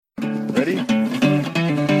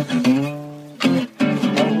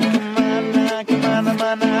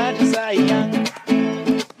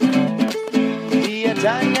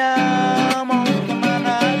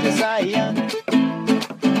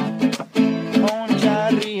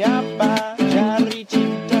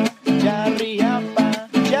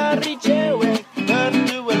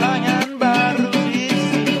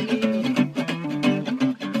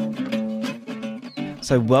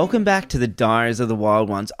So welcome back to the Diaries of the Wild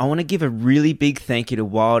Ones. I want to give a really big thank you to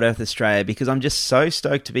Wild Earth Australia because I'm just so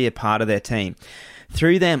stoked to be a part of their team.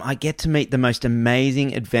 Through them, I get to meet the most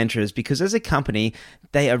amazing adventurers because as a company,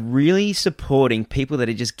 they are really supporting people that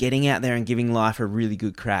are just getting out there and giving life a really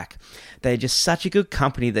good crack. They're just such a good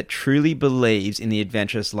company that truly believes in the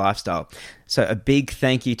adventurous lifestyle. So a big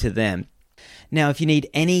thank you to them. Now, if you need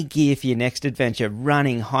any gear for your next adventure,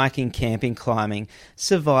 running, hiking, camping, climbing,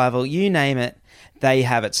 survival, you name it, they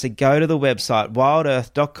have it. So go to the website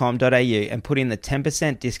wildearth.com.au and put in the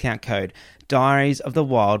 10% discount code Diaries of the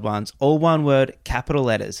Wild Ones, all one word, capital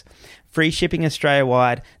letters. Free shipping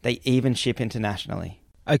Australia-wide. They even ship internationally.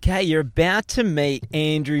 Okay, you're about to meet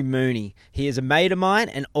Andrew Mooney. He is a mate of mine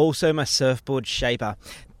and also my surfboard shaper.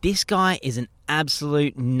 This guy is an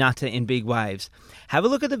absolute nutter in big waves. Have a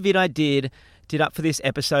look at the vid I did up for this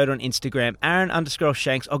episode on Instagram,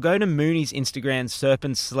 Aaron_Shanks. I'll go to Mooney's Instagram,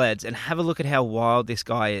 Serpent Sleds, and have a look at how wild this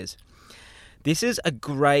guy is. This is a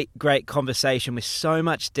great conversation with so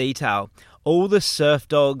much detail. All the surf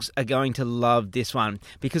dogs are going to love this one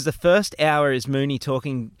because the first hour is Mooney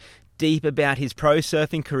talking deep about his pro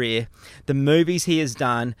surfing career, the movies he has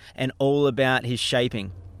done, and all about his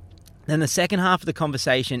shaping. Then the second half of the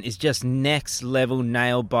conversation is just next level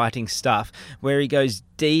nail biting stuff where he goes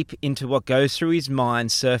deep into what goes through his mind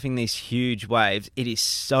surfing these huge waves. It is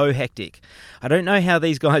so hectic. I don't know how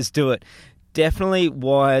these guys do it. Definitely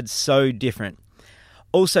wired so different.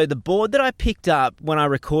 Also, the board that I picked up when I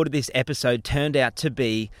recorded this episode turned out to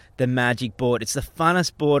be the Magic board. It's the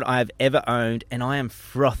funnest board I have ever owned and I am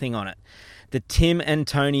frothing on it. The Tim and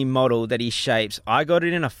Tony model that he shapes, I got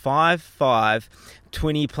it in a 5.5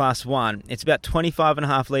 20+1. It's about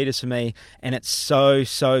 25.5 litres for me and it's so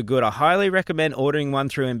good. I highly recommend ordering one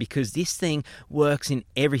through him because this thing works in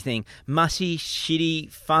everything. Mushy, shitty,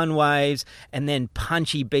 fun waves and then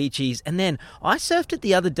punchy beachies. And then I surfed it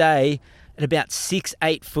the other day at about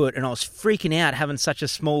 6-8 foot and I was freaking out having such a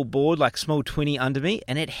small board, like small 20 under me,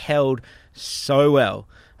 and it held so well.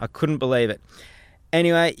 I couldn't believe it.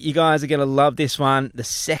 Anyway, you guys are going to love this one. The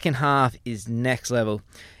second half is next level.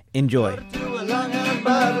 Enjoy.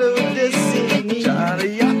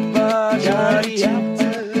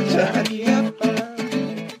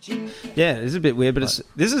 Yeah, it's a bit weird, but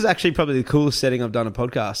this is actually probably the coolest setting I've done a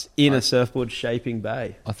podcast in a surfboard shaping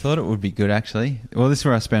bay. I thought it would be good, actually. Well, this is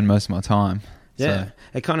where I spend most of my time. Yeah,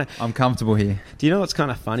 so I'm comfortable here. Do you know what's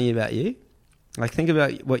kind of funny about you? Like, think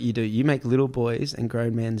about what you do. You make little boys and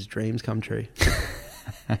grown men's dreams come true.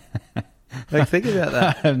 Like, think about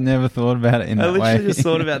that. I've never thought about it in that way. I literally just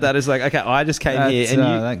thought about that. It's like, okay, I just came here and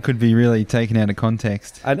that could be really taken out of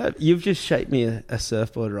context. I know you've just shaped me a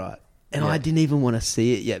surfboard, right? And I didn't even want to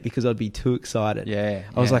see it yet because I'd be too excited. Yeah.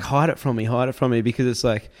 I was like, hide it from me because it's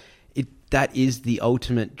like, that is the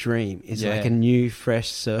ultimate dream. It's like a new,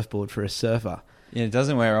 fresh surfboard for a surfer. Yeah, it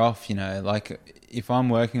doesn't wear off, you know. Like, if I'm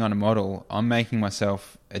working on a model, I'm making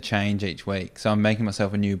myself a change each week. So I'm making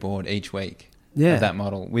myself a new board each week of that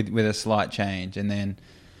model with a slight change. And then,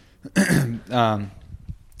 that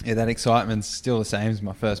excitement's still the same as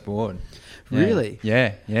my first board. Really?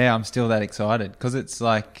 Yeah, I'm still that excited because it's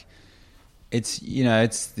like, it's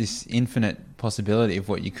this infinite possibility of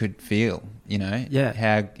what you could feel, you know?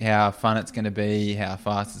 Yeah. How fun it's going to be, how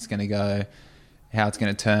fast it's going to go, how it's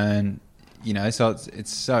going to turn, you know? So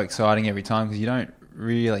it's so exciting every time because you don't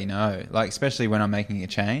really know, like, especially when I'm making a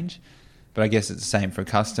change. But I guess it's the same for a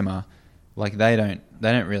customer. Like, they don't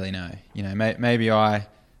really know, you know? Maybe I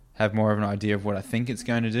have more of an idea of what I think it's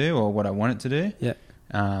going to do or what I want it to do.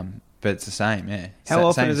 Yeah. But it's the same, yeah. How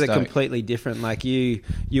often is it completely different? Like, you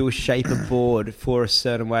will shape a board for a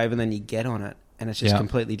certain wave and then you get on it and it's just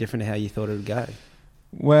completely different to how you thought it would go.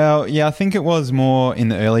 Well, yeah, I think it was more in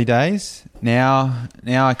the early days. Now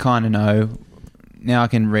I kind of know. Now I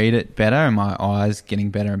can read it better and my eyes getting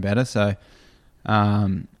better and better. So,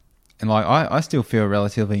 and like I still feel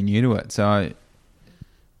relatively new to it. So,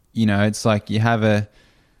 you know, it's like you have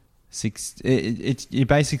you're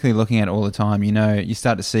basically looking at it all the time. You know, you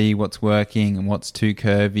start to see what's working and what's too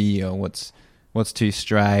curvy or what's too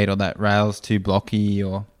straight or that rail's too blocky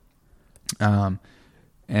or,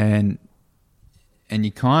 and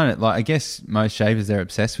you kind of like, I guess most shapers, they're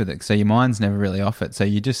obsessed with it. So your mind's never really off it. So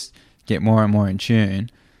you just get more and more in tune.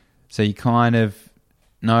 So you kind of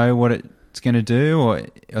know what it's going to do, or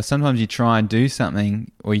sometimes you try and do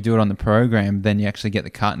something or you do it on the program, then you actually get the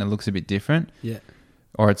cut and it looks a bit different. Yeah.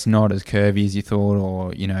 Or it's not as curvy as you thought,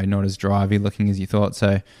 or, you know, not as drivey looking as you thought.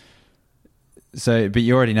 So, but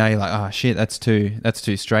you already know, you're like, oh shit, that's too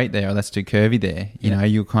straight there, or that's too curvy there. You know,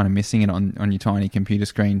 you're kind of missing it on your tiny computer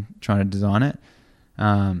screen trying to design it.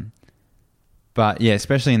 But yeah,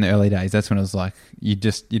 especially in the early days, that's when it was like you're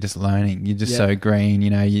just learning. You're just so green, you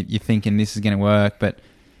know. You're thinking this is going to work,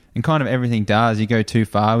 and kind of everything does. You go too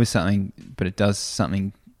far with something, but it does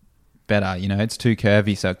something better. You know, it's too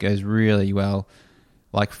curvy, so it goes really well,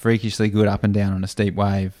 like freakishly good up and down on a steep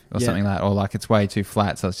wave or something like that. Or like it's way too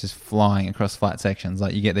flat, so it's just flying across flat sections.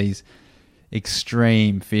 Like you get these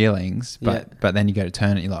extreme feelings, but then you go to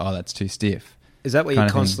turn it, you're like, oh, that's too stiff. Is that what you're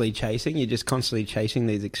constantly chasing? You're just constantly chasing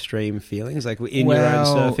these extreme feelings, like in your own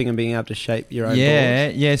surfing and being able to shape your own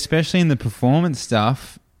boards? Yeah, especially in the performance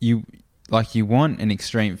stuff, you want an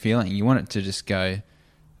extreme feeling. You want it to just go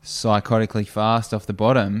psychotically fast off the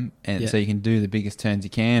bottom, and so you can do the biggest turns you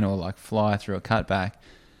can, or like fly through a cutback.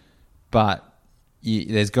 But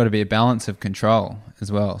there's got to be a balance of control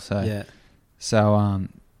as well. So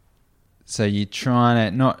you're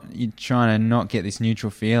trying to not get this neutral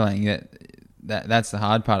feeling. That's the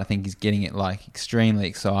hard part, I think, is getting it like extremely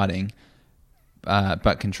exciting,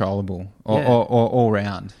 but controllable or all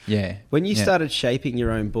round. Yeah. When you started shaping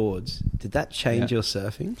your own boards, did that change your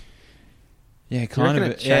surfing? Yeah, kind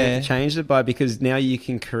of. Changed it because now you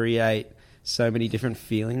can create so many different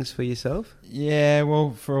feelings for yourself? Yeah,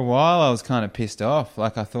 well, for a while I was kind of pissed off.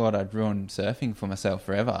 Like I thought I'd ruined surfing for myself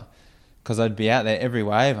forever, because I'd be out there every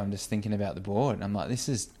wave, I'm just thinking about the board. And I'm like, this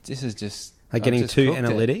is just like getting too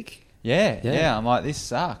analytic. Yeah. I'm like, this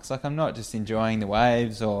sucks. Like I'm not just enjoying the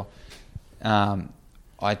waves, or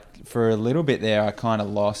for a little bit there I kind of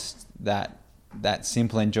lost that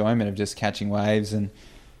simple enjoyment of just catching waves and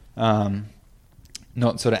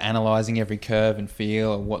not sort of analysing every curve and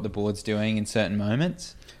feel or what the board's doing in certain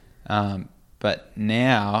moments. But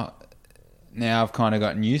now I've kind of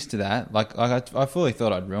gotten used to that. Like I fully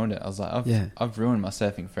thought I'd ruined it. I was like, I've ruined my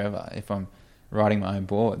surfing forever if I'm riding my own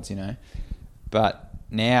boards, you know. But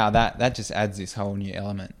now that just adds this whole new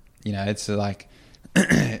element. You know, it's like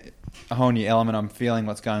a whole new element. I'm feeling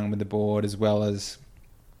what's going on with the board, as well as,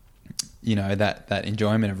 you know, that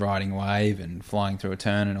enjoyment of riding a wave and flying through a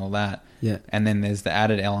turn and all that. Yeah. And then there's the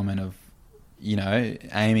added element of, you know,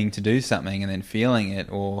 aiming to do something and then feeling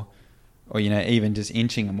it, or you know, even just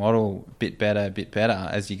inching a model bit better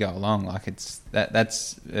as you go along. Like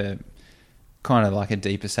that's kind of like a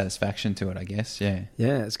deeper satisfaction to it, I guess. Yeah.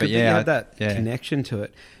 Yeah, it's good that you have that connection to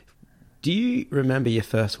it. Do you remember your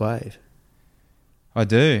first wave? I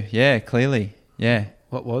do. Yeah, clearly. Yeah.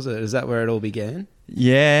 What was it? Is that where it all began?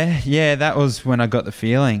 Yeah, that was when I got the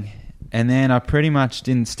feeling. And then I pretty much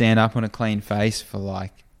didn't stand up on a clean face for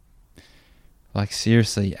like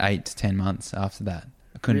seriously 8 to 10 months after that.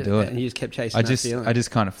 I couldn't do it. And you just kept chasing that feeling? I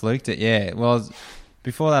just kind of fluked it, yeah. Well,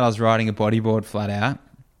 before that I was riding a bodyboard flat out.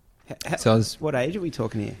 What age are we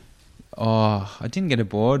talking here? Oh, I didn't get a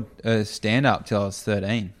board stand up till I was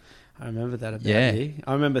 13. I remember that about you.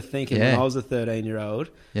 I remember thinking when I was a 13-year-old,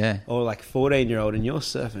 or like 14-year-old, and you're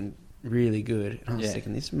surfing really good, and I was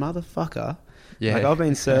thinking, this motherfucker. Yeah. Like I've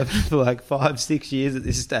been surfing for like 5-6 years at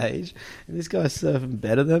this stage, and this guy's surfing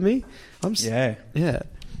better than me. Yeah.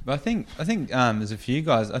 But I think there's a few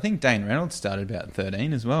guys. I think Dane Reynolds started about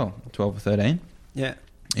 13 as well, 12 or 13. Yeah.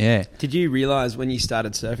 Yeah. Did you realise when you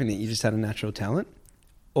started surfing that you just had a natural talent?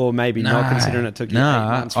 Or maybe not, considering it took you 8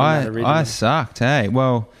 months from that original? I sucked, hey.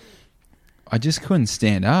 Well, I just couldn't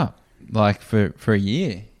stand up, like, for a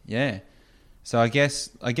year. Yeah. So I guess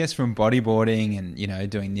from bodyboarding and, you know,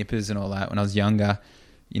 doing nippers and all that when I was younger,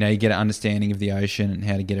 you know, you get an understanding of the ocean and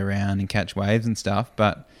how to get around and catch waves and stuff.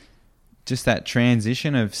 But just that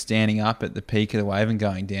transition of standing up at the peak of the wave and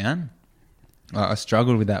going down, I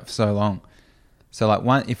struggled with that for so long. So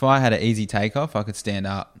like if I had an easy takeoff, I could stand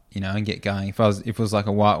up, you know, and get going. If it was like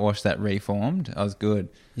a whitewash that reformed, I was good.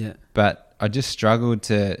 Yeah. But I just struggled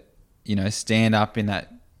to, you know, stand up in that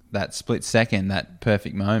split second, that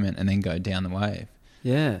perfect moment, and then go down the wave.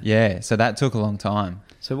 Yeah. Yeah. So that took a long time.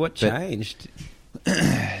 So what changed? Don't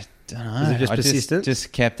know. Was it just persistent?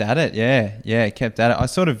 Just kept at it. Yeah. Kept at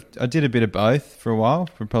it. I did a bit of both for a while,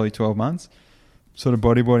 for probably 12 months. Sort of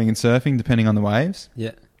bodyboarding and surfing, depending on the waves.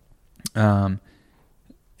 Yeah.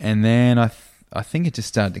 And then I think it just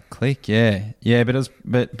started to click. Yeah.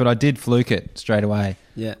 But I did fluke it straight away.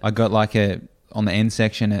 Yeah. I got like on the end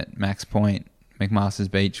section at Max Point, McMaster's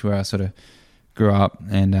Beach, where I sort of grew up,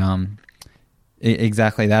 and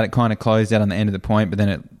exactly that. It kind of closed out on the end of the point, but then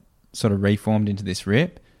it sort of reformed into this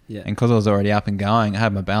rip. Yeah. And because I was already up and going, I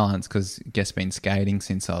had my balance, because I guess been skating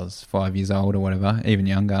since I was 5 years old or whatever, even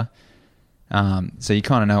younger. So you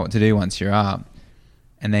kind of know what to do once you're up.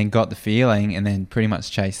 And then got the feeling, and then pretty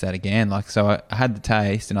much chased that again. Like, so I had the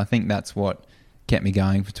taste, and I think that's what kept me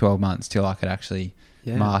going for 12 months till I could actually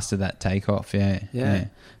master that takeoff. Yeah.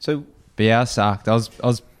 So, but yeah, I sucked. I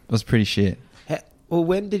was pretty shit. Well,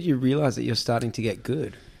 when did you realise that you're starting to get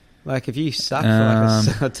good? Like, if you sucked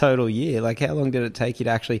for like a total year, like how long did it take you to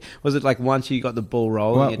actually? Was it like once you got the ball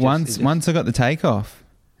rolling? Well, once I got the takeoff,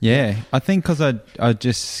 yeah. I think because I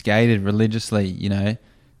just skated religiously, you know,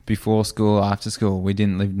 before school, after school. We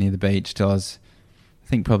didn't live near the beach till I was, I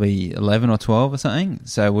think, probably 11 or 12 or something.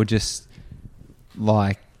 So we're just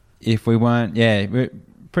like, if we weren't, we're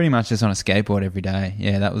pretty much just on a skateboard every day.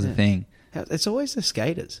 Yeah, that was the thing. It's always the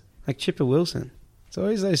skaters, like Chipper Wilson. It's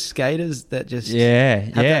always those skaters that just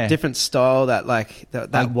have that different style, that like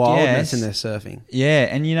that wildness in their surfing. Yeah,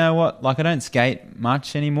 and you know what? Like, I don't skate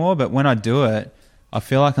much anymore, but when I do it, I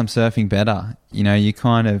feel like I'm surfing better. You know, you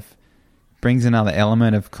kind of brings another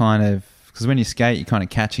element of kind of, because when you skate, you're kind of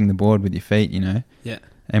catching the board with your feet, you know. Yeah.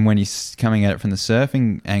 And when you're coming at it from the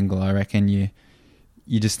surfing angle, I reckon you're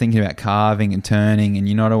just thinking about carving and turning, and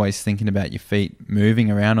you're not always thinking about your feet moving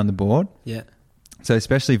around on the board. Yeah. So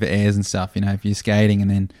especially for airs and stuff, you know, if you're skating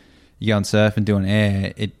and then you go and surf and do an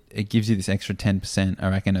air, it gives you this extra 10%, I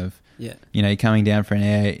reckon, of, you know, you're coming down for an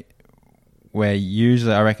air where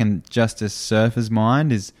usually I reckon just a surfer's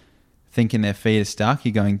mind is thinking their feet are stuck.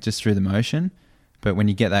 You're going just through the motion. But when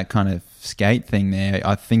you get that kind of skate thing there,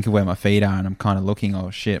 I think of where my feet are and I'm kind of looking,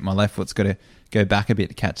 oh shit, my left foot's got to go back a bit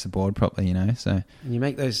to catch the board properly, you know. So and you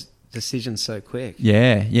make those decisions so quick.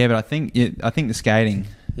 Yeah, but I think the skating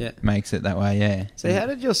makes it that way, yeah. So how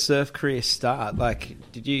did your surf career start? Like,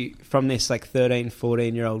 did you, from this like 13,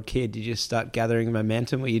 14-year-old kid, did you just start gathering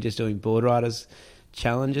momentum? Were you just doing board riders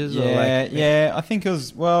challenges? I think it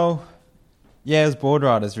was, it was board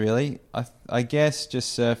riders really. I guess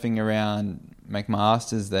just surfing around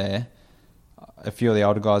McMaster's there, a few of the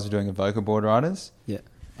older guys were doing Evoca board riders. Yeah.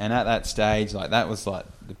 And at that stage, like, that was like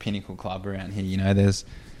the pinnacle club around here, you know.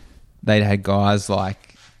 They'd had guys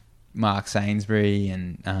like Mark Sainsbury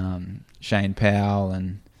and Shane Powell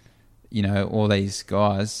and, you know, all these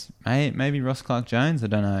guys. Maybe Ross Clark-Jones, I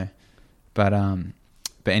don't know. But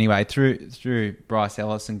anyway, through Bryce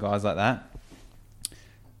Ellis and guys like that.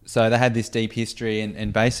 So they had this deep history,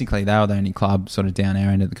 and basically they were the only club sort of down our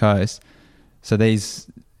end of the coast. So these,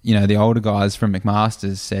 you know, the older guys from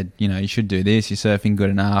McMaster's said, you know, you should do this, you're surfing good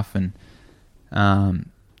enough. And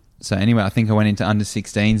so anyway, I think I went into under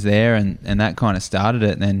 16s there, and that kind of started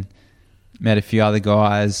it. And then met a few other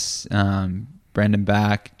guys, Brendan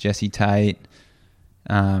Back, Jesse Tate,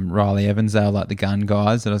 Riley Evans. They were like the gun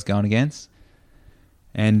guys that I was going against.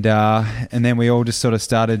 And then we all just sort of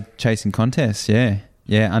started chasing contests, Yeah,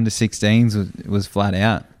 under 16s was flat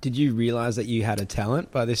out. Did you realise that you had a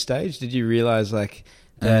talent by this stage? Did you realise like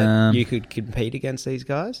that you could compete against these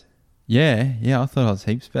guys? Yeah, I thought I was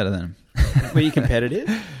heaps better than them. Were you competitive?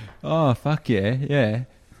 Oh, fuck yeah.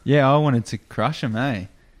 Yeah, I wanted to crush them, eh?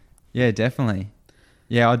 Yeah, definitely.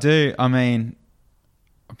 Yeah, I do. I mean,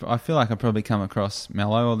 I feel like I probably come across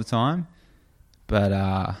mellow all the time, but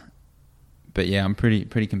yeah, I'm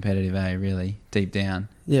pretty competitive, really, deep down.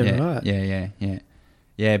 Yeah, right. Yeah.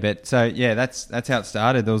 Yeah, but so yeah, that's how it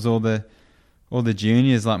started. There was all the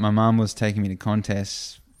juniors. Like, my mum was taking me to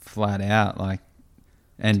contests flat out. Like,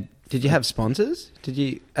 and did you have sponsors? Did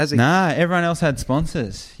you Nah, everyone else had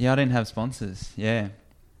sponsors. Yeah, I didn't have sponsors. Yeah,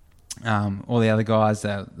 all the other guys,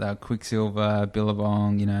 they were Quicksilver,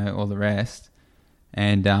 Billabong, you know, all the rest,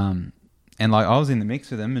 and like, I was in the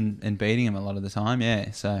mix with them and beating them a lot of the time.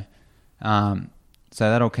 Yeah, so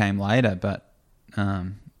that all came later, but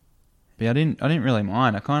I didn't really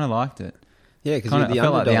mind. I kind of liked it. Yeah, because I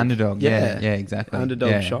felt like the underdog. Yeah, exactly.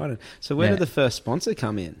 Underdog shining. So where did the first sponsor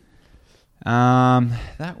come in?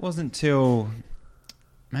 That wasn't till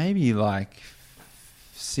maybe like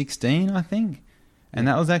 16, I think. And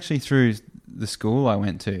that was actually through the school I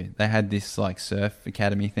went to. They had this like surf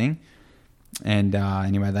academy thing. And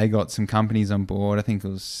anyway, they got some companies on board. I think it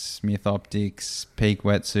was Smith Optics, Peak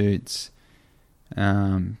Wetsuits,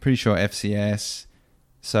 pretty sure FCS.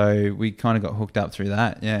 So we kind of got hooked up through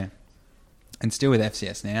that, yeah. And still with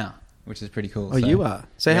FCS now, which is pretty cool. Oh, so, you are?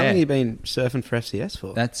 So how long have you been surfing for FCS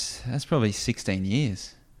for? That's probably 16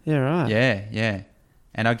 years. Yeah, right. Yeah.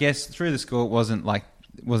 And I guess through the school, it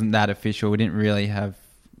wasn't that official. We didn't really have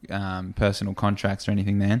personal contracts or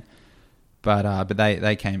anything then. But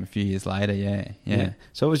they came a few years later, yeah.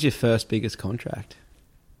 So what was your first biggest contract?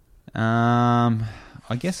 I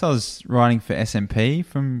guess I was riding for SMP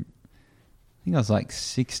from, I think I was like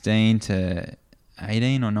 16 to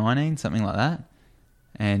 18 or 19, something like that.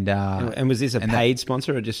 And was this a paid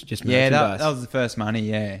sponsor or just merchandise? Yeah, that was the first money,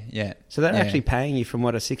 yeah. So they're actually paying you from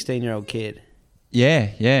what, a 16-year-old kid?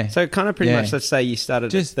 Yeah. So kind of pretty much, let's say you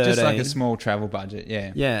started at 13. Just like a small travel budget,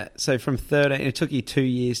 yeah. Yeah, so from 13, it took you 2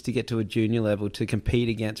 years to get to a junior level to compete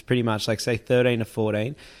against pretty much, like say 13 to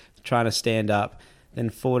 14, trying to stand up then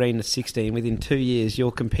 14 to 16. Within 2 years,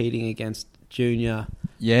 you're competing against junior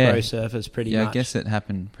pro surfers pretty much. Yeah, I guess it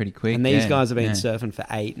happened pretty quick. And these guys have been surfing for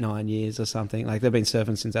 8-9 years or something. Like, they've been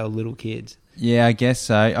surfing since they were little kids. Yeah, I guess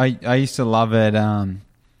so. I used to love it.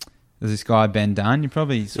 There's this guy, Ben Dunn. You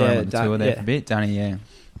probably saw him on the tour there for a bit, Dunny, yeah.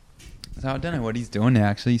 So I don't know what he's doing now,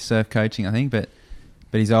 actually. He's surf coaching, I think, but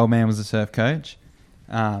his old man was a surf coach.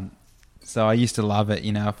 So I used to love it,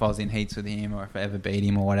 you know, if I was in heats with him or if I ever beat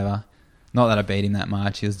him or whatever. Not that I beat him that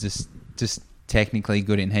much. He was just technically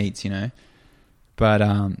good in heats, you know. But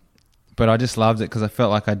I just loved it because I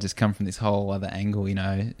felt like I'd just come from this whole other angle, you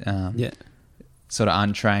know. Sort of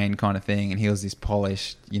untrained kind of thing. And he was this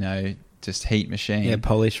polished, you know, just heat machine. Yeah,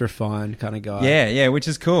 polished, refined kind of guy. Yeah, which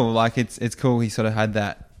is cool. Like, it's cool he sort of had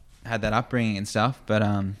that upbringing and stuff. But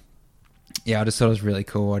I just thought it was really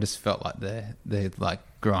cool. I just felt like the like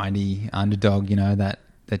grindy underdog, you know, that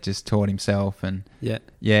just taught himself. And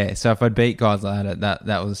so if I'd beat guys like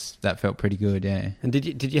that felt pretty good. Yeah. And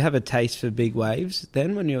did you have a taste for big waves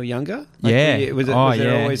then when you were younger? Like, was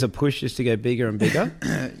there always a push just to go bigger and bigger?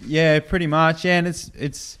 Yeah, pretty much. Yeah, and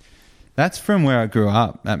it's that's from where I grew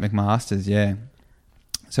up at McMaster's. Yeah.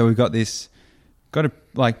 So we've got a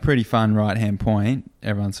like pretty fun right hand point.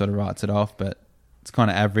 Everyone sort of writes it off, but it's kind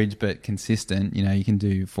of average but consistent. You know, you can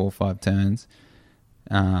do 4 or 5 turns.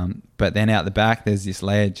 But then out the back there's this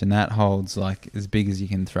ledge, and that holds like as big as you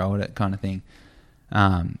can throw it at, kind of thing.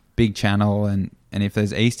 Big channel, and if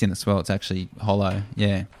there's east in the swell, it's actually hollow.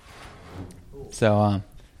 Yeah. So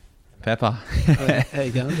Pepper. How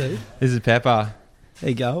you going, dude? This is Pepper. There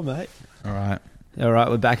you go, mate. All right,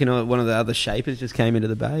 we're back in. One of the other shapers just came into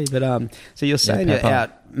the bay. But so you're saying you're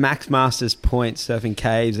out Max Masters Point surfing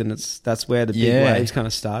caves, and that's where the big waves kind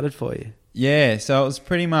of started for you. Yeah, so it was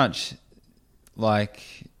pretty much like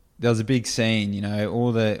there was a big scene, you know,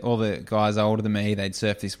 all the guys older than me, they'd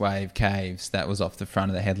surf this wave caves that was off the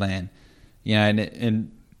front of the headland, you know,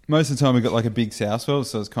 and most of the time we got like a big south swell,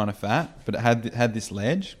 so it was kind of fat, but it had this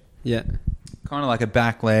ledge, kind of like a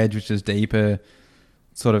back ledge which was deeper,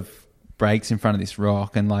 sort of breaks in front of this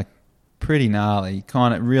rock, and like pretty gnarly,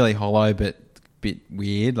 kind of really hollow but a bit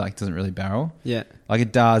weird, like doesn't really barrel, like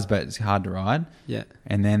it does, but it's hard to ride,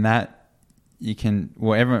 and then that you can,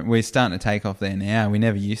 we're starting to take off there now. We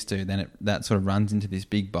never used to. Then that sort of runs into this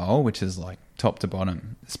big bowl, which is like top to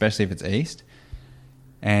bottom, especially if it's east.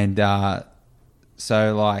 And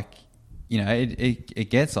so like, you know,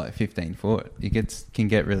 it gets like 15 foot. It can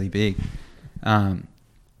get really big.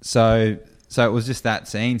 So it was just that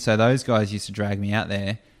scene. So those guys used to drag me out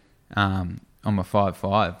there on my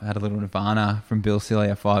 5.5. I had a little Nirvana from Bill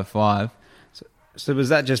Cillier 5.5. So was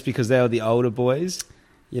that just because they were the older boys?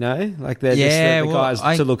 You know, like they're just the guys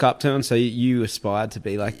to look up to, and so you aspired to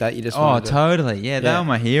be like that. You just totally, they were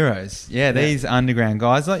my heroes. These underground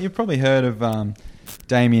guys, like you've probably heard of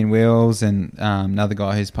Damien Wills and another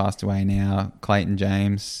guy who's passed away now, Clayton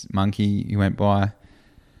James Monkey, who went by,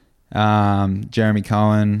 Jeremy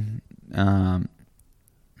Cohen,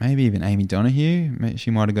 maybe even Amy Donahue. She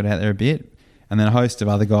might have got out there a bit, and then a host of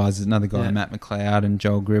other guys. There's another guy, Matt McLeod and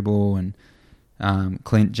Joel Gribble and.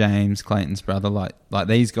 Clint James, Clayton's brother, like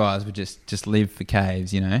these guys would just live for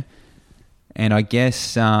caves, you know. And I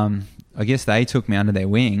guess they took me under their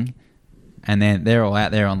wing, and then they're all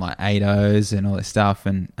out there on like 8.0s and all this stuff.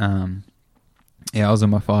 And I was on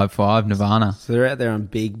my 5.5 Nirvana. So they're out there on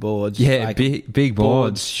big boards, like big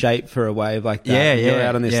boards shaped for a wave like that. You're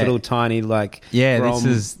out on this little tiny like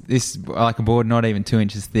this like a board not even 2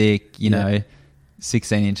 inches thick, you know.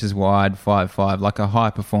 16 inches wide, 5.5, like a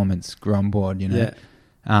high performance Grom board, you know.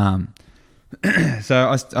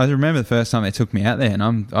 So I remember the first time they took me out there, and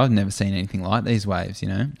I've never seen anything like these waves, you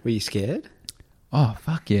know. Were you scared? Oh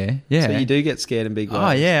fuck yeah. So you do get scared in big waves.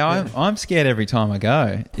 Oh yeah, I'm scared every time I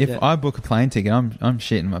go. If I book a plane ticket, I'm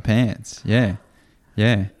shitting my pants. Yeah.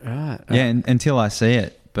 Right. Yeah, until I see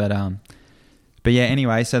it, But yeah,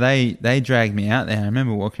 anyway, so they dragged me out there. I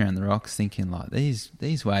remember walking around the rocks thinking like these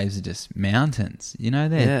waves are just mountains, you know,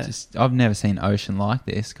 they're just, I've never seen ocean like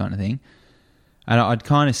this kind of thing. And I'd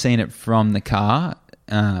kind of seen it from the car.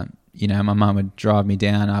 You know, my mum would drive me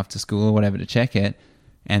down after school or whatever to check it,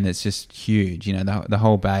 and it's just huge, you know, the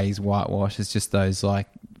whole bay's whitewash. It's just those like,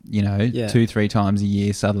 you know, 2-3 times a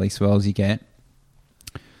year southerly swells you get,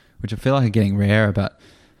 which I feel like are getting rarer, but,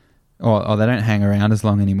 or they don't hang around as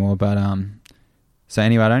long anymore, but, So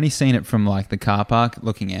anyway, I'd only seen it from like the car park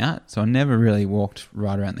looking out. So I never really walked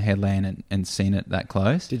right around the headland and seen it that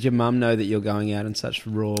close. Did your mum know that you're going out in such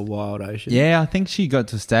raw, wild ocean? Yeah, I think she got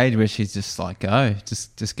to a stage where she's just like, go,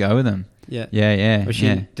 just go with them. Yeah. Yeah.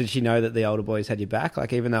 Did she know that the older boys had your back?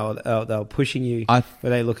 Like even though they were pushing you, were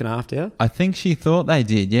they looking after you? I think she thought they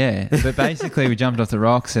did, yeah. But basically we jumped off the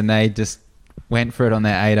rocks and they just went for it on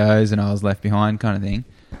their 8.0s and I was left behind kind of thing.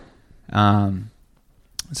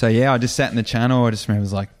 So yeah, I just sat in the channel. I just remember it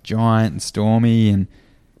was like giant and stormy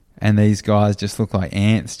and these guys just looked like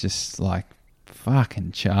ants, just like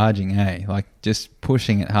fucking charging, like just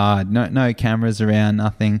pushing it hard. No cameras around,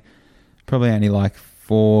 nothing. Probably only like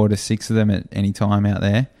 4 to 6 of them at any time out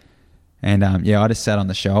there. And I just sat on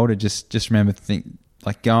the shoulder. Just remember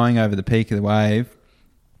like going over the peak of the wave,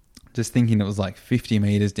 just thinking it was like 50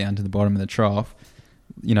 meters down to the bottom of the trough.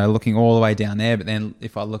 You know, looking all the way down there, but then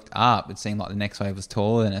if I looked up, it seemed like the next wave was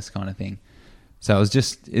taller than us, kind of thing. So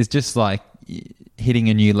it's just like hitting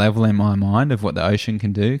a new level in my mind of what the ocean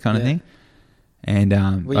can do, kind of thing. And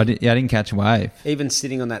I didn't catch a wave. Even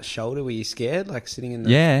sitting on that shoulder, were you scared? Like sitting in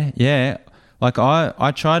the... Yeah. Like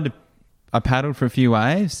I paddled for a few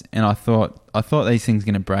waves, and I thought these things were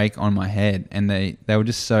going to break on my head, and they were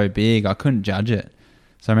just so big, I couldn't judge it.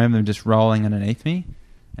 So I remember them just rolling underneath me.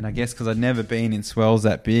 And I guess because I'd never been in swells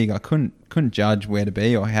that big, I couldn't judge where to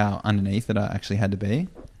be or how underneath it I actually had to be.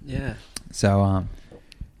 Yeah. So,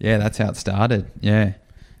 that's how it started. Yeah.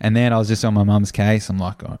 And then I was just on my mum's case. I'm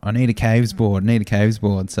like, I need a caves board.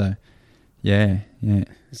 So, yeah.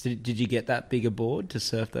 So did you get that bigger board to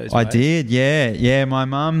surf those waves? I did, yeah. Yeah, my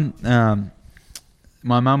mum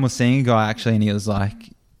was seeing a guy actually, and he was like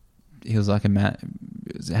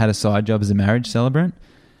had a side job as a marriage celebrant.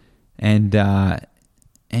 And...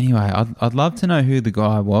 anyway, I'd love to know who the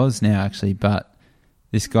guy was now, actually, but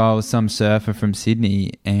this guy was some surfer from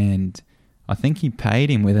Sydney, and I think he paid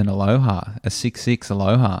him with an Aloha, a 6'6"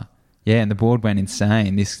 Aloha. Yeah, and the board went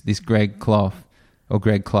insane. This Greg Clough, or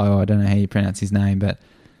Greg Clough, I don't know how you pronounce his name, but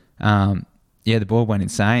the board went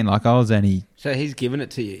insane. Like I was only... So he's given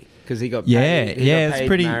it to you because he got paid. It's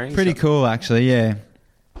pretty cool, actually, yeah.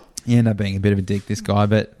 He ended up being a bit of a dick, this guy,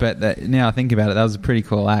 but now I think about it, that was a pretty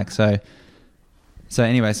cool act, So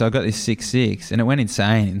anyway, so I got this 6'6", and it went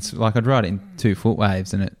insane. It's like I'd ride it in 2 foot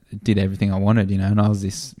waves, and it did everything I wanted, you know. And I was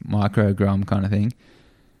this micro grom kind of thing.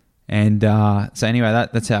 And so anyway,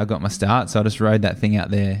 that's how I got my start. So I just rode that thing out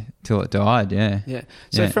there till it died. Yeah. Yeah.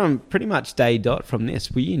 So from pretty much day dot from this,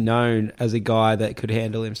 were you known as a guy that could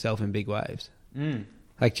handle himself in big waves? Mm.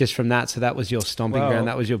 Like just from that, so that was your stomping ground.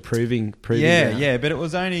 That was your proving ground. Yeah. But it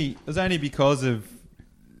was only because of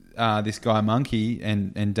this guy Monkey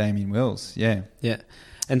and Damien Wills, yeah,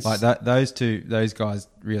 and like those guys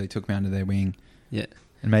really took me under their wing, yeah,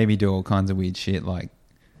 and made me do all kinds of weird shit like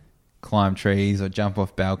climb trees or jump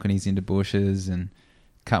off balconies into bushes and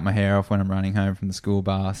cut my hair off when I'm running home from the school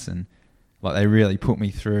bus, and like they really put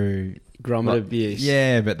me through grommet abuse.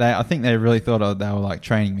 Yeah, but I think they really thought they were like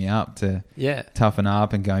training me up to toughen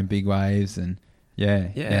up and go in big waves and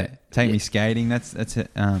take me skating. That's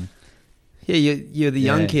it. Yeah, you're the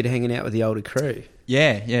young kid hanging out with the older crew.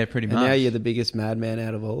 Yeah, pretty much. And now you're the biggest madman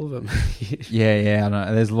out of all of them. I don't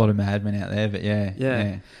know. There's a lot of madmen out there, but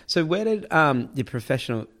yeah. So where did your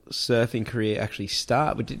professional surfing career actually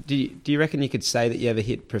start? Do you reckon you could say that you ever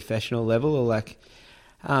hit professional level or like?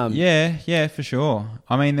 Yeah, for sure.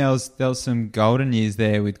 I mean, there was some golden years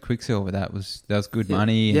there with Quicksilver. That was good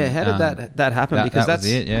money. Yeah, how did that happen? Because that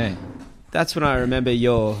was it. Yeah, that's when I remember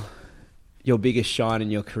your biggest shine in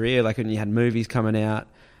your career, like when you had movies coming out,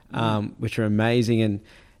 which are amazing,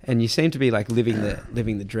 and you seem to be like living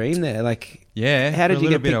the dream there. Like, how did you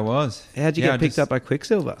get picked? How'd you get picked up by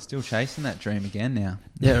Quicksilver? Still chasing that dream again now.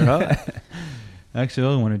 Yeah, right. Actually,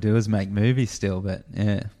 all I want to do is make movies still, but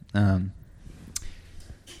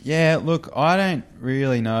look, I don't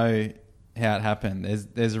really know how it happened.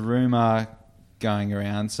 There's a rumor going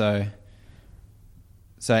around. So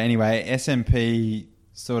anyway, SMP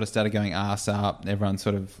sort of started going arse up. Everyone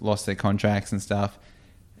sort of lost their contracts and stuff.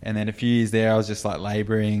 And then a few years there, I was just like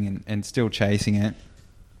labouring and still chasing it.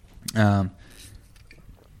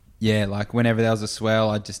 Like whenever there was a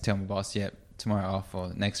swell, I'd just tell my boss, tomorrow off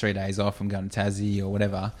or next 3 days off, I'm going to Tassie or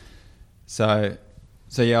whatever. So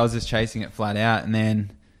I was just chasing it flat out. And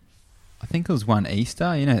then I think it was one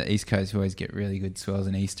Easter. You know, the East Coast, we always get really good swells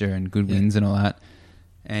in Easter and good winds and all that.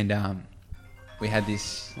 And we had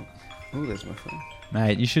this... Oh, there's my phone.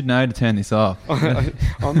 Mate, you should know to turn this off.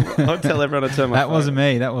 I'll tell everyone to turn my phone. That wasn't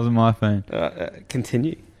me. That wasn't my phone.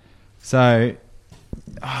 Continue. So,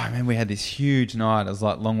 man, we had this huge night. It was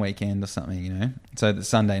like long weekend or something, you know. So the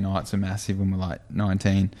Sunday nights were massive when we're like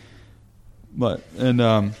 19. I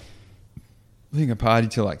think I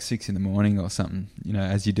partied till like 6 a.m. or something, you know,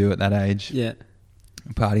 as you do at that age. Yeah.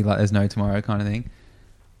 Party like there's no tomorrow kind of thing.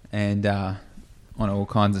 And on all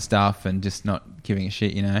kinds of stuff and just not giving a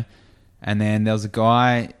shit, you know. And then there was a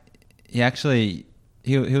guy, he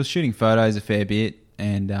was shooting photos a fair bit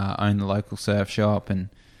and owned the local surf shop. And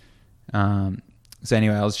so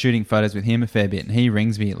anyway, I was shooting photos with him a fair bit and he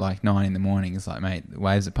rings me at like 9 a.m. He's like, mate, the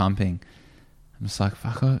waves are pumping. I'm just like,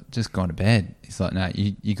 fuck, I've just gone to bed. He's like, no,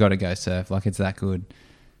 you got to go surf. Like, it's that good.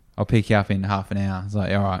 I'll pick you up in half an hour. I was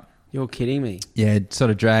like, all right. You're kidding me. Yeah, sort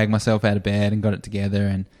of dragged myself out of bed and got it together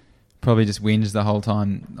and probably just whinged the whole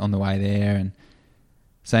time on the way there. And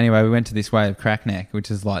so anyway, we went to this wave, Crackneck, which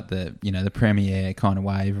is like the, you know, the premier kind of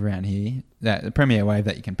wave around here. The premier wave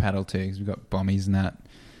that you can paddle to because we've got bombies and that.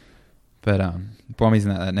 But bombies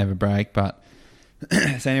and that never break. But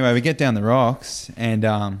so anyway, we get down the rocks and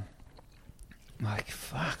like,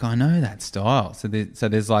 fuck, I know that style. So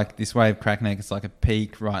there's like this wave, Crackneck. It's like a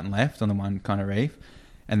peak right and left on the one kind of reef.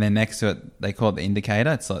 And then next to it, they call it the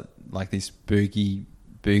indicator. It's like this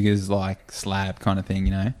boogers like slab kind of thing,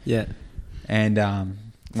 you know? Yeah. And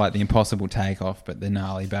like the impossible takeoff, but the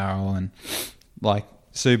gnarly barrel and like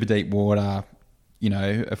super deep water, you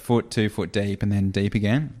know, 1 foot, 2 foot deep and then deep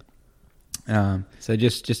again. So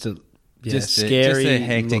just a... Yeah, just scary, a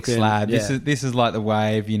hectic looking, slab. Yeah. This is like the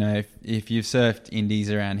wave, you know, if you've surfed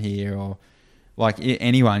indies around here or like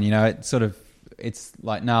anyone, you know, it's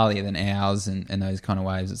like gnarlier than ours and those kind of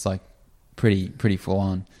waves. It's like pretty full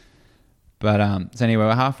on. But so anyway,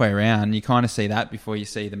 we're halfway around. You kind of see that before you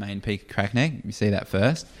see the main peak of Crackneck. You see that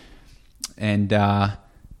first. And we're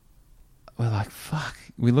like, fuck.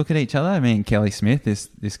 We look at each other, me and Kelly Smith,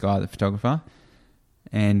 this guy, the photographer,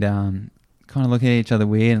 and kind of look at each other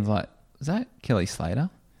weird and like, was that Kelly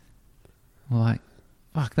Slater? We're like,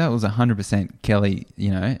 fuck, that was 100% Kelly,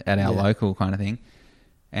 you know, at our local kind of thing.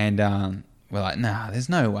 And we're like, nah, there's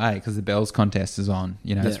no way because the Bells contest is on.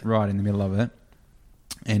 You know, it's right in the middle of it.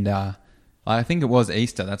 And I think it was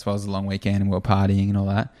Easter. That's why it was a long weekend and we were partying and all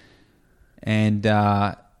that. And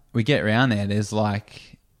we get around there. There's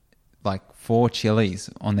like 4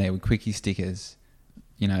 chilies on there with quickie stickers,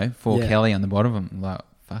 you know, for Kelly on the bottom of them. Like,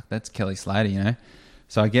 fuck, that's Kelly Slater, you know.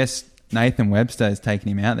 So I guess Nathan Webster has taken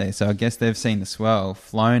him out there. So I guess they've seen the swell,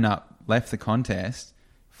 flown up, left the contest,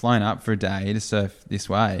 flown up for a day to surf this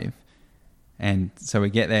wave. And so we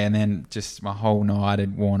get there and then just my whole night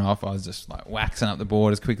had worn off. I was just like waxing up the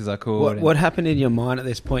board as quick as I could. What happened in your mind at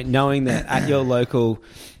this point, knowing that at your local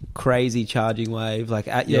crazy charging wave, like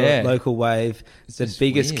at your local wave, it's the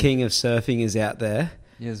biggest king of surfing is out there?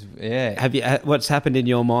 Yes, yeah. What's happened in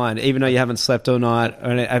your mind, even though you haven't slept all night?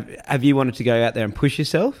 Have you wanted to go out there and push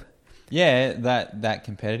yourself? Yeah, that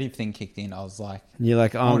competitive thing kicked in. I was like, and you're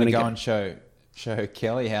like, I want to go and show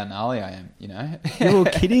Kelly how gnarly I am, you know? You're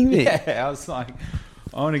kidding me. Yeah, I was like,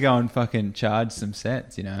 I want to go and fucking charge some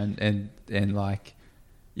sets, you know? And like,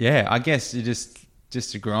 yeah, I guess you just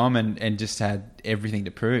a grom and just had everything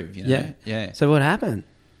to prove, you know? Yeah. So what happened?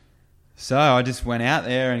 So I just went out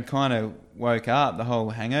there and kind of woke up. The whole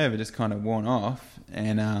hangover just kind of worn off.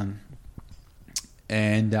 And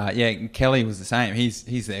Kelly was the same.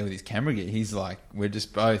 He's there with his camera gear. He's like, we're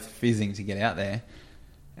just both fizzing to get out there.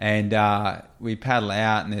 And we paddle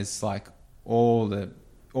out and there's like all the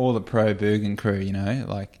pro Boogan crew, you know,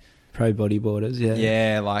 like pro bodyboarders,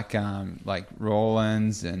 like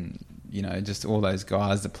Rollins and, you know, just all those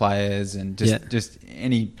guys, the players and just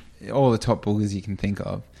all the top boogers you can think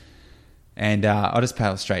of. And I just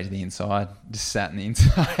paddled straight to the inside, just sat in the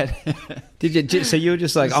inside. Did you? So you were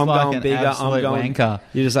just like, I'm going bigger, I'm going wanker.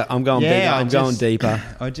 You're just like, I'm going bigger, I'm going deeper.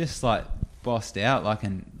 I just like bossed out like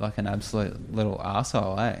an absolute little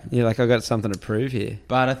arsehole, eh? You're like, I got something to prove here.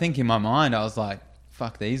 But I think in my mind, I was like,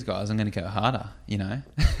 fuck these guys, I'm going to go harder, you know?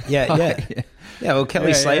 Yeah. Well,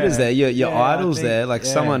 Kelly Slater's there, your idol's there, like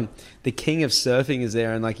someone, the king of surfing is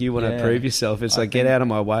there, and like you want to prove yourself. It's like, get out of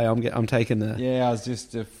my way. I'm taking the. Yeah, I was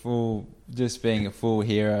just being a full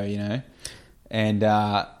hero, you know, and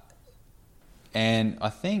I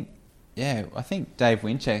think Dave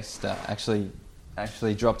Winchester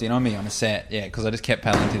actually dropped in on me on a set, because I just kept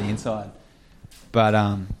paddling to the inside,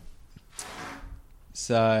 but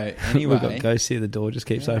so anyway, we've got ghosts here. The door just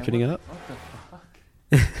keeps opening up. What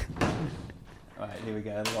the fuck? Right, here we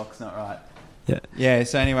go. The lock's not right. Yeah.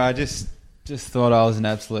 So anyway, I just thought I was an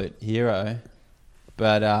absolute hero,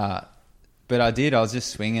 but I did. I was just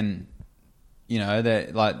swinging. You know,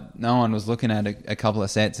 that like no one was looking at a couple of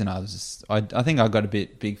sets, and I think I got a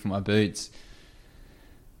bit big for my boots,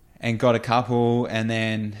 and got a couple, and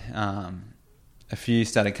then a few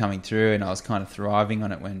started coming through, and I was kind of thriving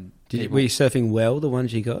on it when. Were you surfing well, the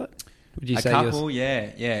ones you got? Would you a say couple?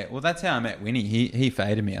 Yeah. Well, that's how I met Winnie. He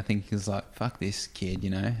faded me. I think he was like, "Fuck this kid,"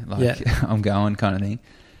 like I'm going kind of thing.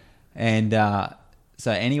 And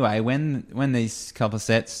so anyway, when these couple of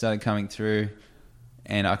sets started coming through,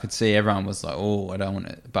 and I could see everyone was like, "Oh, I don't want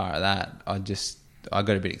to borrow that," I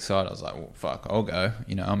got a bit excited. I was like, "Well, fuck, I'll go."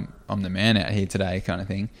 I'm the man out here today, kind of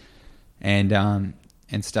thing. And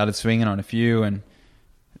started swinging on a few, and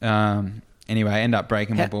anyway, I ended up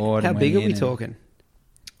breaking my board. How big are we talking?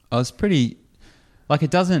 I was pretty, like,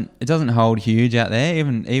 it doesn't hold huge out there.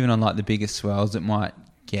 Even on like the biggest swells, it might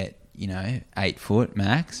get 8 foot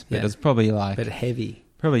max, but it was probably like, but heavy,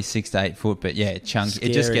 probably 6 to 8 foot. But yeah, chunky.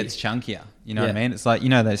 It just gets chunkier. You know what I mean? It's like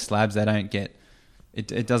those slabs. They don't get.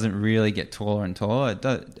 It doesn't really get taller and taller. It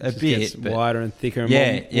does a bit, gets wider and thicker, and more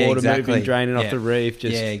water exactly. moving, draining off the reef.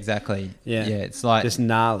 Exactly. Yeah, it's like just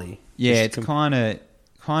gnarly. Yeah, it's kind of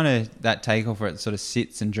that takeoff where it sort of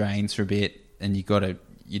sits and drains for a bit, and you're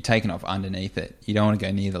taking off underneath it. You don't want to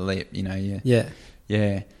go near the lip,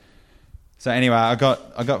 Yeah. So anyway, I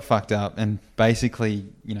got fucked up and basically,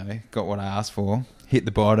 got what I asked for. Hit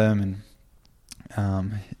the bottom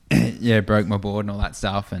and broke my board and all that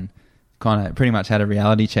stuff, and kind of pretty much had a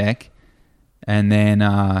reality check, and then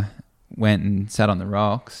went and sat on the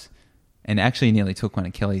rocks, and actually nearly took one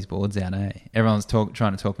of Kelly's boards out. Everyone's trying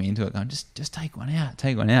to talk me into it, going, just take one out.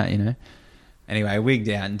 Anyway,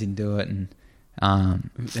 wigged out and didn't do it, and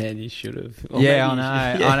man, you should have. I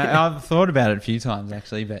know. I've thought about it a few times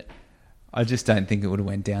actually, but I just don't think it would have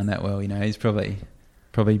went down that well. He's probably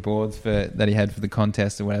boards that he had for the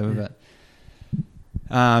contest or whatever. But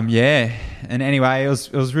and anyway, it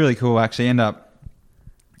was really cool. Actually, end up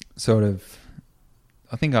sort of.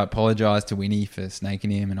 I think I apologised to Winnie for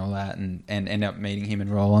snaking him and all that, and ended up meeting him in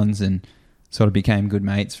Rollins, and sort of became good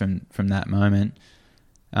mates from that moment.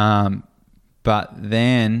 But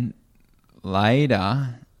then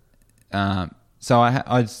later, so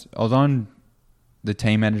I was on the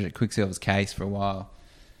team manager at Quicksilver's case for a while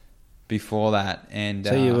before that, and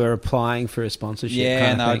so you were applying for a sponsorship.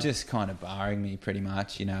 Yeah, and they were just kind of barring me pretty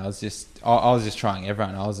much. I was just trying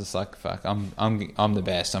everyone. I was just like, fuck, I'm the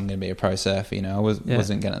best. I'm going to be a pro surfer. I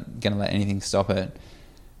wasn't gonna let anything stop it,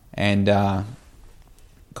 and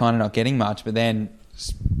kind of not getting much. But then,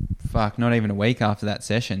 fuck, not even a week after that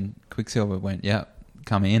session, Quicksilver went, "Yep,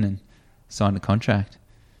 come in," and signed a contract.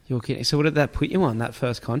 You're kidding. So what did that put you on, that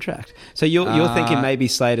first contract? So you're thinking maybe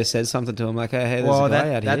Slater said something to him like, hey, there's a guy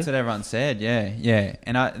out here. That's what everyone said, yeah.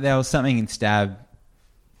 And there was something in Stab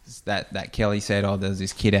that Kelly said, there's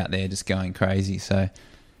this kid out there just going crazy. So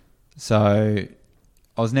I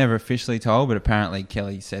was never officially told, but apparently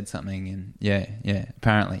Kelly said something, and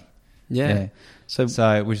apparently. Yeah. So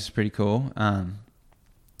which is pretty cool.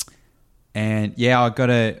 And yeah,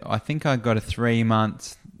 I think I got a 3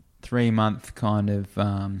 month kind of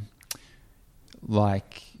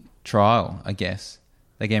like trial, I guess.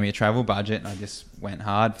 They gave me a travel budget, and I just went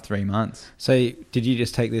hard for 3 months. So did you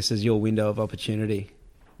just take this as your window of opportunity?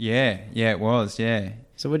 Yeah, it was, yeah.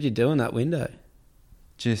 So what did you do in that window?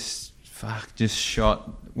 Just shot.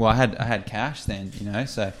 Well, I had cash then,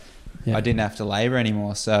 so I didn't have to labour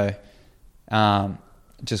anymore. So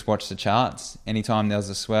just watch the charts. Anytime there was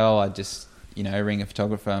a swell, I'd just, ring a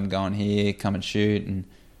photographer, I'm going here, come and shoot, and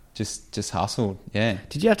just hustled, yeah.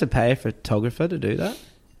 Did you have to pay a photographer to do that?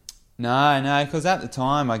 No, because at the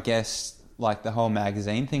time, I guess, like, the whole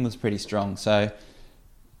magazine thing was pretty strong. So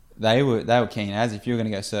they were keen as if you were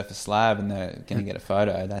going to go surf a slab and they're going to get a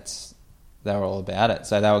photo, they were all about it.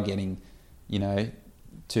 So they were getting,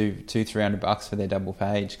 $200-300 for their double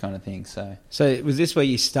page kind of thing. So was this where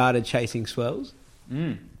you started chasing swells?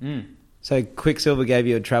 So Quicksilver gave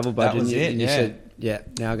you a travel budget, that was and you said,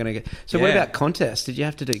 now I'm going to go. So what about contests? Did you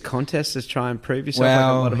have to do contests to try and prove yourself like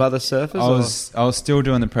a lot of other surfers? I was still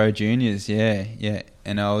doing the pro juniors, yeah.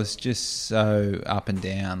 And I was just so up and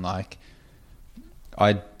down. Like,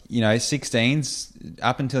 16s,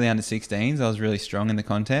 up until the under 16s, I was really strong in the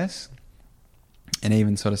contests. And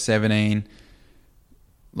even sort of 17,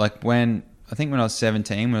 like when I was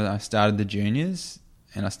 17, when I started the juniors,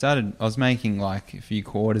 and I was making like a few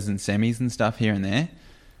quarters and semis and stuff here and there.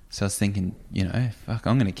 So I was thinking, fuck,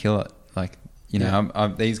 I'm going to kill it. Like,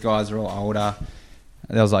 these guys are all older.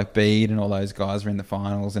 There was like Bede and all those guys were in the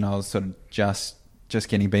finals, and I was sort of just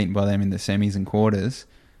getting beaten by them in the semis and quarters.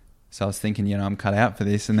 So I was thinking, I'm cut out for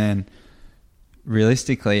this. And then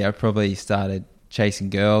realistically, I probably started chasing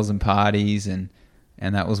girls and parties, and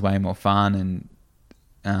that was way more fun,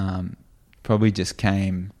 and probably just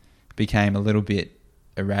became a little bit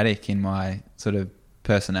erratic in my sort of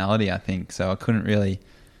personality, I think. So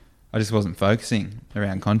I just wasn't focusing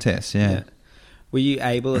around contests. Yeah. Were you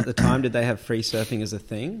able at the time? Did they have free surfing as a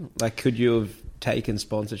thing? Like, could you have taken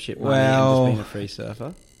sponsorship money and just been a free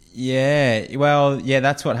surfer? Yeah, well, yeah,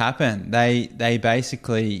 that's what happened. They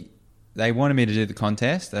basically, they wanted me to do the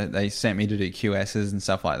contest. They sent me to do QSs and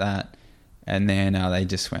stuff like that. And then they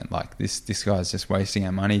just went like, this guy's just wasting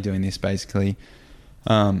our money doing this, basically.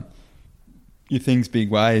 Your thing's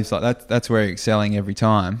big waves. Like that's where you're excelling every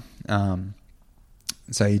time.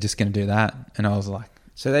 So you're just going to do that. And I was like...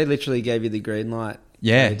 So they literally gave you the green light?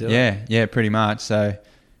 Yeah, pretty much. So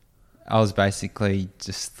I was basically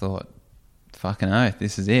just thought, fucking oath,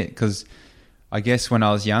 this is it. Because I guess when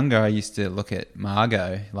I was younger, I used to look at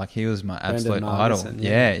Margot, like he was my absolute idol.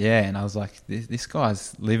 Yeah. And I was like, this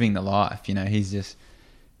guy's living the life. You know, he's just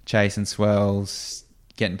chasing swells,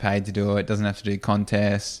 getting paid to do it, doesn't have to do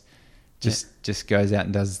contests, just goes out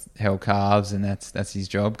and does hell calves, and that's his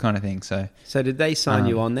job kind of thing. So did they sign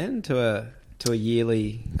you on then to a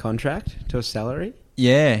yearly contract, to a salary?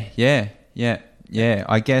 Yeah.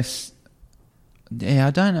 I guess... Yeah,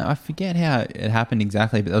 I don't know. I forget how it happened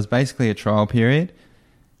exactly, but there was basically a trial period,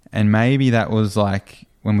 and maybe that was like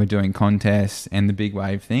when we're doing contests and the big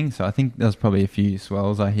wave thing. So I think there was probably a few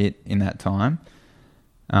swells I hit in that time.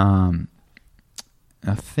 I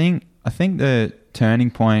think the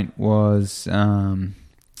turning point was Paul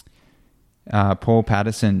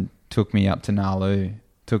Patterson took me up to Nalu,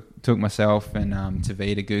 took myself and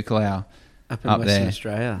Tavita Gukalau up in Western there.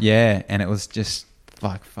 Australia. Yeah, and it was just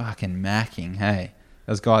like fucking macking, hey.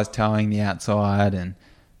 Those guys towing the outside, and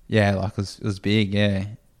yeah, like it was big, yeah.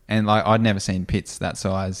 And like I'd never seen pits that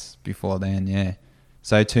size before then, yeah.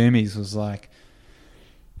 So Toomeys was like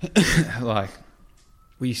were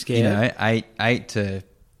you scared? You know, eight to...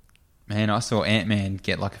 Man, I saw Ant-Man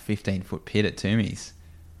get like a 15-foot pit at Toomeys.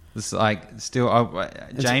 It's like still...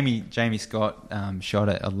 Jamie Scott shot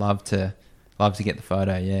it. I'd love to get the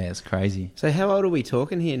photo, yeah. It's crazy. So how old are we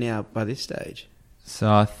talking here now by this stage?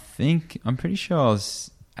 So I'm pretty sure I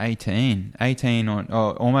was 18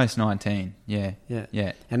 or almost 19. Yeah.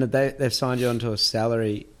 And they've signed you onto a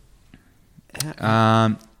salary.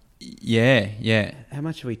 Yeah. How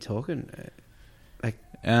much are we talking?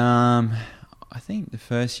 I think the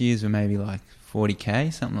first years were maybe like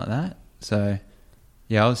 40K, something like that. So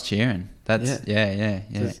yeah, I was cheering. That's yeah.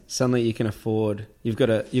 So suddenly you can afford. You've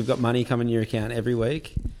got money coming in your account every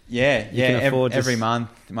week. Yeah. Every month,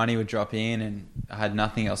 money would drop in, and I had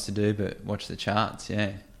nothing else to do but watch the charts.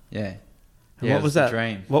 Yeah. What was that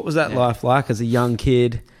dream? What was that life like as a young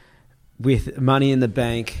kid with money in the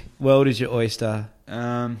bank? World is your oyster.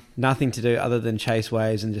 Nothing to do other than chase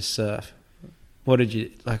waves and just surf. What did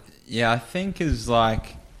you like? Yeah, I think it was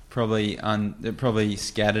like probably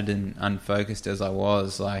scattered and unfocused as I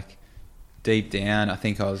was. Like deep down, I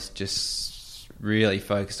think I was just really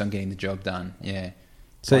focused on getting the job done. Yeah.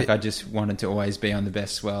 So like I just wanted to always be on the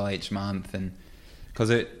best swell each month, and because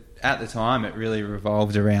at the time it really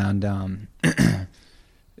revolved around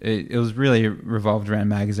it was really revolved around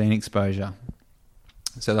magazine exposure.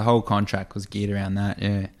 So the whole contract was geared around that.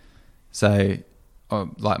 Yeah. So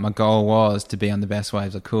like my goal was to be on the best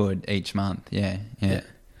waves I could each month. Yeah. And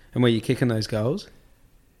were you kicking those goals?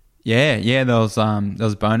 Yeah. There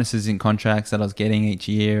was bonuses in contracts that I was getting each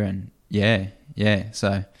year, and yeah.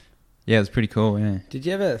 So. Yeah, it was pretty cool, yeah. Did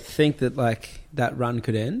you ever think that, like, that run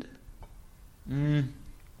could end?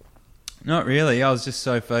 Not really. I was just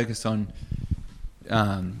so focused on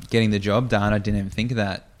getting the job done, I didn't even think of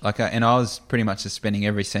that. And I was pretty much just spending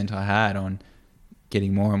every cent I had on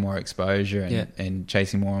getting more and more exposure and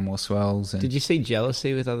chasing more and more swells. And did you see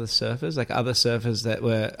jealousy with other surfers? Like other surfers that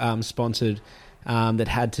were sponsored, that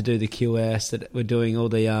had to do the QS, that were doing all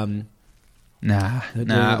the... Nah.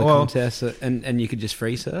 Contests, and you could just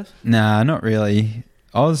free surf? Nah, not really.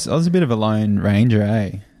 I was a bit of a lone ranger,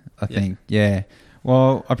 I think. Yeah.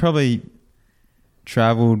 Well, I probably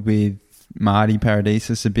travelled with Marty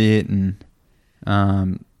Paradisus a bit, and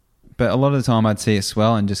but a lot of the time I'd see a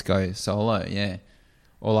swell and just go solo. Yeah.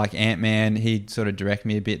 Or like Ant-Man, he'd sort of direct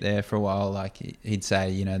me a bit there for a while. Like he'd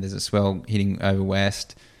say, you know, there's a swell hitting over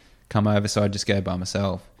west, come over. So I'd just go by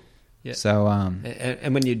myself. Yeah. So,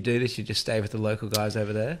 and when you do this, you just stay with the local guys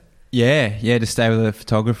over there? Yeah, to stay with a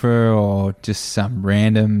photographer or just some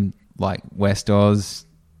random like West Oz,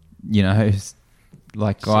 you know,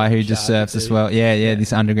 like guy who just surfs as well. Yeah,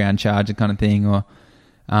 this underground charger kind of thing. Or,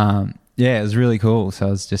 it was really cool. So it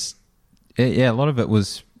was just, a lot of it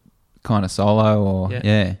was kind of solo or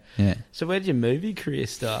yeah. So where did your movie career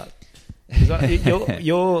start?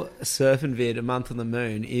 Your surfing vid, A Month on the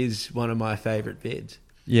Moon, is one of my favourite vids.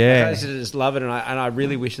 Yeah, I just love it, and I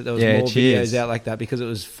really wish that there was more videos out like that because it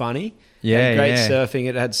was funny. Great surfing.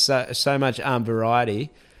 It had so much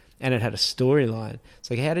variety, and it had a storyline.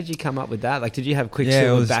 So how did you come up with that? Like, did you have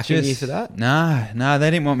Quicksilver backing you for that? No,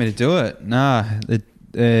 they didn't want me to do it. No,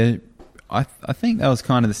 I think that was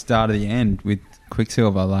kind of the start of the end with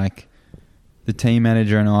Quicksilver. Like, the team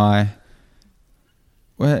manager and I,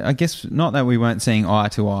 well, I guess not that we weren't seeing eye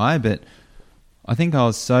to eye, but I think I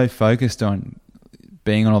was so focused on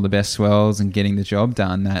being on all the best swells and getting the job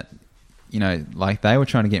done that, you know, like they were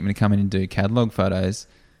trying to get me to come in and do catalogue photos.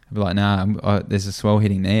 I'd be like, nah, there's a swell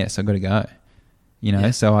hitting there, so I've got to go. You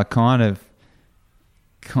know, so I kind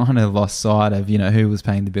of lost sight of, you know, who was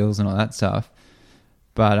paying the bills and all that stuff.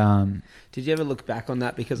 But did you ever look back on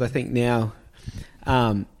that? Because I think now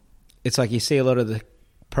it's like you see a lot of the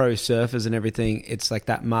pro surfers and everything, it's like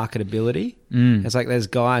that marketability. It's like there's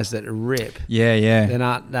guys that rip. Yeah. They're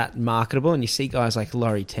not that marketable. And you see guys like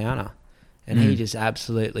Laurie Towner, and he just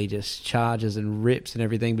absolutely just charges and rips and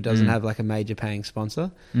everything, but doesn't have like a major paying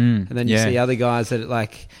sponsor. And then you see other guys that,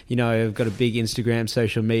 like, you know, have got a big Instagram,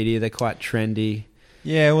 social media. They're quite trendy.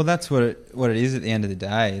 Yeah, well, that's what it is at the end of the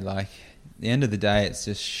day. Like, at the end of the day, it's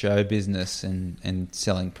just show business and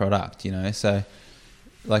selling product, you know. So,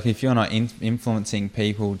 like, if you're not influencing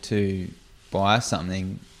people to buy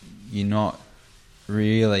something, you're not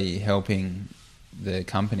really helping the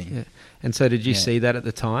company. Yeah. And so did you see that at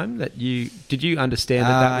the time? Did you understand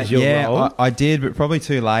that was your role? Yeah, I did, but probably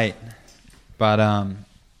too late. But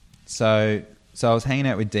so I was hanging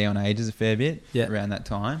out with Dion Ages a fair bit around that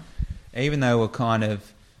time. Even though we're kind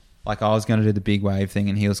of, like, I was going to do the big wave thing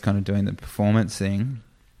and he was kind of doing the performance thing.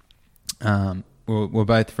 We're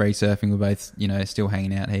both free surfing. We're both, you know, still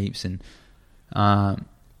hanging out heaps. And I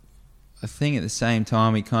think at the same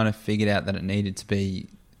time we kind of figured out that it needed to be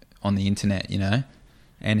on the internet, you know.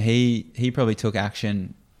 And he probably took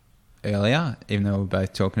action earlier, even though we were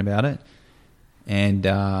both talking about it. And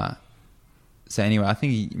so anyway, I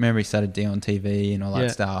think he started D on TV and all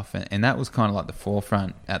that stuff. And that was kind of like the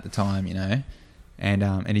forefront at the time, you know.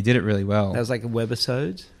 And he did it really well. That was like a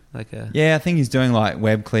webisode? Yeah, I think he's doing like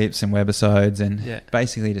web clips and webisodes and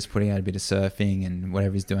basically just putting out a bit of surfing and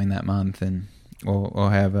whatever he's doing that month and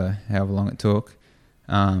or however long it took.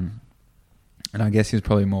 And I guess he was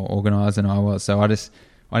probably more organised than I was. So I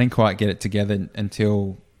didn't quite get it together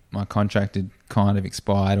until my contract had kind of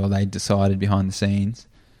expired or they decided behind the scenes.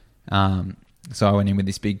 So I went in with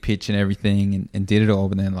this big pitch and everything and did it all,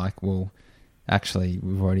 but then like, well, actually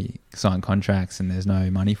we've already signed contracts and there's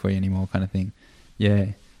no money for you anymore kind of thing. Yeah.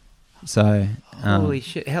 So holy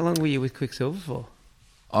shit! How long were you with Quicksilver for?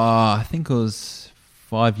 I think it was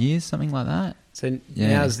 5 years, something like that. So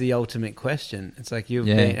now's the ultimate question. It's like you've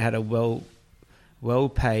had a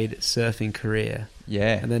well-paid surfing career.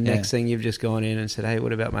 Yeah. And then next thing you've just gone in and said, "Hey,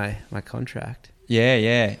 what about my contract?"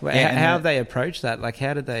 Yeah. How have they approached that? Like,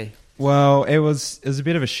 how did they? Well, it was a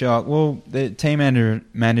bit of a shock. Well, the team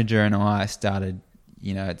manager and I started,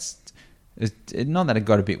 you know, it's not that it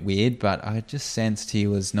got a bit weird, but I just sensed he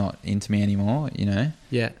was not into me anymore, you know?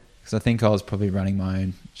 Yeah. Because I think I was probably running my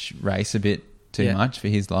own race a bit too much for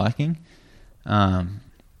his liking. And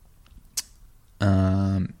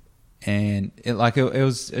it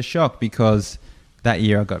was a shock because that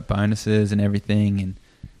year I got bonuses and everything.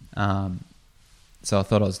 And so I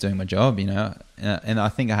thought I was doing my job, you know? And I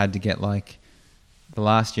think I had to get the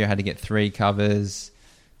last year I had to get 3 covers,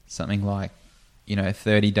 something like, you know,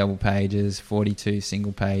 30 double pages, 42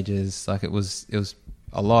 single pages. Like it was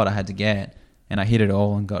a lot I had to get, and I hit it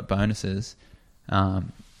all and got bonuses. So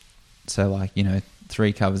like, you know,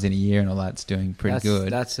 3 covers in a year and all that's doing pretty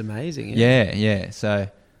good. That's amazing. Yeah. So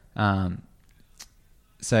anyway,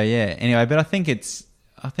 but I think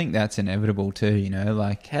that's inevitable too, you know,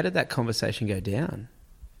 like. How did that conversation go down?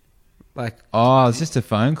 Like, it was just a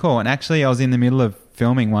phone call, and actually I was in the middle of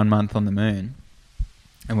filming 1 Month on the Moon.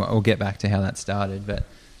 And we'll get back to how that started, but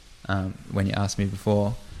when you asked me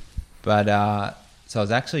before. But so I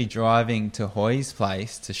was actually driving to Hoy's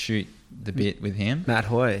place to shoot the bit with him. Matt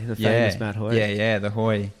Hoy, the famous Matt Hoy. Yeah, the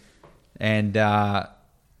Hoy. And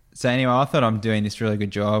so anyway, I thought I'm doing this really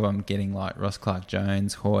good job. I'm getting like Ross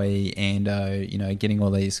Clark-Jones, Hoy, Ando, you know, getting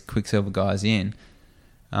all these Quicksilver guys in.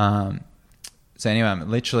 So anyway, I'm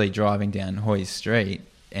literally driving down Hoy's street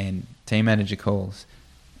and team manager calls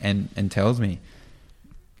and tells me,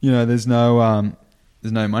 you know, there's no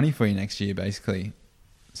money for you next year, basically.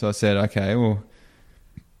 So I said, okay, well,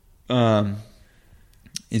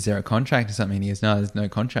 is there a contract or something? And he goes, no, there's no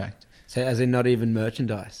contract. So as in not even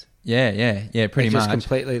merchandise? Yeah, pretty much. Just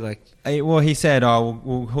completely like... Well, he said,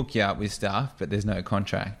 we'll hook you up with stuff, but there's no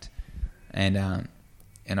contract. And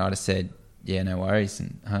I just said, yeah, no worries,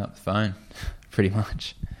 and hung up the phone, pretty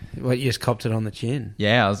much. Well, you just copped it on the chin.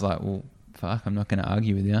 Yeah, I was like, well, fuck, I'm not going to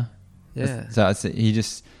argue with you. Yeah. So he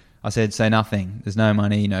just... I said, say nothing. There's no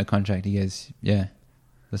money, no contract. He goes, yeah.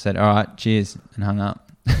 I said, all right, cheers, and hung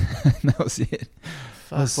up. That was it.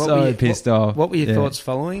 I was so pissed off. What were your thoughts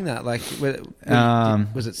following that? Like,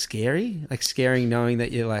 was it scary? Like, scaring knowing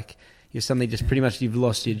that you're suddenly just pretty much you've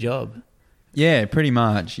lost your job? Yeah, pretty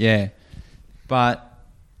much, yeah. But,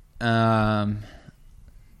 yeah,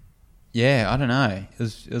 I don't know.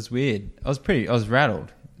 It was weird. I was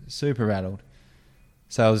rattled, super rattled.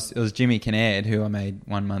 So it was Jimmy Kinnaird, who I made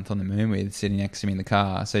 1 month on the moon with, sitting next to me in the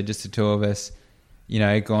car. So just the two of us,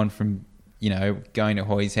 gone from, going to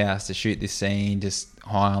Hoy's house to shoot this scene, just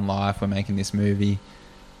high on life, we're making this movie,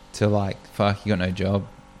 to like, fuck, you got no job.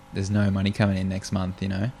 There's no money coming in next month,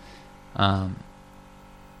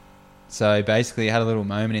 So basically I had a little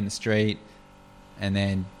moment in the street and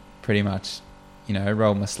then pretty much,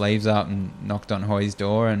 rolled my sleeves up and knocked on Hoy's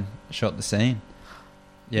door and shot the scene.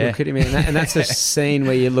 Yeah. Look at him, and that's a scene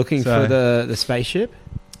where you're looking for the spaceship?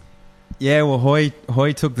 Yeah, well, Hoy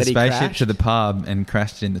took the spaceship to the pub and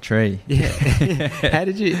crashed it in the tree. Yeah. How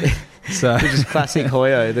did you... So which is classic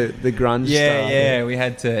Hoyo, the grunge style. Yeah, we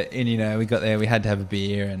had to... And, we got there, we had to have a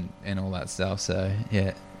beer and all that stuff. So,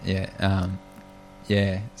 yeah.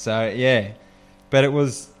 So, yeah. But it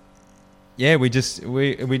was... Yeah, we just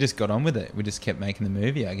got on with it. We just kept making the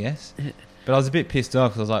movie, I guess. But I was a bit pissed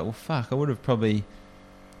off because I was like, well, fuck, I would have probably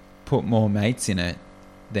put more mates in it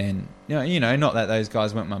than... not that those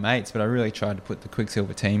guys weren't my mates, but I really tried to put the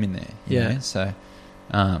Quicksilver team in there. You know? So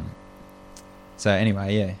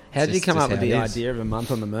anyway, yeah. How did you come up with the idea of a month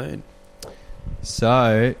on the moon?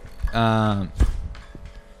 So,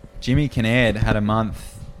 Jimmy Kinnaird had a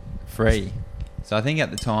month free. So I think at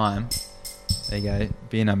the time, there you go,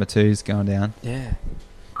 beer number 2's going down. Yeah.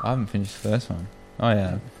 I haven't finished the first one. Oh,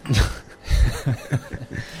 yeah.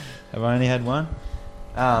 Have I only had one?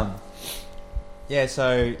 I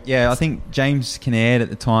think James Kinnaird at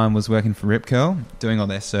the time was working for Rip Curl, doing all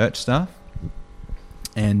their search stuff.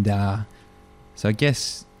 And so I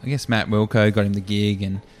guess Matt Wilco got him the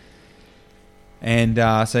gig,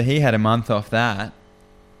 and so he had a month off that,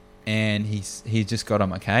 and he just got on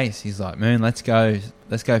my case. He's like, Moon, let's go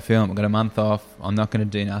film. I've got a month off. I'm not going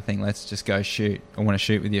to do nothing. Let's just go shoot. I want to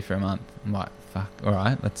shoot with you for a month. I'm like, fuck, all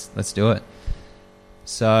right, let's do it.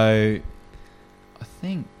 So I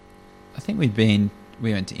think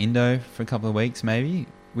we went to Indo for a couple of weeks maybe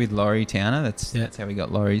with Laurie Towner. That's how we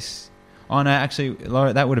got Laurie's. Oh no, actually,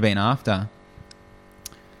 Laurie, that would have been after.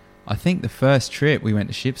 I think the first trip we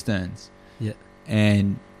went to Shipsterns. Yeah.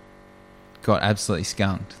 And got absolutely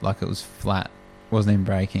skunked. Like it was flat. Wasn't even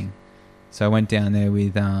braking. So I went down there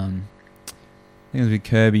with I think it was with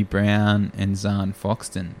Kirby Brown and Zahn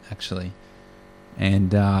Foxton actually.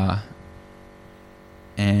 And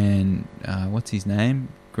what's his name?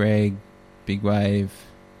 Greg Big Wave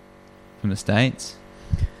from the States.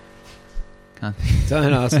 Can't think.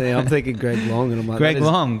 Don't ask me. I'm thinking Greg Long, and I'm like, Greg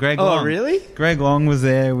Long. Oh, really? Greg Long was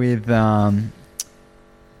there with a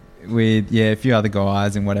few other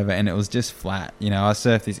guys and whatever, and it was just flat. I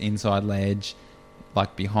surfed this inside ledge,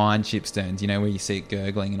 like behind Shipsterns, where you see it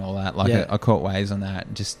gurgling and all that. Like I caught waves on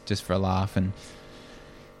that just for a laugh and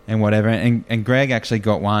whatever. And Greg actually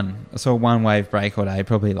got one. I saw one wave break all day,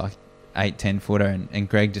 probably like 8-10 footer, and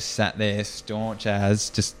Greg just sat there staunch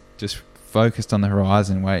as just focused on the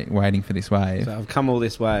horizon waiting for this wave. So I've come all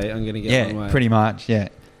this way, I'm going to get one wave. Yeah, pretty much, yeah.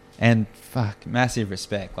 And fuck, massive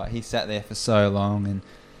respect. Like he sat there for so long,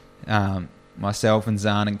 and myself and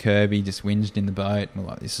Zahn and Kirby just whinged in the boat and we're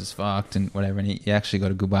like, this is fucked and whatever, and he actually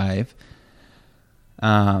got a good wave.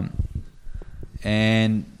 And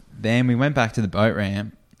then we went back to the boat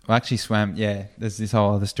ramp. I actually swam, there's this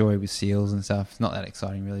whole other story with seals and stuff. It's not that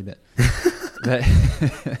exciting really, but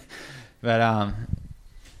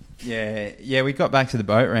we got back to the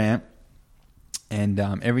boat ramp, and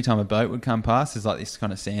every time a boat would come past, there's like this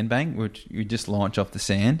kind of sandbank which you just launch off the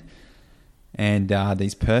sand, and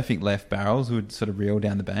these perfect left barrels would sort of reel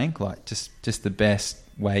down the bank, like just the best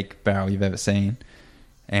wake barrel you've ever seen,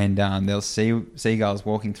 and there was seagulls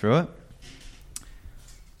walking through it.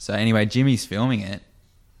 So anyway, Jimmy's filming it,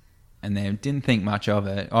 and they didn't think much of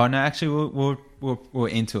it. Oh no, actually we're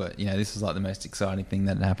into it. This was like the most exciting thing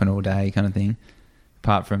that had happened all day, kind of thing.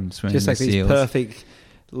 Apart from swimming just like with these perfect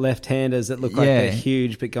left-handers that look like they're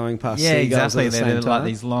huge, but going past seagulls at the same time. They're like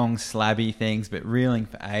these long slabby things, but reeling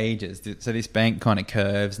for ages. So this bank kind of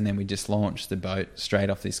curves, and then we just launch the boat straight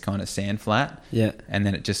off this kind of sand flat. Yeah, and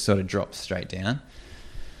then it just sort of drops straight down.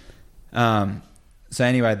 So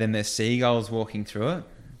anyway, then there's seagulls walking through it.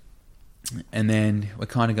 And then we're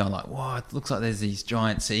kind of going like, whoa, it looks like there's these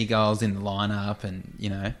giant seagulls in the lineup, and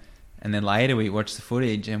and then later we watch the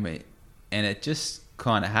footage and it just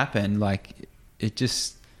kind of happened. Like it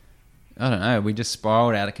just I don't know, we just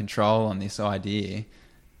spiraled out of control on this idea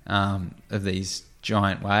of these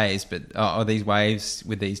giant waves, or these waves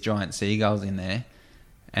with these giant seagulls in there.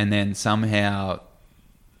 And then somehow,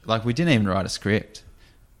 like, we didn't even write a script.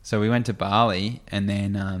 So we went to Bali, and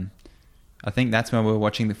then I think that's when we were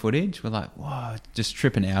watching the footage. We're like, whoa, just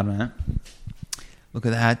tripping out on it. Look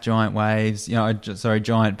at that, giant waves,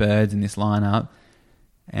 giant birds in this lineup.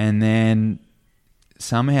 And then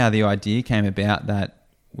somehow the idea came about that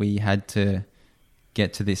we had to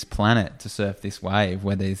get to this planet to surf this wave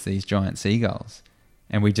where there's these giant seagulls.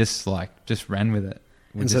 And we just ran with it.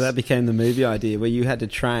 So that became the movie idea where you had to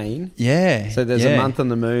train. Yeah. So there's a month on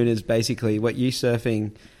the moon is basically what you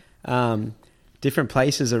surfing different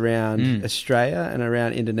places around Australia and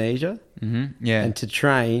around Indonesia. Mm-hmm. Yeah. And to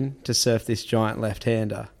train to surf this giant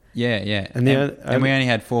left-hander. Yeah, yeah. And we only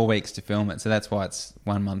had 4 weeks to film it, so that's why it's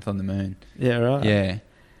 1 month on the moon. Yeah, right. Yeah.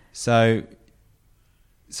 So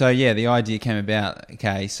yeah, the idea came about,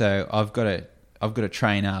 okay, so I've got to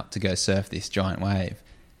train up to go surf this giant wave.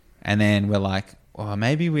 And then we're like, oh,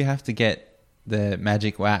 maybe we have to get the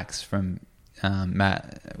magic wax from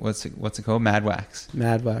what's it called? Mad Wax.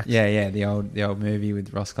 Mad Wax. Yeah, the old movie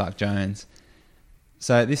with Ross Clark-Jones.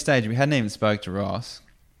 So at this stage, we hadn't even spoke to Ross,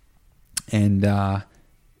 and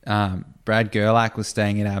Brad Gerlach was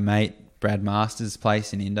staying at our mate Brad Masters'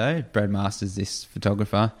 place in Indo. Brad Masters, this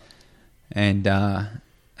photographer, and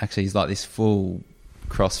actually he's like this full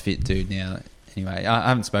CrossFit dude now. Anyway, I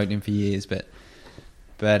haven't spoken to him for years, but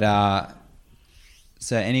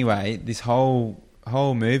so anyway, this whole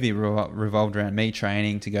movie revolved around me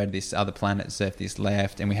training to go to this other planet, surf this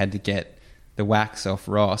left, and we had to get the wax off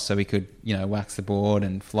Ross so we could, wax the board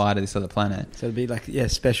and fly to this other planet. So it'd be like,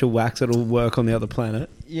 special wax that'll work on the other planet.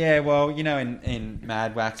 Yeah, well, in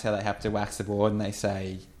Mad Wax, how they have to wax the board and they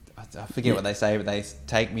say, I forget what they say, but they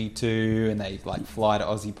take me to, and they like fly to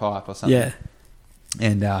Aussie Pipe or something. Yeah.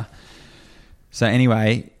 And so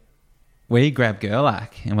anyway, we grabbed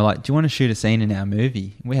Gerlach and we're like, do you want to shoot a scene in our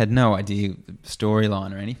movie? We had no idea the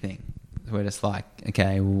storyline or anything. We're just like,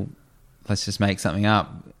 okay, well, let's just make something up.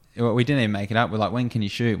 We didn't even make it up. We're like, when can you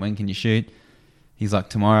shoot? He's like,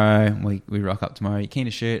 tomorrow. We rock up tomorrow. You keen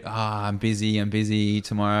to shoot? I'm busy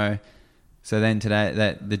tomorrow. So then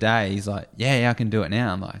the day, he's like, yeah, I can do it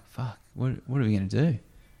now. I'm like, fuck, what are we going to do?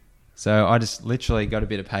 So I just literally got a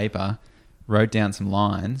bit of paper, wrote down some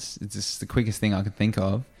lines. It's just the quickest thing I could think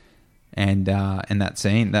of. And that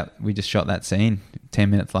scene, we just shot that scene 10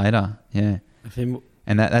 minutes later. Yeah.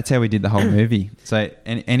 And that's how we did the whole movie. So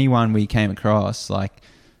anyone we came across, like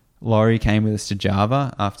Laurie came with us to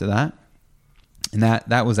Java after that. And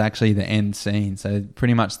that was actually the end scene. So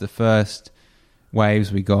pretty much the first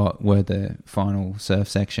waves we got were the final surf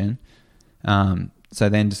section. So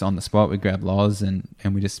then just on the spot, we grabbed Loz and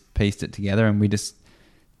we just pieced it together, and we just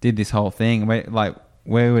did this whole thing. We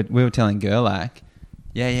were telling Gerlach,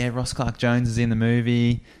 yeah, Ross Clark-Jones is in the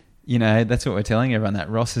movie. That's what we're telling everyone, that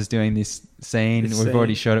Ross is doing this scene. We've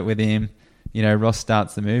already shot it with him. Ross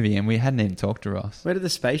starts the movie, and we hadn't even talked to Ross. Where did the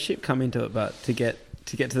spaceship come into it, but to get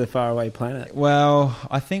to the faraway planet? Well,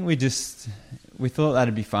 I think we thought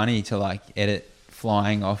that'd be funny to like edit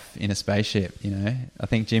flying off in a spaceship. I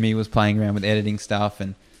think Jimmy was playing around with editing stuff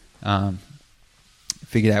and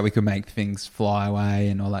figured out we could make things fly away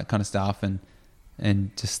and all that kind of stuff, and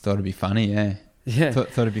just thought it'd be funny. Yeah.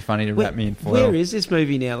 Thought it'd be funny to wrap me in foil. Where is this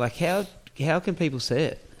movie now? Like, how can people see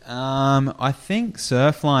it? I think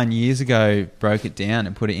Surfline years ago broke it down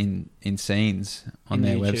and put it in scenes on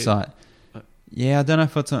their YouTube website. Yeah, I don't know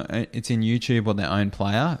if it's in YouTube or their own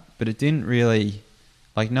player, but it didn't really,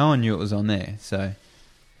 like, no one knew it was on there. So,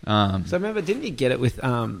 so remember, didn't you get it with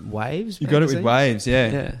Waves? You got it with Waves,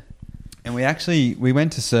 yeah. And we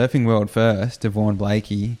went to Surfing World first to Vaughan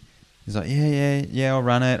Blakey. He's like, yeah, I'll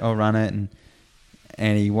run it,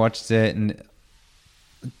 and he watched it, and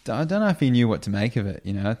I don't know if he knew what to make of it.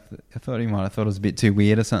 I thought he might have thought it was a bit too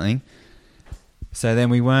weird or something. So then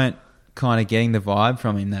we weren't kind of getting the vibe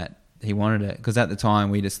from him that he wanted it, because at the time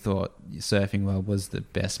we just thought Surfing World was the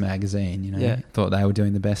best magazine. Thought they were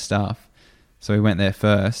doing the best stuff. So we went there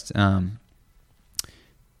first. Got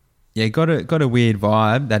a weird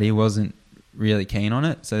vibe that he wasn't really keen on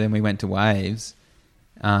it. So then we went to Waves,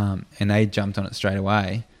 and they jumped on it straight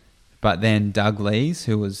away. But then Doug Lees,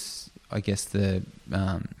 who was, I guess, the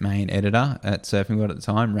main editor at Surfing World at the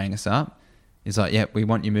time, rang us up. He's like, "Yeah, we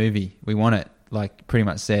want your movie. We want it." Like, pretty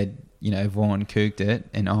much said, Vaughan cooked it,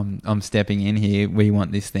 and I'm stepping in here. We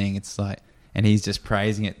want this thing. It's like, and he's just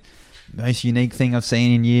praising it. Most unique thing I've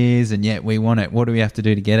seen in years, and yet we want it. What do we have to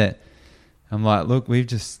do to get it? I'm like, look, we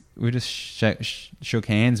just shook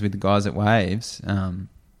hands with the guys at Waves,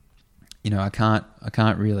 I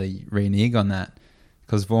can't really renege on that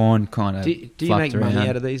because Vaughn kind of. Do you make money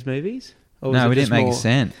out of these movies? No, we didn't make a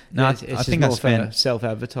cent. No, I think I spent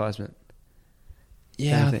self-advertisement.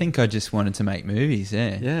 Yeah, I think I just wanted to make movies.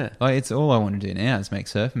 Yeah, yeah. Like it's all I want to do now is make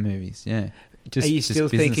surfing movies. Yeah. Are you still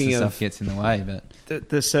thinking stuff gets in the way, but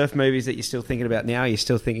the surf movies that you're still thinking about now? You're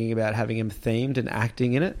still thinking about having them themed and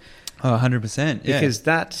acting in it? Oh, 100%. Yeah. Because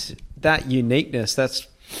that uniqueness, that's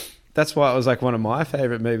why it was like one of my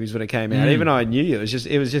favorite movies when it came out. Even though I knew it was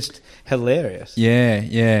just hilarious. Yeah,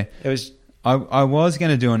 yeah. It was. I was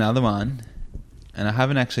going to do another one, and I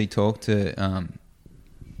haven't actually talked to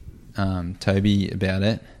Toby about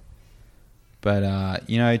it. But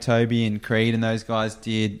Toby and Creed and those guys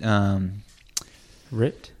did.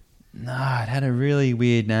 Ripped? No, it had a really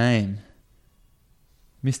weird name.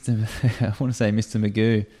 I want to say Mr.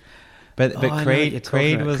 Magoo. But Creed was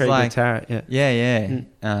Creed like... Tarrant, yeah.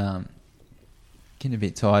 Getting a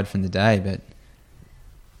bit tired from the day, but...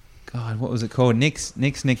 God, what was it called? Nick's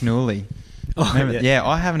Nick Nooley. Yeah,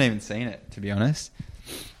 I haven't even seen it, to be honest.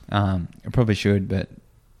 I probably should, but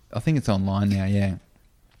I think it's online now, yeah.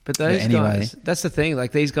 But guys, that's the thing.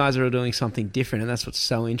 Like, these guys are all doing something different, and that's what's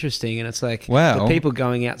so interesting. And it's like the people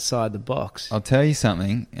going outside the box. I'll tell you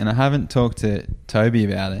something, and I haven't talked to Toby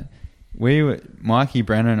about it. Mikey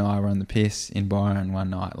Brenner and I were on the piss in Byron one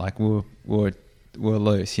night. Like, we were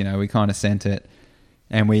loose, we kind of sent it,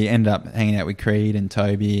 and we ended up hanging out with Creed and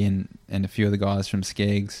Toby and a few of the guys from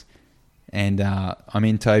Skeggs. And I'm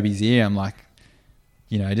in Toby's ear. I'm like,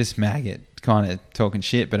 just maggot, kind of talking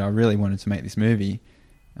shit, but I really wanted to make this movie.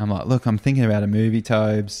 I'm like, look, I'm thinking about a movie,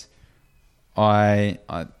 Tobes. I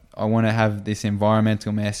want to have this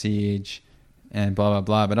environmental message and blah, blah,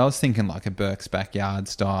 blah. But I was thinking like a Burke's Backyard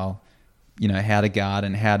style, how to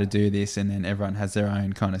garden, how to do this, and then everyone has their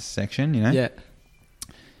own kind of section, Yeah.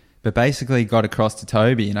 But basically got across to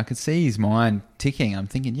Toby, and I could see his mind ticking. I'm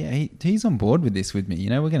thinking, yeah, he's on board with this with me.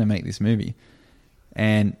 We're going to make this movie.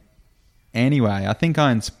 And anyway, I think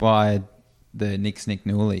I inspired the Nick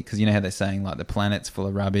Nooley, because you know how they're saying like the planet's full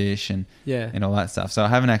of rubbish and all that stuff. So I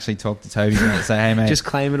haven't actually talked to Toby about it. Say, hey mate, just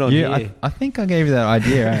claim it on you. I think I gave you that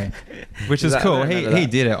idea, which is cool. He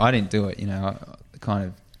did it. I didn't do it. Kind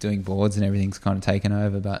of doing boards and everything's kind of taken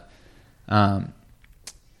over. But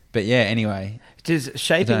yeah. Anyway, does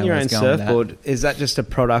shaping your own surfboard, is that just a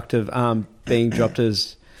product of being dropped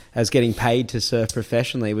as getting paid to surf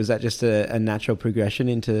professionally? Was that just a natural progression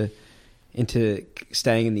into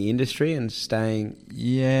staying in the industry and staying...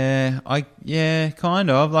 Yeah, kind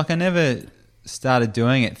of. Like, I never started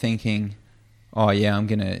doing it thinking, oh, yeah, I'm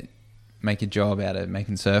going to make a job out of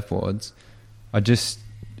making surfboards.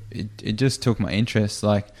 It just took my interest.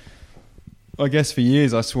 Like, I guess for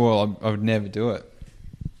years I swore I would never do it.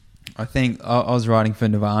 I think I was writing for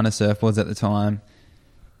Nirvana surfboards at the time.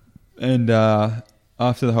 And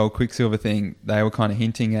after the whole Quicksilver thing, they were kind of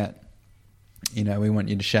hinting at, we want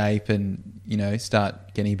you to shape and,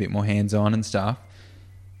 start getting a bit more hands-on and stuff.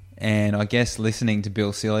 And I guess listening to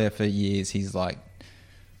Bill Celia for years, he's like,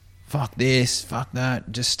 fuck this, fuck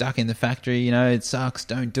that, just stuck in the factory, it sucks,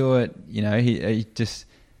 don't do it. He just,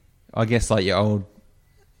 I guess like your old,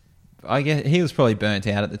 I guess he was probably burnt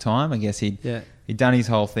out at the time. I guess he'd done his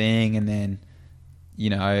whole thing, and then,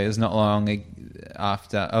 it was not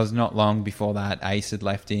long before that Ace had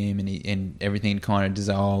left him, and everything had kind of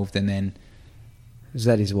dissolved, and then... Is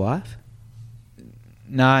that his wife?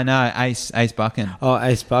 No, Ace Buchan. Oh,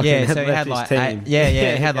 Ace Buchan. Yeah, so he had like he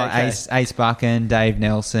had like okay. Ace Buchan, Dave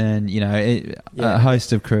Nelson, a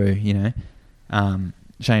host of crew,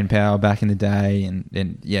 Shane Powell back in the day, and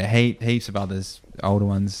heaps of others, older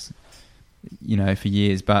ones, for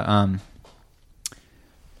years. But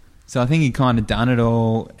so I think he kind of done it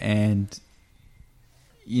all, and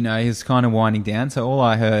he was kind of winding down. So all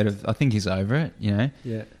I heard of, I think he's over it, Yeah.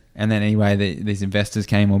 And then anyway, these investors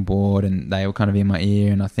came on board, and they were kind of in my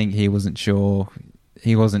ear, and I think he wasn't sure.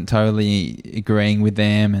 He wasn't totally agreeing with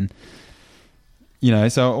them, and,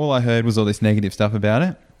 so all I heard was all this negative stuff about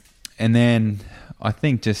it. And then I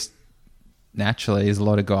think just naturally, as a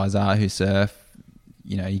lot of guys are who surf,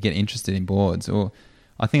 you get interested in boards. Or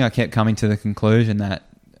I think I kept coming to the conclusion that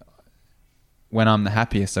when I'm the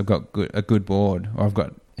happiest, I've got a good board, or I've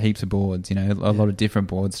got heaps of boards, a lot of different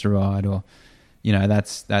boards to ride, or...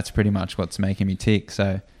 that's pretty much what's making me tick.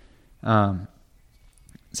 So,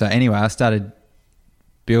 anyway, I started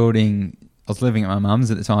building. I was living at my mum's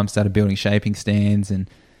at the time. Started building shaping stands, and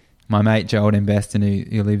my mate Joel Investon,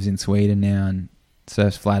 who lives in Sweden now and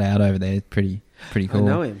surfs flat out over there, pretty cool.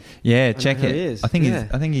 I know him. Yeah, check it. He is. I think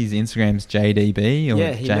his Instagram's JDB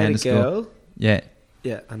or he met a girl. Yeah.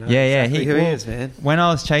 Yeah, I know. Yeah, exactly who he is, man. When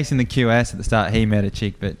I was chasing the QS at the start, he met a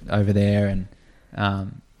chick, but over there, and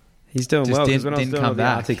he's doing well. Because when I was doing all the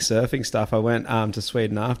Arctic surfing stuff, I went to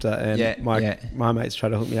Sweden after, and my mates tried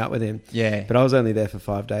to hook me up with him. Yeah, but I was only there for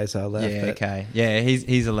 5 days, so I left. Yeah, okay. Yeah,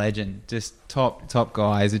 he's a legend. Just top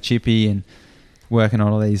guy. He's a chippy and working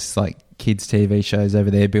on all these like kids TV shows over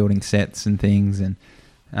there, building sets and things, and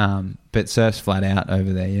but surfs flat out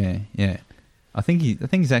over there. Yeah. I think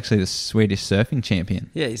he's actually the Swedish surfing champion.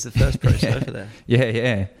 Yeah, he's the first pro surfer there.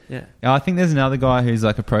 Yeah. I think there's another guy who's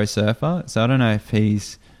like a pro surfer, so I don't know if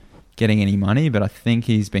he's getting any money, but I think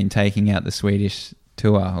he's been taking out the Swedish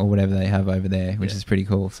tour or whatever they have over there, which is pretty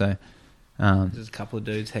cool. So there's a couple of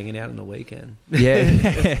dudes hanging out on the weekend.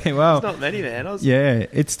 Yeah, well, it's not many, man.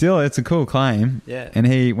 It's a cool claim. Yeah,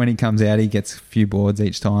 and when he comes out, he gets a few boards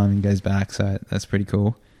each time and goes back, so that's pretty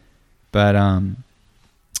cool. But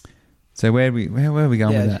so where were we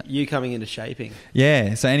going with that? You coming into shaping.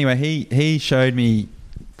 Yeah. So anyway, he showed me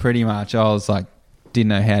pretty much. I was like, didn't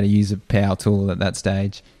know how to use a power tool at that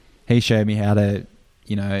stage. He showed me how to,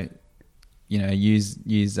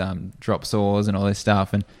 use drop saws and all this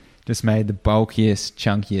stuff, and just made the bulkiest,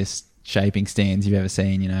 chunkiest shaping stands you've ever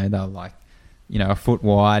seen. They were like, a foot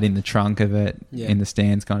wide in the trunk of it, in the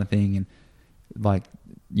stands kind of thing, and like,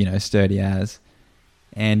 sturdy as.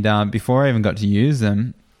 And before I even got to use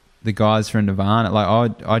them, the guys from Nirvana, like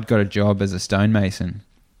I'd got a job as a stonemason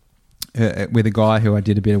with a guy who I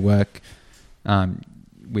did a bit of work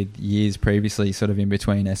with years previously, sort of in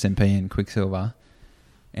between SMP and Quicksilver.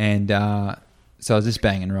 And so I was just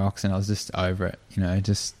banging rocks and I was just over it, it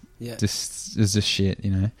was just shit,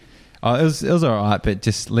 It was all right, but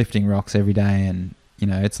just lifting rocks every day and,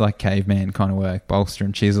 it's like caveman kind of work, bolster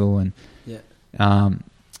and chisel. And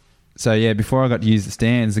so, before I got to use the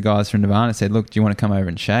stands, the guys from Nirvana said, look, do you want to come over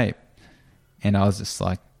and shape? And I was just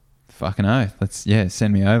like, fucking oath,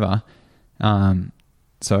 send me over.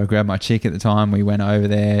 So I grabbed my chick at the time. We went over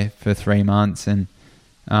there for 3 months and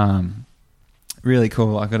really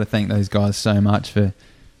cool. I got to thank those guys so much for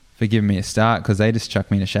giving me a start, because they just chucked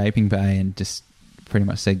me in a shaping bay and just pretty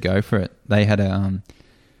much said, go for it. They had a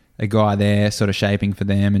guy there sort of shaping for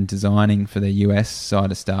them and designing for the US side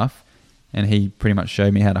of stuff. And he pretty much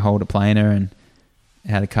showed me how to hold a planer and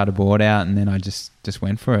how to cut a board out, and then I just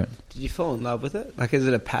went for it. Did you fall in love with it? Like, is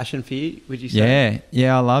it a passion for you, would you say?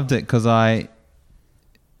 Yeah, I loved it, because I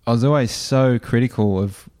was always so critical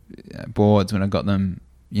of boards when I got them,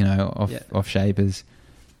 off shapers.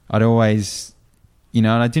 I'd always, and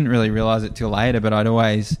I didn't really realise it till later, but I'd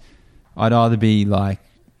either be like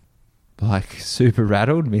super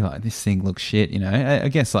rattled and be like, this thing looks shit, I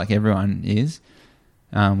guess like everyone is.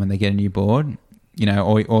 When they get a new board,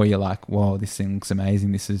 or you're like, whoa, this thing looks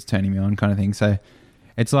amazing, this is turning me on, kind of thing. So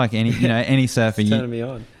it's like any, any surfer. Turning me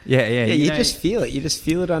on. Yeah. You just feel it. You just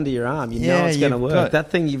feel it under your arm. You know it's going to work.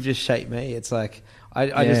 That thing you've just shaped me. It's like,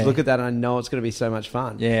 I just look at that and I know it's going to be so much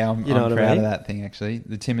fun. Yeah, I'm proud of that thing, actually.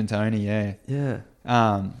 The Tim and Tony, Yeah.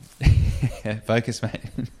 Focus, mate.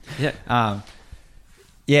 Yeah.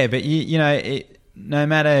 But no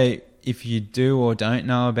matter if you do or don't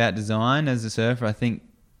know about design as a surfer, I think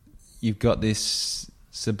you've got this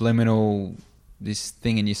subliminal, this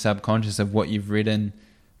thing in your subconscious of what you've ridden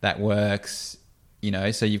that works,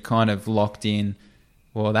 so you've kind of locked in,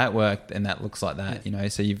 well, that worked and that looks like that,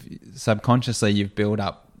 so you've subconsciously built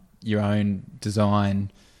up your own design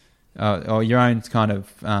or your own kind of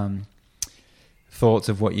thoughts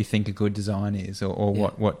of what you think a good design is, or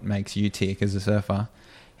what makes you tick as a surfer.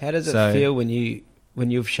 How does it feel when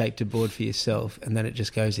you've shaped a board for yourself and then it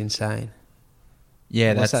just goes insane?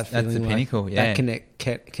 Yeah, that's the pinnacle. Like, that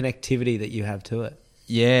connectivity that you have to it.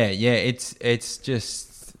 Yeah, it's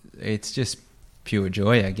just pure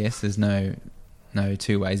joy, I guess. There's no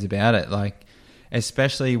two ways about it. Like,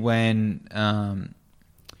 especially when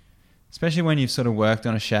you've sort of worked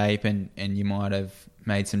on a shape and you might have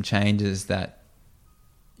made some changes that,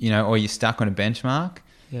 or you're stuck on a benchmark.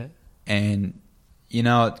 Yeah. And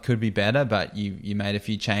it could be better, but you made a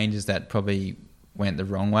few changes that probably went the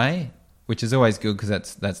wrong way, which is always good,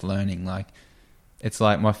 because that's learning. Like, it's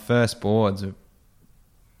like my first boards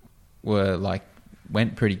were like,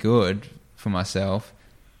 went pretty good for myself,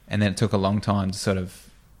 and then it took a long time to sort of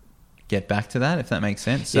get back to that, if that makes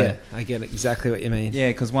sense. So, I get exactly what you mean. Yeah,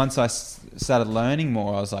 because once I started learning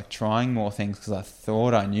more, I was like trying more things because I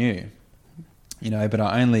thought I knew, but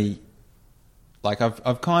I only... Like,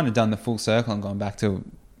 I've kind of done the full circle and gone back to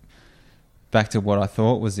what I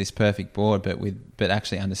thought was this perfect board, but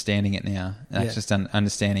actually understanding it now. Just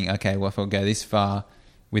understanding, okay, well, if I go this far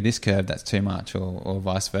with this curve, that's too much, or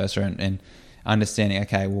vice versa, and understanding,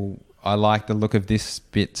 okay, well, I like the look of this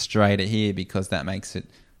bit straighter here because that makes it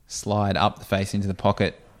slide up the face into the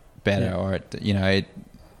pocket better, or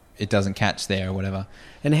it doesn't catch there or whatever.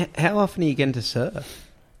 And how often are you getting to surf?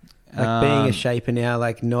 Like being a shaper now,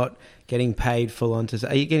 like not getting paid full on to...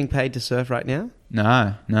 Are you getting paid to surf right now?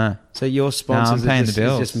 No. So your sponsors is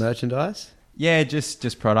just merchandise? Yeah,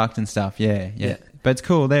 just product and stuff. Yeah. But it's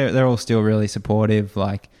cool. They're all still really supportive.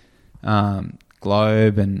 Like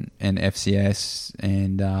Globe and FCS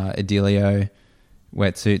and Adilio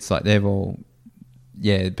wetsuits. Like they've all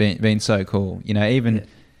been so cool. You know, even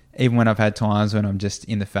when I've had times when I'm just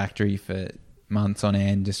in the factory for months on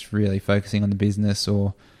end, just really focusing on the business,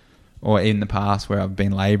 or in the past where I've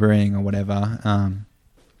been labouring or whatever.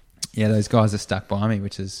 Those guys are stuck by me,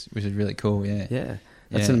 which is really cool. Yeah.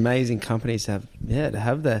 That's an amazing company to have. Yeah, to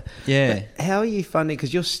have that. Yeah. But how are you funding?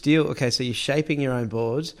 Because you're still so you're shaping your own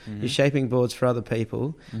boards. Mm-hmm. You're shaping boards for other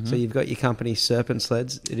people. Mm-hmm. So you've got your company Serpent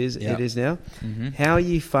Sleds. It is now. Mm-hmm. How are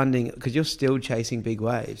you funding? Because you're still chasing big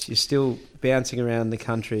waves. You're still bouncing around the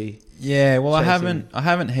country. Yeah. Well, I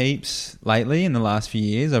haven't heaps lately in the last few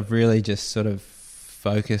years. I've really just sort of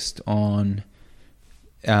focused on,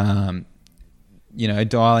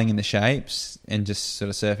 dialing in the shapes and just sort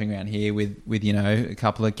of surfing around here with a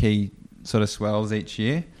couple of key sort of swells each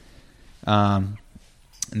year. And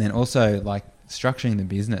then also like structuring the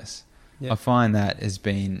business. Yep. I find that has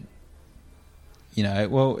been,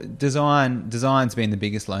 design's been the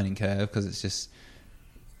biggest learning curve because it's just,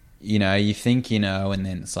 you think and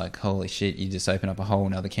then it's like, holy shit, you just open up a whole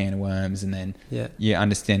another can of worms, and then your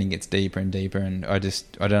understanding gets deeper and deeper, and I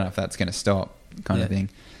don't know if that's going to stop kind of thing.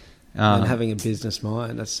 And having a business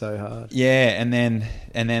mind, that's so hard. Yeah, and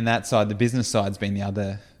then that side, the business side's been the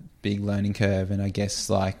other big learning curve, and I guess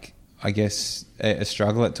a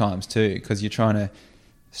struggle at times too, because you're trying to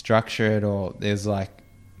structure it, or there's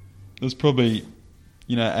probably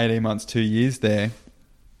 18 months, 2 years there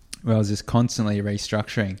where I was just constantly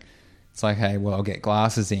restructuring. It's like, hey, well, I'll get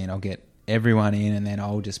glasses in, I'll get everyone in, and then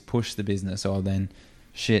I'll just push the business, or then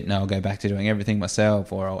I'll go back to doing everything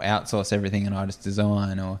myself, or I'll outsource everything and I just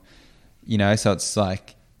design, or so it's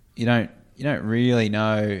like you don't really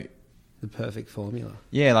know the perfect formula.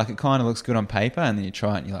 Yeah, like it kind of looks good on paper, and then you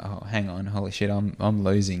try it and you're like, oh, hang on, holy shit, I'm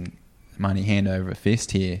losing money hand over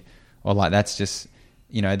fist here, or like that's just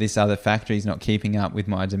this other factory's not keeping up with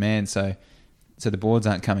my demand, so the boards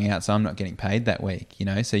aren't coming out, so I'm not getting paid that week.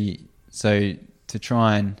 So to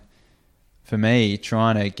try and, for me,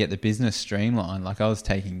 trying to get the business streamlined, like I was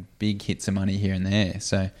taking big hits of money here and there.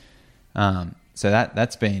 So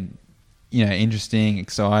that's been, interesting,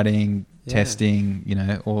 exciting,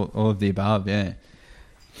 testing, all of the above. Yeah.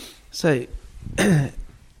 So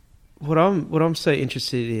what I'm so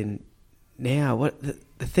interested in now,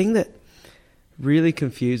 the thing that really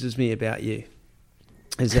confuses me about you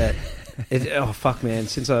is that oh fuck, man!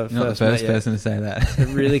 Since I first not the first person to say that, it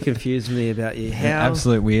really confused me about you. How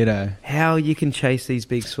absolute weirdo. How you can chase these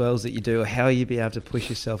big swells that you do, or how you be able to push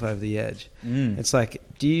yourself over the edge. It's like,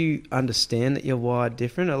 do you understand that you're wired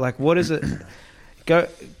different, or like, what is it?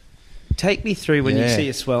 Take me through when you see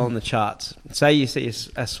a swell on the charts. Say you see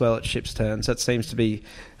a swell at Ship's Turns. That seems to be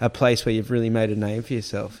a place where you've really made a name for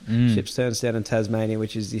yourself. Ship's Turns down in Tasmania,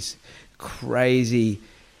 which is this crazy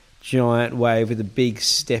giant wave with a big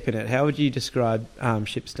step in it. How would you describe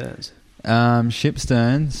Ship's Turns? Ship's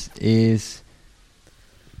Turns it's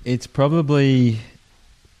probably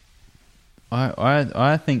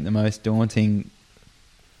I think the most daunting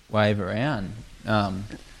wave around.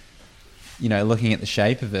 Looking at the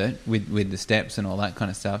shape of it with the steps and all that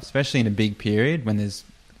kind of stuff, especially in a big period when there's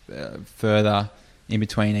further in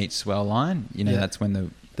between each swell line. That's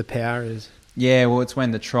when the power is. Yeah, well, it's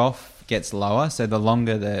when the trough gets lower, so the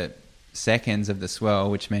longer the seconds of the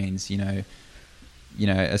swell, which means a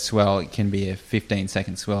swell, it can be a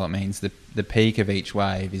 15-second swell. It means the peak of each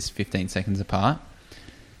wave is 15 seconds apart.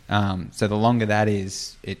 So the longer that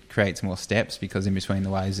is, it creates more steps because in between the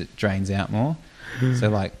waves it drains out more.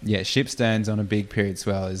 So Ship's Turns on a big period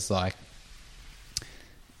swell is like,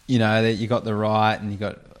 that you got the right and you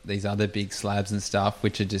got these other big slabs and stuff,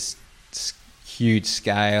 which are just huge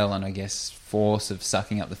scale and I guess force of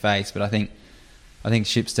sucking up the face. But I think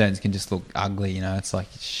Ship's Turns can just look ugly. It's like,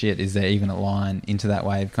 shit, is there even a line into that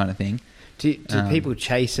wave kind of thing? Do people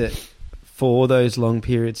chase it for those long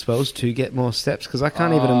period swells to get more steps? Because I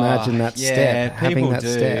can't even imagine that step. Having that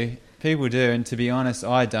step. People do, and to be honest,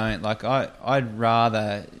 I don't. Like I'd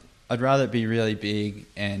rather it be really big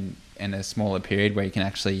and a smaller period where you can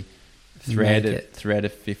actually thread a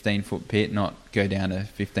 15-foot pit, not go down a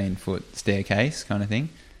 15-foot staircase kind of thing.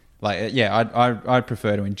 Like, I'd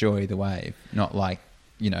prefer to enjoy the wave, not like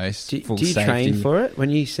full do you safety. train for it when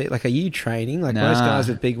you see? Like, are you training? Like most guys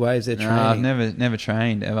with big waves, they're training. I've never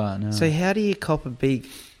trained ever. No. So how do you cop a big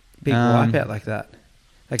wipeout like that?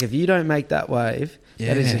 Like if you don't make that wave,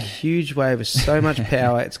 that is a huge wave with so much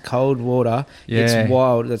power. It's cold water. It's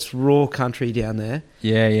wild. It's raw country down there.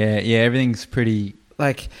 Yeah. Everything's pretty.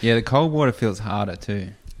 Like the cold water feels harder too.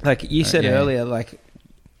 Like you said earlier, like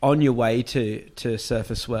on your way to surf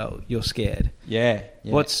a swell, you're scared. Yeah.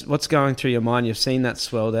 What's going through your mind? You've seen that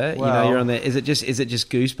swell there. Well, you're on there. Is it just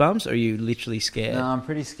goosebumps, or are you literally scared? No, I'm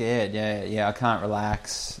pretty scared. Yeah. I can't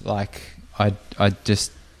relax. Like I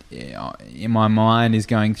just in my mind is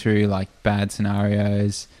going through like bad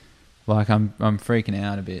scenarios. Like I'm freaking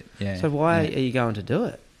out a bit. Yeah. So why are you going to do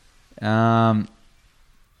it?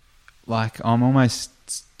 Like I'm almost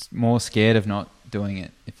more scared of not doing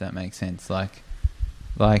it, if that makes sense. Like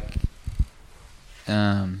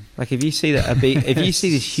if you see that if you see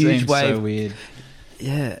this huge wave, so weird.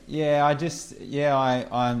 Yeah.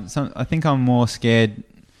 I think I'm more scared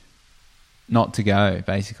not to go,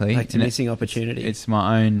 basically. Like missing opportunity. It's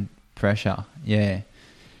my own pressure. Yeah.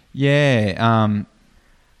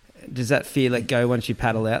 Does that fear let go once you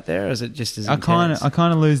paddle out there, or is it just as I kind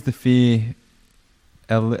of lose the fear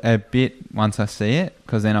a bit once I see it,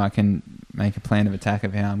 because then I can make a plan of attack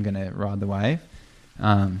of how I'm going to ride the wave.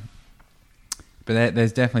 But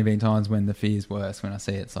there's definitely been times when the fear's worse. When I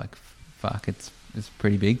see it, it's like, fuck, it's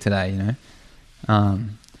pretty big today,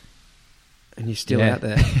 And you're still out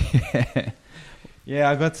there. Yeah,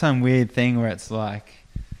 I got some weird thing where it's like,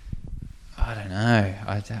 I don't know,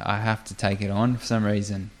 I have to take it on for some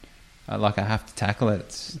reason. I have to tackle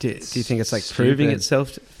it. Do you think it's like proving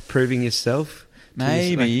yourself?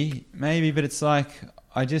 Maybe, but it's like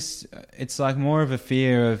it's like more of a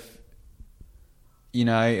fear of,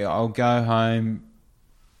 I'll go home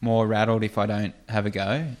more rattled if I don't have a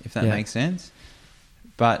go, if that makes sense.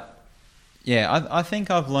 But yeah, I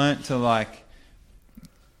think I've learnt to like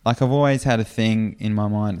I've always had a thing in my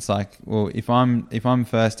mind. It's like, well, if I'm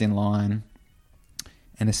first in line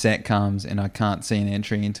and a set comes and I can't see an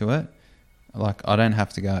entry into it, like I don't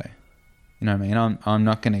have to go. You know what I mean? I'm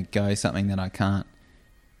not going to go something that I can't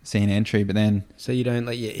see an entry. But then, so you don't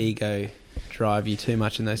let your ego drive you too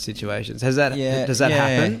much in those situations. Does that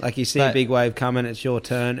happen? Like you see a big wave coming, it's your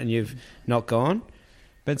turn, and you've not gone.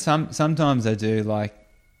 But sometimes I do. Like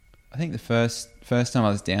I think the first time I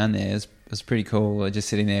was down there, it was pretty cool. I was just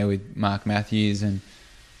sitting there with Mark Matthews and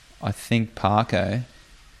I think Parko,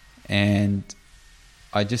 and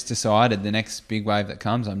I just decided the next big wave that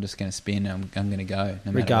comes, I'm just going to spin and I'm going to go.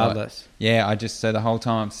 No regardless. Yeah, so the whole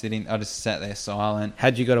time I'm sitting, I just sat there silent.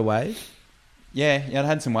 Had you got a wave? Yeah, I'd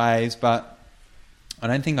had some waves, but I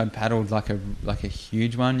don't think I'd paddled like a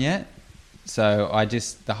huge one yet. So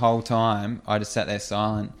the whole time, I just sat there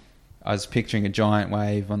silent. I was picturing a giant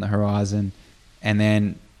wave on the horizon, and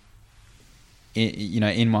then,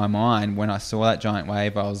 in my mind, when I saw that giant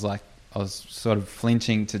wave, I was sort of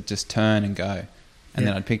flinching to just turn and go. And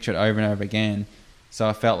then I'd picture it over and over again. So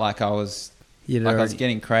I felt like I was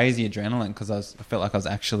getting crazy adrenaline, because I felt like I was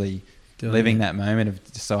actually living that moment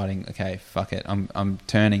of deciding, okay, fuck it, I'm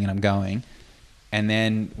turning and I'm going. And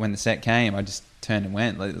then when the set came, I just turned and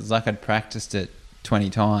went. It was like I'd practiced it 20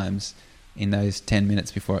 times in those 10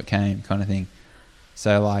 minutes before it came, kind of thing.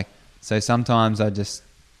 So sometimes I just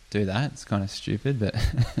do that. It's kind of stupid, but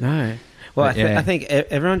no. Well, I think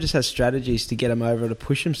everyone just has strategies to get them over, to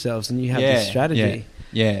push themselves, and you have this strategy.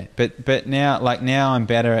 Yeah. But now I'm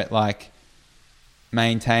better at like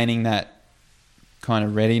maintaining that kind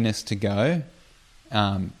of readiness to go,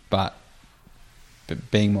 but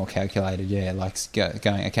being more calculated. Yeah, like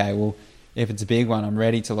going, okay, well, if it's a big one, I'm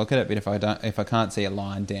ready to look at it. But if I can't see a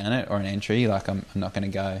line down it or an entry, like I'm not going to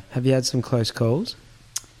go. Have you had some close calls?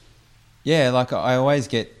 Yeah, like I always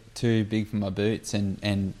get too big for my boots,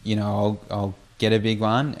 and I'll get a big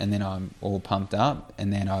one, and then I'm all pumped up,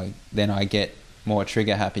 and then I get more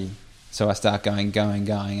trigger happy, so I start going,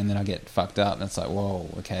 and then I get fucked up, and it's like, whoa,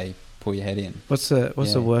 okay, pull your head in. What's the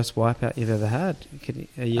worst wipeout you've ever had?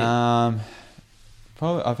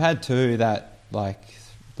 Probably I've had two that like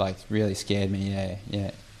really scared me.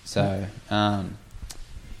 Yeah. So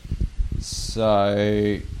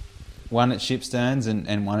one at Shipsterns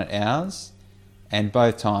and one at ours. And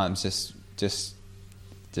both times, just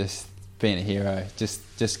being a hero,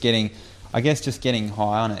 just getting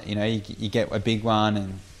high on it. You get a big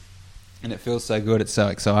one and it feels so good. It's so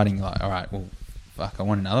exciting. You're like, all right, well, fuck, I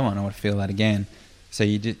want another one. I want to feel that again. So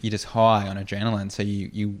you're just high on adrenaline. So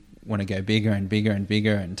you want to go bigger and bigger and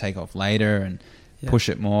bigger and take off later. And push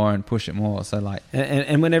it more and push it more. So like,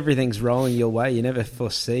 and when everything's rolling your way, you never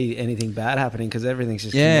foresee anything bad happening because everything's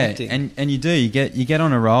just connecting. And you get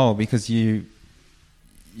on a roll because you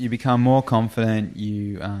become more confident.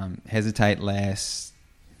 You hesitate less.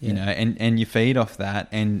 You know, and you feed off that,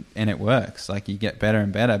 and it works. Like you get better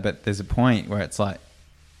and better. But there's a point where it's like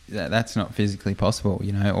that's not physically possible.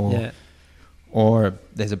 You know, or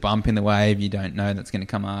there's a bump in the wave you don't know that's going to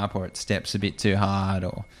come up, or it steps a bit too hard,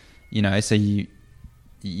 or you know, so you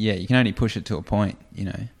can only push it to a point, you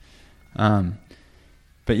know.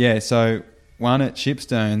 But yeah, so one at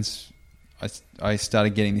Shipstones, I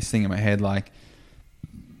started getting this thing in my head, like,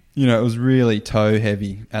 you know, it was really toe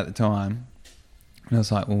heavy at the time, and I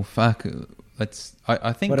was like, well, fuck,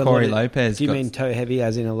 I think Corey Lopez. Do you mean toe heavy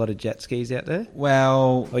as in a lot of jet skis out there?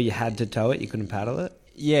 Well, or you had to tow it, you couldn't paddle it.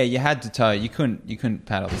 Yeah, you had to tow. You couldn't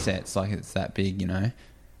paddle the sets like it's that big, you know.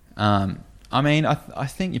 I mean, I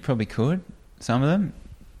think you probably could some of them,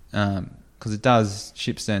 because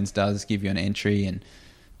Shipstones does give you an entry, and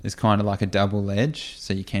there's kind of like a double ledge,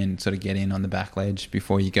 so you can sort of get in on the back ledge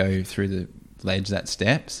before you go through the ledge that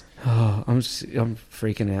steps. Oh, I'm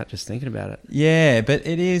freaking out just thinking about it. Yeah, but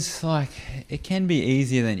it is like it can be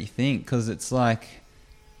easier than you think, because it's like,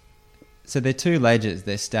 so they're two ledges,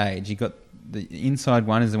 they're staged. You got the inside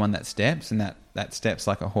one is the one that steps, and that steps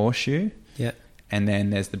like a horseshoe. Yeah. And then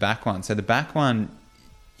there's the back one. So the back one,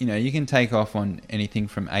 you know, you can take off on anything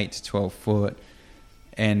from 8 to 12 foot,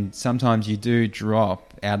 and sometimes you do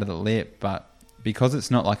drop out of the lip, but because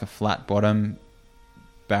it's not like a flat bottom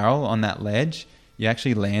barrel on that ledge, you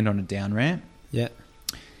actually land on a down ramp. Yeah.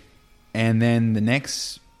 And then the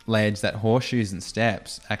next ledge, that horseshoes and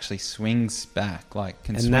steps, actually swings back, like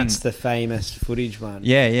can swing. And that's the famous footage one.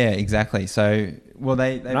 Yeah, exactly. So, well,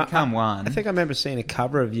 they become one. I think I remember seeing a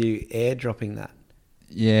cover of you airdropping that.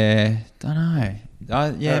 Yeah, don't know.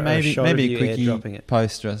 Maybe a quickie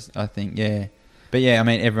poster, I think. Yeah, but yeah, I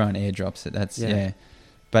mean, everyone airdrops it. That's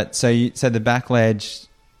But so the back ledge,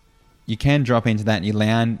 you can drop into that, and you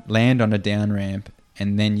land on a down ramp,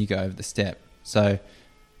 and then you go over the step. So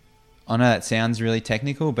I know that sounds really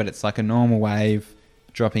technical, but it's like a normal wave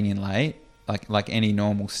dropping in late, like any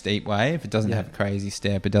normal steep wave. It doesn't have a crazy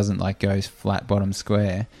step. It doesn't like go flat bottom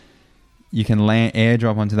square. You can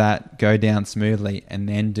airdrop onto that, go down smoothly, and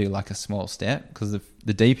then do like a small step, because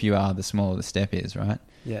the deeper you are, the smaller the step is, right?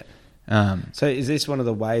 Yeah. So is this one of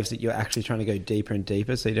the waves that you're actually trying to go deeper and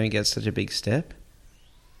deeper so you don't get such a big step?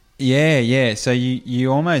 Yeah. So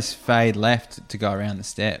you almost fade left to go around the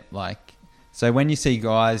step. Like, so when you see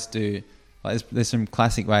guys do, like, there's some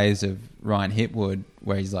classic waves of Ryan Hipwood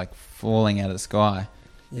where he's like falling out of the sky,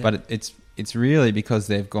 but it's really because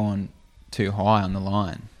they've gone too high on the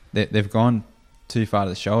line. They've gone too far to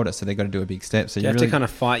the shoulder, so they've got to do a big step. So you have to kind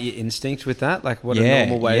of fight your instinct with that, like what a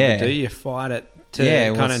normal way to do. You fight it to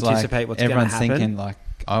kind of anticipate what's going to happen. Everyone's thinking like,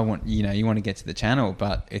 you want to get to the channel,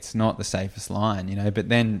 but it's not the safest line, you know. But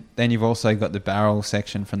then you've also got the barrel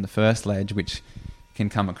section from the first ledge, which can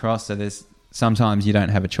come across. So there's sometimes you don't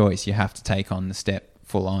have a choice. You have to take on the step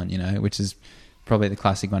full on, you know, which is probably the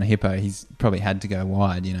classic one of Hippo. He's probably had to go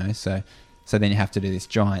wide, you know. So then you have to do this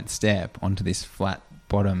giant step onto this flat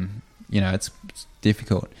bottom, you know. It's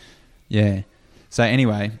difficult. Yeah. So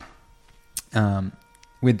anyway,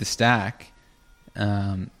 with the stack,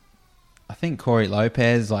 I think Corey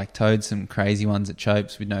Lopez like towed some crazy ones at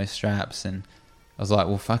Chopes with no straps, and I was like,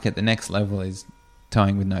 well, fuck it, the next level is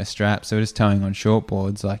towing with no straps. So we're just towing on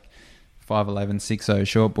shortboards, like 511 6.0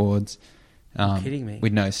 shortboards, kidding me,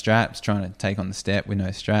 with no straps, trying to take on the step with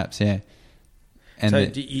no straps. And so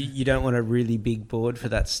you don't want a really big board for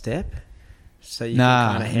that step? So you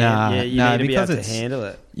can kind of you need to be able to handle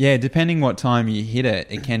it. Yeah, depending what time you hit it,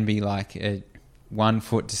 it can be like a 1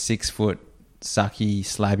 foot to 6 foot sucky,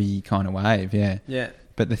 slabby kind of wave. Yeah.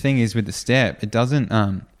 But the thing is with the step, it doesn't.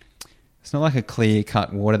 It's not like a clear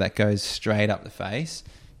cut water that goes straight up the face,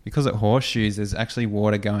 because at horseshoes there's actually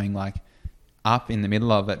water going like up in the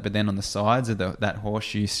middle of it, but then on the sides of that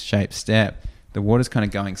horseshoe shaped step, the water's kind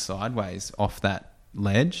of going sideways off that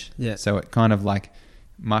ledge. Yeah. So it kind of like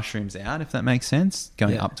mushrooms out, if that makes sense,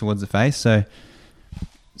 going up towards the face.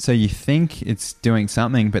 So you think it's doing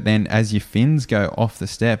something, but then as your fins go off the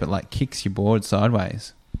step, it like kicks your board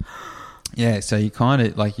sideways. Yeah, so you kind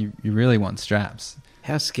of like you really want straps.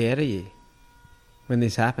 How scared are you when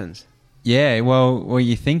this happens? Yeah, well,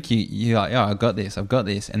 you think you're like, oh, I've got this,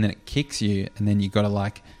 and then it kicks you, and then you got to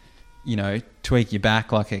like, you know, tweak your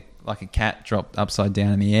back like a cat dropped upside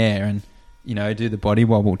down in the air, and you know, do the body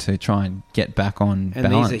wobble to try and get back on and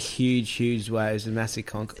balance. These are huge waves and massive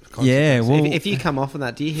consequences. Yeah, well, if you come off on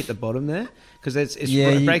that, do you hit the bottom there? Because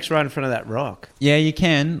it breaks right in front of that rock. Yeah, you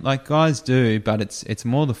can. Like guys do, but it's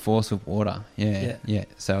more the force of water. Yeah.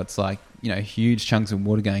 So it's like, you know, huge chunks of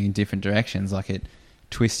water going in different directions. Like it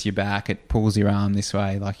twists your back, it pulls your arm this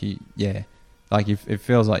way. Like it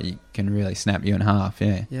feels like you can really snap you in half.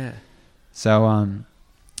 Yeah. Yeah.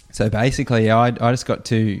 So basically, I just got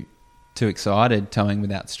too excited towing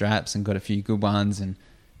without straps and got a few good ones and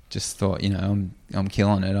just thought, you know, I'm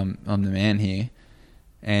killing it. I'm the man here,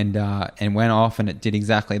 and went off and it did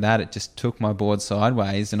exactly that. It just took my board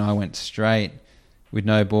sideways and I went straight with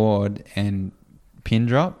no board and pin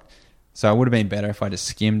dropped. So it would have been better if I just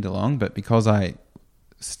skimmed along, but because I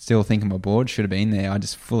still think my board should have been there, I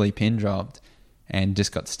just fully pin dropped and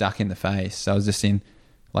just got stuck in the face. So I was just in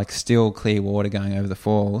like still clear water going over the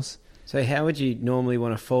falls. So how would you normally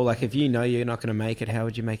want to fall? Like if you know you're not going to make it, how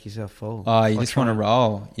would you make yourself fall? Oh, you just want to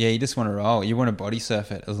roll. Yeah, you just want to roll. You want to body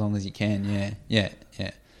surf it as long as you can. Yeah.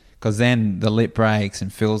 Because then the lip breaks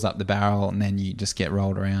and fills up the barrel and then you just get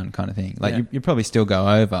rolled around kind of thing. Like you probably still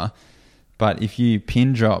go over, but if you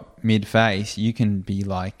pin drop mid-face, you can be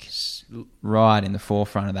like right in the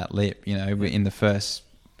forefront of that lip, you know, in the first,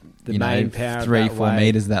 the main power 3-4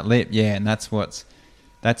 meters of that lip. Yeah, and that's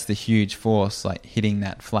the huge force, like hitting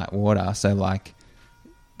that flat water. So like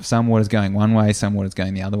some water's going one way, some water's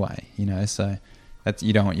going the other way, you know, so that's,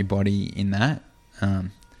 you don't want your body in that. So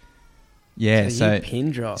you pin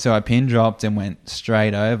dropped. So I pin dropped and went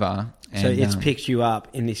straight over. And, so it's picked you up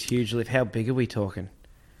in this huge lift. How big are we talking?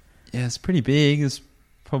 Yeah, it's pretty big. It's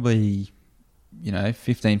probably, you know,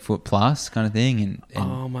 15 foot plus kind of thing. And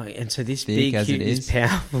oh my! And so this big, huge, this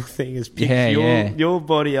powerful thing has picked your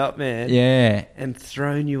body up, man. Yeah, and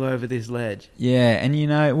thrown you over this ledge. Yeah, and you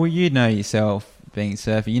know yourself being a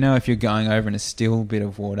surfer. You know, if you're going over in a still bit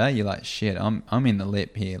of water, you're like, shit, I'm in the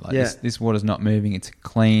lip here. Like this water's not moving. It's a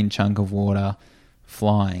clean chunk of water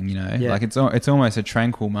flying. You know, like it's almost a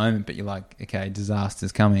tranquil moment, but you're like, okay,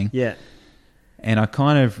 disaster's coming. Yeah, and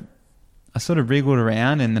I sort of wriggled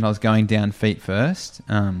around and then I was going down feet first.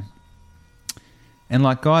 And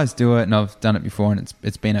like guys do it and I've done it before and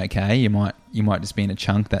it's been okay. You might just be in a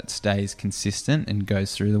chunk that stays consistent and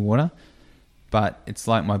goes through the water. But it's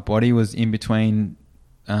like my body was in between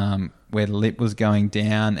where the lip was going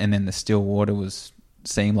down and then the still water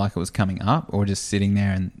seemed like it was coming up or just sitting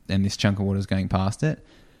there and this chunk of water was going past it.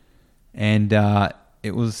 And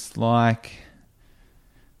it was like...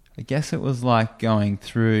 I guess it was like going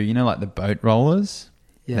through, you know, like the boat rollers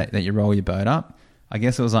that you roll your boat up. I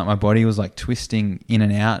guess it was like my body was like twisting in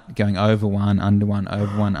and out, going over one, under one,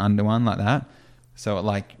 over one, under one, like that. So it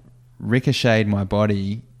like ricocheted my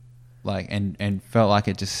body like and felt like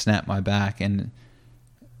it just snapped my back. And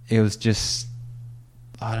it was just,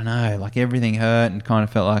 I don't know, like everything hurt and kind of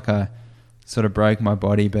felt like I sort of broke my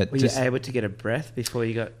body. But were you able to get a breath before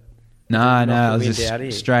you got... No, I was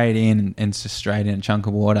just straight in and just straight in a chunk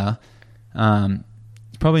of water.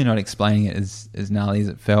 Probably not explaining it as gnarly as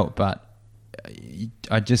it felt, but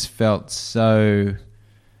I just felt so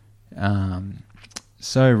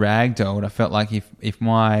ragdolled. I felt like if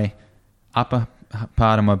my upper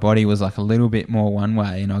part of my body was like a little bit more one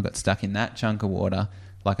way and I got stuck in that chunk of water,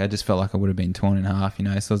 like I just felt like I would have been torn in half, you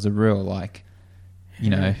know. So it was a real like, you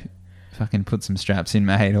know... fucking put some straps in,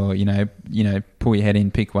 mate, or you know, pull your head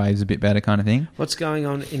in, pick waves a bit better, kind of thing. What's going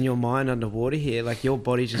on in your mind underwater here? Like your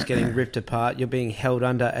body's just getting ripped apart. You're being held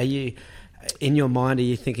under. Are you in your mind? Are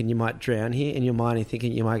you thinking you might drown here? In your mind, are you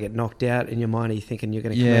thinking you might get knocked out? In your mind, are you thinking you're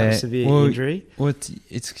going to come out with severe injury? Well,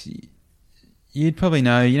 it's you'd probably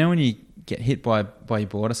know. You know, when you get hit by your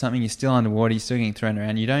board or something, you're still underwater. You're still getting thrown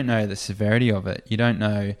around. You don't know the severity of it. You don't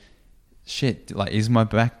know. Shit, like, is my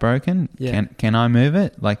back broken? Yeah. Can I move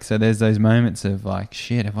it? Like, so there's those moments of like,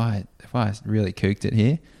 shit, have I really cooked it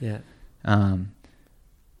here? Yeah.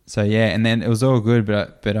 So yeah, and then it was all good,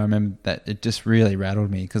 but I remember that it just really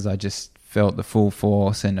rattled me because I just felt the full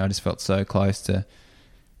force and I just felt so close to,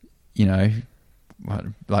 you know,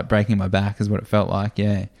 like breaking my back is what it felt like.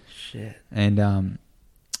 Yeah. Shit. And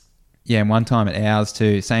and one time at ours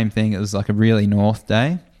too, same thing. It was like a really north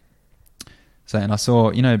day. So, and I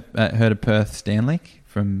saw, you know, heard of Perth Stanley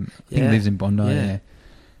from, I think he lives in Bondi. Yeah.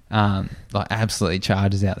 Like absolutely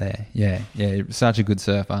charges out there. Yeah. Such a good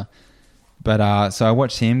surfer. But so I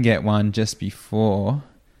watched him get one just before,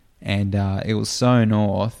 and it was so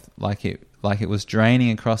north, like it was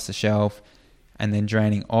draining across the shelf, and then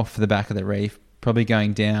draining off the back of the reef, probably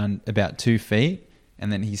going down about 2 feet,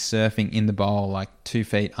 and then he's surfing in the bowl like 2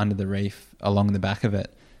 feet under the reef along the back of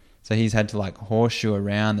it. So he's had to like horseshoe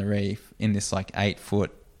around the reef in this like 8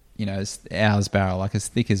 foot ours barrel, like as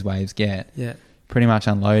thick as waves get. Yeah. Pretty much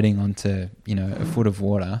unloading onto, a foot of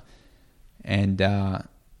water. And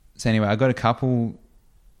so anyway, I got a couple,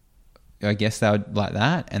 I guess they were like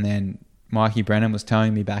that. And then Mikey Brennan was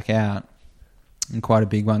towing me back out, and quite a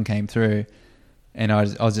big one came through. And I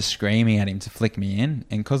was just screaming at him to flick me in.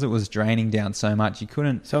 And because it was draining down so much, you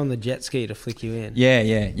couldn't... So on the jet ski to flick you in?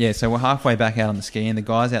 Yeah. So we're halfway back out on the ski, and the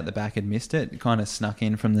guys out the back had missed it. It kind of snuck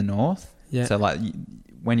in from the north. Yeah. So like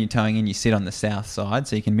when you're towing in, you sit on the south side,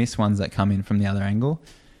 so you can miss ones that come in from the other angle.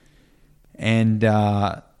 And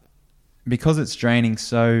because it's draining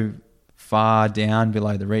so far down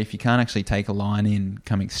below the reef, you can't actually take a line in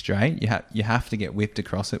coming straight. You have to get whipped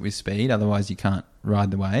across it with speed, otherwise you can't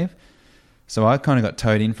ride the wave. So I kind of got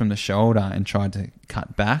towed in from the shoulder and tried to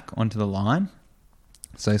cut back onto the line.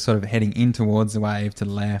 So sort of heading in towards the wave to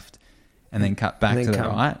the left, and then cut back to the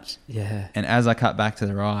right. Yeah. And as I cut back to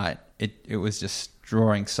the right, it was just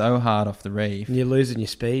drawing so hard off the reef. And you're losing your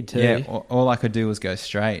speed too. Yeah. All I could do was go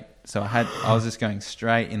straight. So I was just going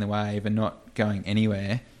straight in the wave and not going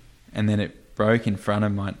anywhere. And then it broke in front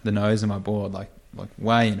of the nose of my board, like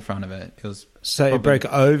way in front of it. It was it broke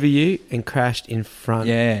over you and crashed in front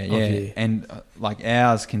of you. And like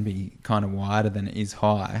ours can be kind of wider than it is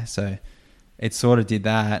high, so it sort of did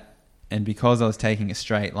that. And because I was taking a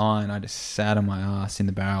straight line, I just sat on my ass in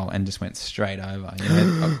the barrel and just went straight over.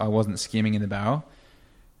 I wasn't skimming in the barrel,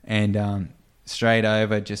 and straight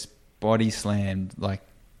over, just body slammed like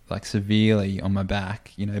severely on my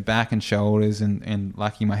back, back and shoulders, and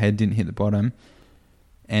lucky my head didn't hit the bottom.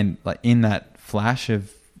 And like in that flash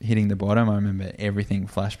of hitting the bottom, I remember everything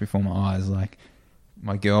flashed before my eyes, like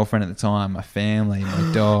my girlfriend at the time, my family,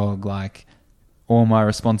 my dog, like all my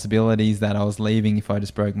responsibilities that I was leaving if I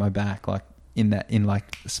just broke my back, like in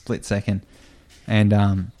like a split second. And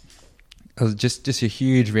it was just a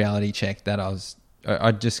huge reality check that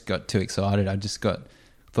I just got too excited.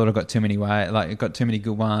 Thought I got too many I got too many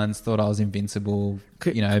good ones. Thought I was invincible.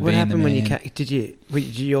 What happened when did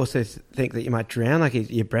you also think that you might drown? Like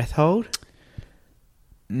your breath hold?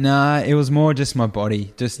 No, it was more just my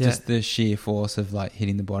body, just the sheer force of like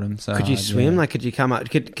hitting the bottom. So could you swim? Like, could you come up? I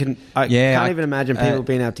can't even imagine people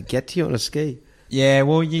being able to get to you on a ski. Yeah,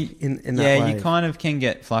 well, in that wave. You kind of can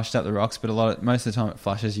get flushed up the rocks, but most of the time it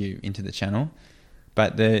flushes you into the channel.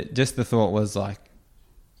 But the thought was like,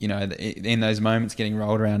 in those moments getting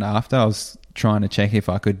rolled around after, I was trying to check if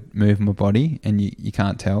I could move my body, and you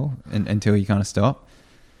can't tell until you kind of stop.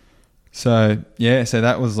 So yeah, so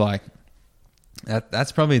that was like.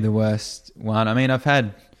 That's probably the worst one. I mean, I've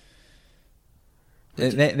had...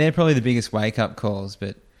 They're probably the biggest wake-up calls,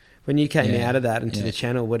 but... When you came out of that into the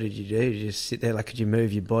channel, what did you do? Did you just sit there? Like, could you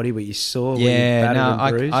move your body? Were you sore?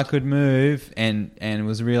 I could move and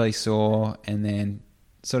was really sore, and then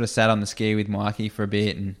sort of sat on the ski with Mikey for a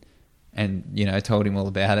bit and told him all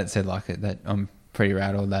about it, said like that I'm pretty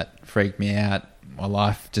rattled, that freaked me out. My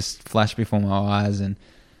life just flashed before my eyes, and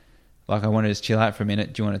like I wanted to just chill out for a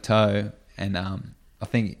minute. Do you want to tow? And I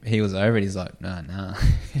think he was over it. He's like, no.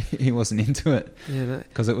 He wasn't into it. Yeah,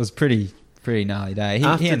 because it was pretty gnarly day.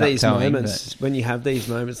 After these moments, when you have these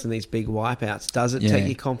moments and these big wipeouts, does it take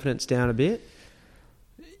your confidence down a bit?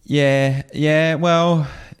 Yeah. Well,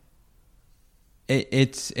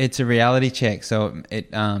 it's a reality check. So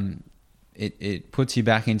it puts you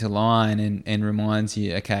back into line and reminds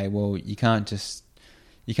you, okay, well, you can't just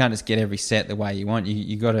get every set the way you want.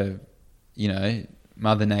 You got to,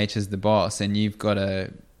 Mother Nature's the boss, and you've got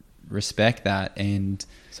to respect that. And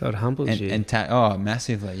so it humbles you.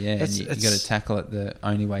 Massively, yeah. And you got to tackle it the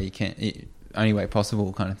only way you can, only way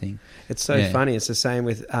possible, kind of thing. It's so funny. It's the same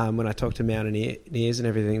with when I talk to mountaineers and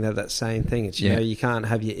everything. They're that same thing. It's you can't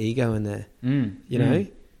have your ego in there.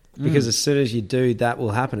 Because as soon as you do, that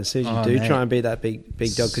will happen. As soon as you try and be that big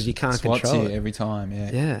dog, because you can't control it every time.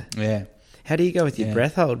 Yeah. How do you go with your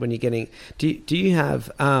breath hold when you're getting? Do you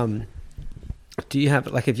have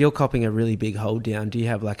like, if you're copping a really big hold down, do you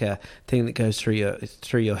have like a thing that goes through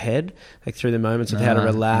your head, like through the moments of how to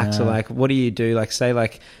relax, or like what do you do? Like say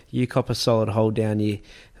like you cop a solid hold down, you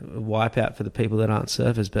wipe out for the people that aren't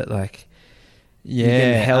surfers, but like you're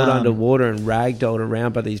getting held underwater and ragdolled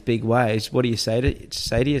around by these big waves. What do you say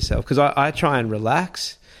to yourself? Because I try and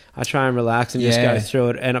relax. And just go through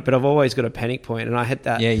it, but I've always got a panic point, and I hit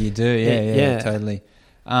that. Yeah, you do. Yeah, totally.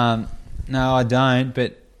 No, I don't,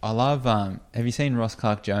 but I love... have you seen Ross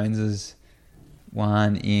Clarke-Jones's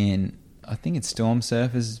one in... I think it's Storm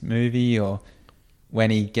Surfer's movie, or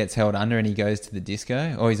when he gets held under and he goes to the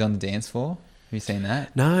disco, or he's on the dance floor. Have you seen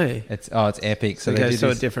that? No. It's epic. So it goes to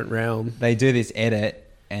a different realm. They do this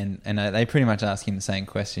edit, and they pretty much ask him the same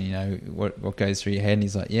question, what goes through your head? And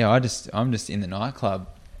he's like, I'm just in the nightclub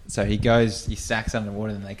So he sacks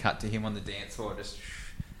underwater, and they cut to him on the dance floor just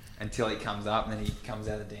until he comes up, and then he comes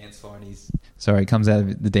out of the dance floor, and he's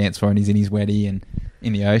in his weddy and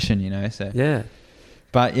in the ocean, you know. So yeah.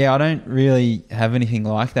 But yeah, I don't really have anything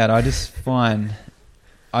like that. I just find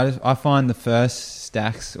I find the first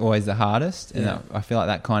stacks always the hardest, and I feel like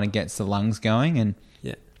that kind of gets the lungs going. And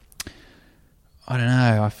I don't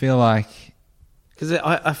know. I feel like because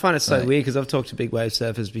I find it so weird because I've talked to big wave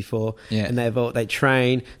surfers before, and they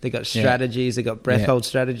train, they got strategies, they got breath hold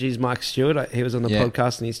strategies. Mike Stewart, he was on the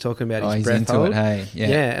podcast and he's talking about his breath hold,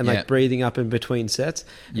 and like breathing up in between sets.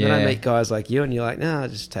 And then I meet guys like you, and you're like, no,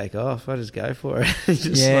 just take off. I just go for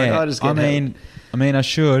it. I mean, I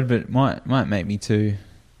should, but it might make me too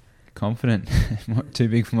confident, too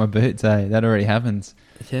big for my boots. That already happens.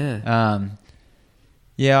 Yeah.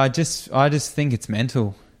 I just think it's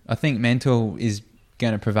mental. I think mental is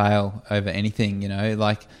going to prevail over anything, you know.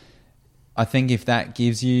 Like, I think if that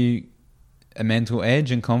gives you a mental edge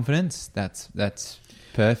and confidence, that's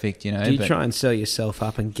perfect, you know. Do you try and sell yourself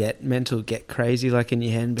up and get crazy, like in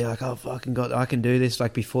your head, and be like, oh, fucking God, I can do this,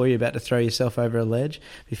 like before you're about to throw yourself over a ledge,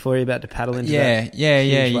 before you're about to paddle into that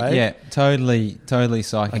huge wave? Totally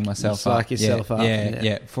psyching myself up. Psych yourself up.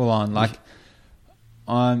 Yeah, full on. Like,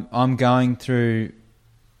 I'm going through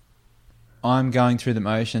the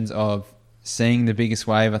motions of seeing the biggest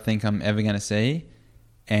wave I think I'm ever going to see,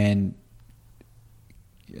 and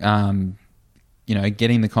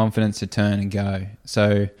getting the confidence to turn and go.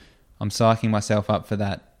 So I'm psyching myself up for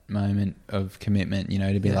that moment of commitment, you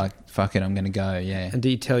know, to be like, fuck it, I'm going to go. Yeah. And do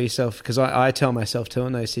you tell yourself, because I tell myself too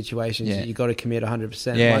in those situations, that you got to commit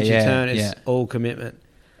 100%. Once you turn, it's all commitment.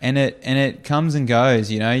 And it comes and goes,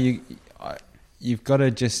 you know. You've got to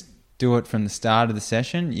just do it from the start of the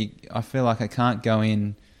session. I feel like I can't go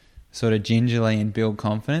in sort of gingerly and build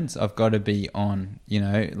confidence. I've got to be on, you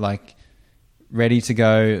know, like ready to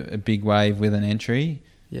go a big wave with an entry.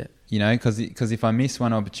 Yeah. You know, because if I miss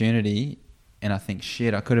one opportunity and I think,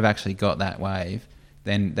 shit, I could have actually got that wave,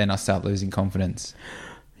 then I start losing confidence.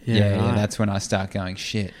 Yeah, that's when I start going,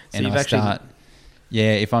 shit. So and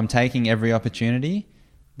if I'm taking every opportunity,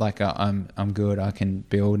 like I'm good, I can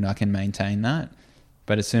build and I can maintain that.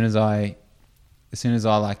 But as soon as I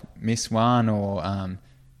like miss one or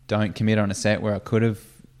don't commit on a set where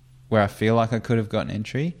I feel like I could have got an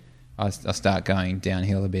entry, I start going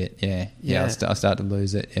downhill a bit. I start to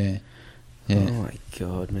lose it. Yeah. Oh my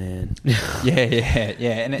God, man. yeah.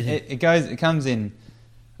 And it comes in,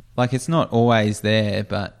 like, it's not always there,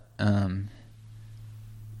 but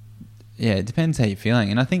it depends how you're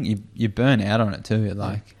feeling, and I think you burn out on it too.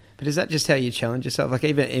 Like. But is that just how you challenge yourself? Like,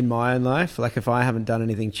 even in my own life, like if I haven't done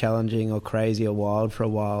anything challenging or crazy or wild for a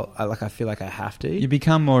while, I feel like I have to. You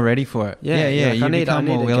become more ready for it. Yeah. Like I need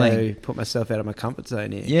to go put myself out of my comfort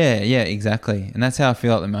zone here. Yeah, exactly. And that's how I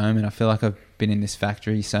feel at the moment. I feel like I've been in this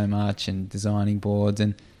factory so much and designing boards,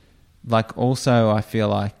 and like also I feel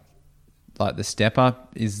like the Step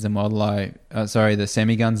Up is the Modelo. The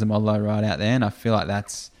Semi-Gun's the Modelo right out there, and I feel like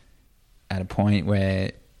that's at a point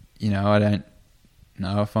where, you know, I don't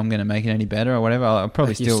know if I'm going to make it any better or whatever. I'll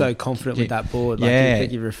probably you're so confident with that board. Like, you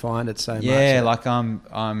think you've refined it so much. Yeah, like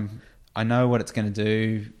I know what it's going to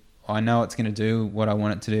do. I know it's going to do what I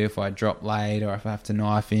want it to do if I drop late or if I have to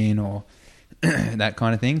knife in or that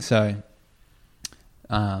kind of thing. So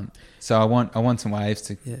I want some waves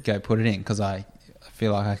to go put it in, because I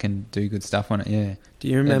feel like I can do good stuff on it. Yeah. Do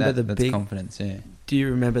you remember that's confidence? Yeah. Do you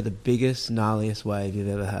remember the biggest, gnarliest wave you've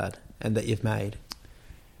ever had and that you've made?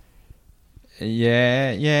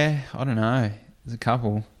 Yeah. I don't know. There's a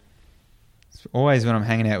couple. It's always when I'm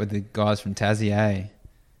hanging out with the guys from Tassie, eh?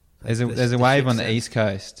 There's a wave on the East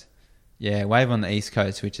Coast. Yeah, wave on the East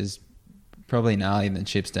Coast, which is probably gnarlier than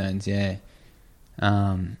Chipstones, yeah.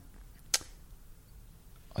 I'd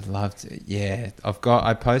love to, yeah.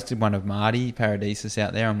 I posted one of Marty Paradisus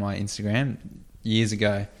out there on my Instagram years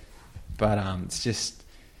ago. But it's just...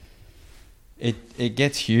 It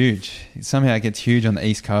gets huge. Somehow it gets huge on the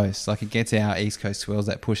East Coast. Like, it gets our East Coast swells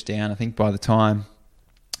that push down. I think by the time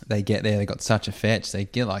they get there, they got such a fetch. They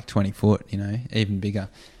get like 20 foot, you know, even bigger.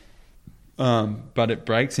 But it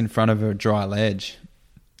breaks in front of a dry ledge.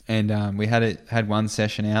 And we had one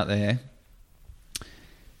session out there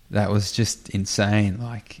that was just insane.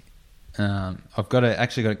 Like, I've got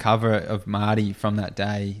a cover of Marty from that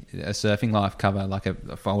day, a Surfing Life cover, like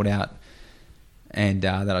a fold out. And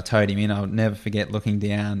that I towed him in. I'll never forget looking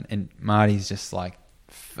down, and Marty's just like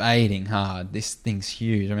fading hard. This thing's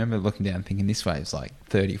huge. I remember looking down thinking this wave's like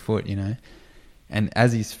 30 foot, you know. And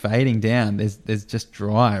as he's fading down, there's just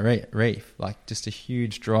dry reef, like just a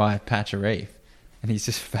huge dry patch of reef. And he's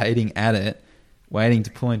just fading at it waiting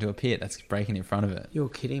to pull into a pit that's breaking in front of it. You're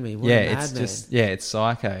kidding me. What a madman. It's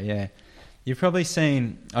psycho, yeah. You've probably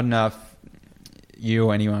seen, I don't know if you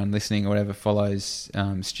or anyone listening or whatever follows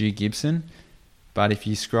Stu Gibson, but if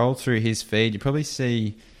you scroll through his feed, you probably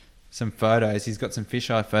see some photos. He's got some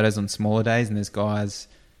fisheye photos on smaller days, and there's guys,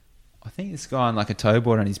 I think this guy on like a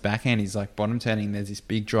towboard on his backhand, he's like bottom turning, there's this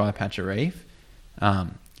big dry patch of reef.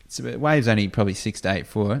 So the wave's only probably 6 to 8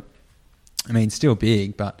 foot. I mean, still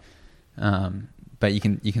big, but you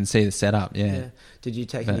can see the setup. Yeah. Did you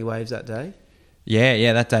take any waves that day?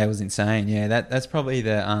 Yeah. That day was insane. Yeah, that's probably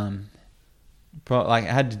the I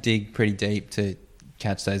had to dig pretty deep to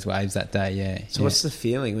catch those waves that day. Yeah. So what's the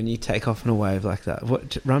feeling when you take off on a wave like that?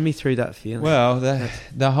 Run me through that feeling. Well,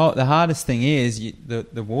 the hardest thing is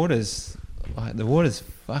the water's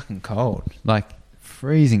fucking cold, like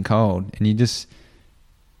freezing cold, and you just.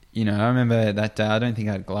 I remember that day, I don't think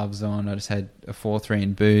I had gloves on. I just had a 4-3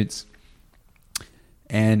 in boots.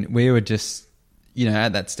 And we were just,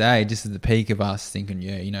 at that stage, just at the peak of us thinking,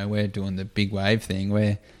 we're doing the big wave thing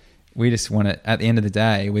where we just want to, at the end of the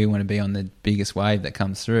day, we want to be on the biggest wave that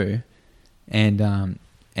comes through. And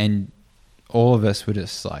all of us were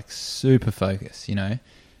just like super focused, You're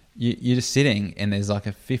just sitting and there's like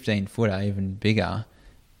a 15-footer, even bigger.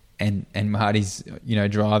 And Marty's,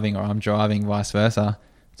 driving, or I'm driving, vice versa.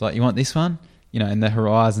 It's like, you want this one? And the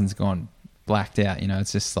horizon's gone blacked out.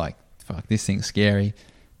 It's just like, fuck, this thing's scary.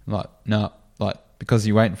 I'm like, no, because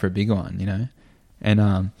you're waiting for a bigger one,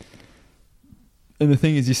 And the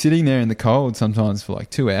thing is, you're sitting there in the cold sometimes for like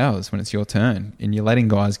 2 hours when it's your turn, and you're letting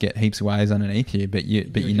guys get heaps of waves underneath you, but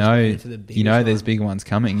you know there's bigger ones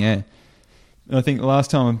coming, yeah. And I think the last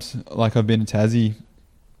time I've been to Tassie,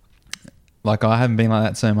 like I haven't been like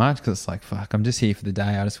that so much because it's like, fuck, I'm just here for the day.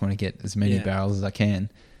 I just want to get as many barrels as I can.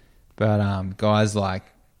 But guys like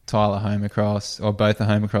Tyler Homacross, or both the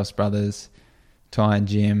Homacross brothers, Ty and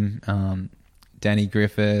Jim, Danny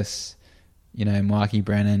Griffiths, Mikey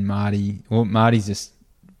Brennan, Marty. Well, Marty's just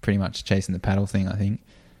pretty much chasing the paddle thing, I think.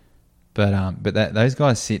 But those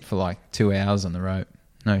guys sit for like 2 hours on the rope.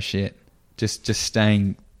 No shit. Just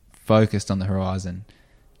staying focused on the horizon.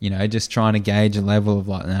 Just trying to gauge a level of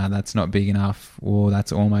like, nah, that's not big enough, or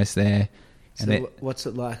that's almost there. So what's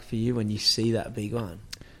it like for you when you see that big one?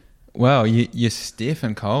 Well, you're stiff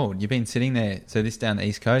and cold. You've been sitting there. So this down the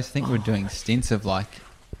East Coast, I think we're doing stints of like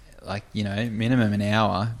minimum an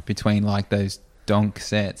hour between like those donk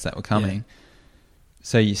sets that were coming. Yeah.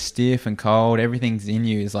 So you're stiff and cold. Everything's in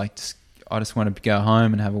you is like, I just want to go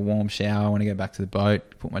home and have a warm shower. I want to go back to the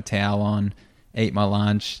boat, put my towel on, eat my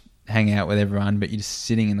lunch, hang out with everyone. But you're just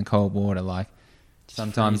sitting in the cold water. Like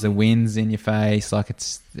sometimes the wind's in your face. Like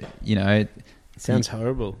it's, it sounds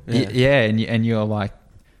horrible. Yeah. And you're like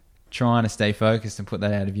trying to stay focused and put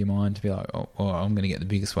that out of your mind to be like, oh I'm going to get the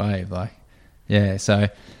biggest wave. Like, yeah.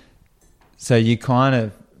 So you kind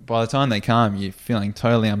of, by the time they come, you're feeling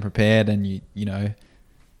totally unprepared, and you're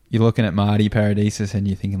looking at Marty Paradisus and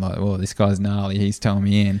you're thinking like, oh, this guy's gnarly. He's telling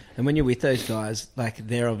me in. And when you're with those guys, like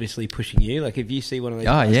they're obviously pushing you. Like if you see one of those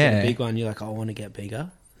guys get a big one, you're like, I want to get bigger.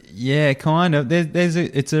 Yeah, kind of.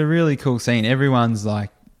 It's a really cool scene. Everyone's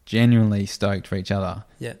like genuinely stoked for each other.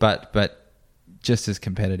 Yeah. But just as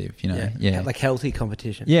competitive, Yeah. Like healthy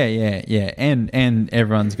competition. Yeah. And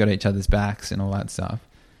everyone's got each other's backs and all that stuff.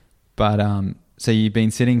 But so you've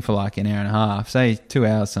been sitting for like an hour and a half, say 2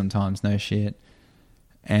 hours sometimes, no shit.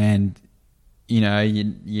 And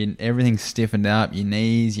you everything's stiffened up, your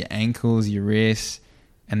knees, your ankles, your wrists,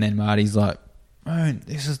 and then Marty's like, oh,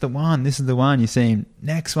 this is the one. You see him,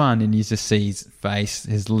 next one, and you just see his face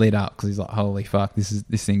is lit up because he's like, holy fuck,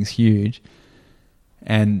 this thing's huge.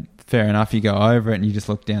 And fair enough, you go over it and you just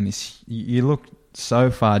look down you look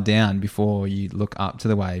so far down before you look up to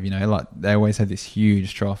the wave, like they always have this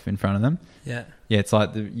huge trough in front of them. Yeah. Yeah, it's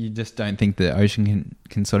like you just don't think the ocean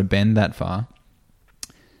can sort of bend that far.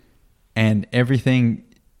 And everything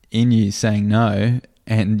in you is saying no,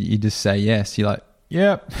 and you just say yes. You're like,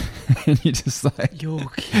 yep. And you're just like, you're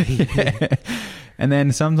kidding. Yeah. And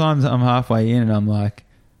then sometimes I'm halfway in and I'm like,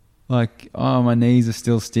 oh, my knees are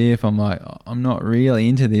still stiff. I'm like, I'm not really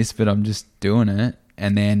into this, but I'm just doing it.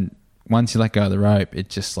 And then once you let go of the rope,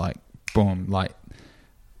 it's just like, boom, like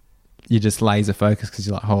you just laser focus because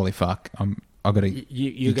you're like, holy fuck, I've got to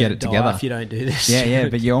you get it together if you don't do this. Yeah,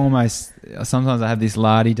 but you almost, sometimes I have this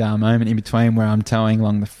la-di-da moment in between where I'm towing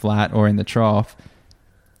along the flat or in the trough,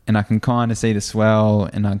 and I can kind of see the swell,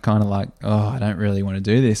 and I'm kind of like, oh, I don't really want to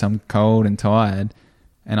do this. I'm cold and tired,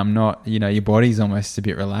 and I'm not, your body's almost a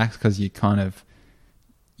bit relaxed because you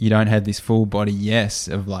don't have this full body yes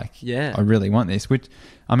of like, I really want this, which,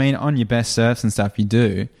 I mean, on your best surfs and stuff you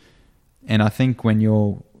do, and I think when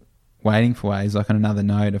you're waiting for waves. Like on another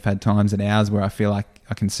note, I've had times at ours where I feel like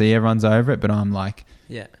I can see everyone's over it, but I'm like,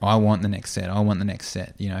 I want the next set. I want the next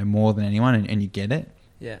set, you know, more than anyone, and you get it.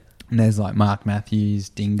 Yeah. And there's like Mark Matthews,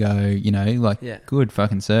 Dingo, you know, like good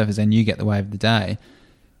fucking surfers, and you get the wave of the day.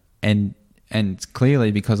 And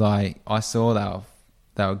clearly because I saw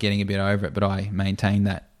they were getting a bit over it, but I maintained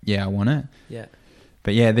that, I want it. Yeah.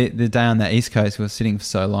 But the day on the East Coast, we were sitting for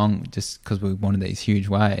so long just because we wanted these huge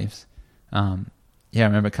waves. I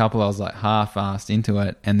remember a couple, I was like half-assed into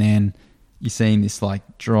it, and then you're seeing this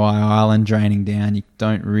like dry island draining down. You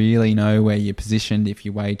don't really know where you're positioned if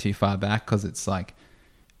you're way too far back because it's like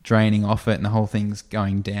draining off it, and the whole thing's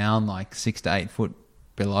going down like 6 to 8 foot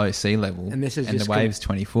below sea level, and the wave's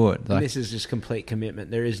 20 foot. Like, and this is just complete commitment.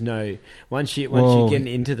 There is no once you get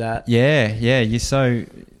into that. You're so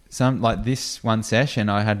like this one session,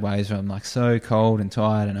 I had waves where I'm like so cold and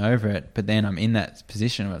tired and over it, but then I'm in that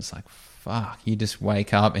position where it's like, fuck, you just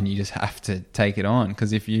wake up and you just have to take it on,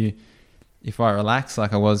 because if I relax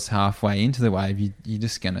like I was halfway into the wave,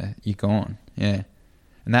 you're gone. Yeah.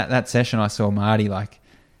 And that session I saw Marty like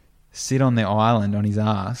sit on the island on his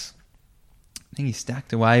ass. I think he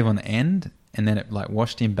stacked a wave on the end, and then it like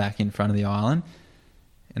washed him back in front of the island.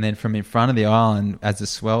 And then from in front of the island, as the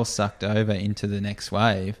swell sucked over into the next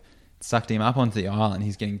wave, it sucked him up onto the island.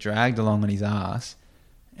 He's getting dragged along on his ass,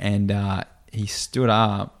 and he stood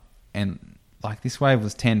up, and like this wave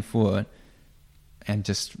was 10 foot and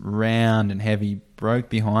just round and heavy, broke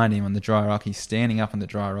behind him on the dry rock. He's standing up on the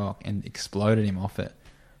dry rock and exploded him off it.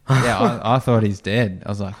 I thought he's dead. I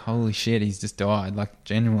was like, holy shit, he's just died, like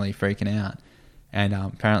genuinely freaking out. And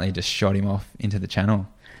apparently it just shot him off into the channel.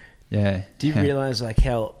 Yeah. Do you realise like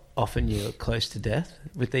how often you're close to death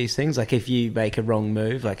with these things? Like if you make a wrong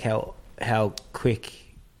move, like how quick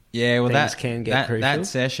things can get crucial? That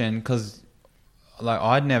session, because like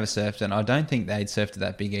I'd never surfed it, and I don't think they'd surfed it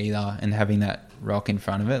that big either, and having that rock in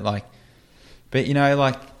front of it, like, but you know,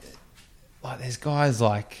 like there's guys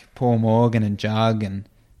like Paul Morgan and Jug and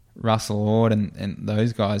Russell Ord and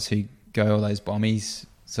those guys who go all those bombies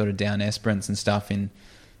sort of down Esperance and stuff in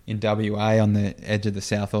WA on the edge of the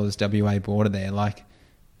South Oz WA border there. Like,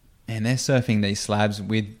 and they're surfing these slabs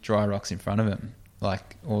with dry rocks in front of them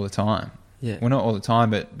like all the time. Yeah. Well, not all the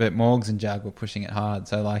time, but Morgs and Jug were pushing it hard.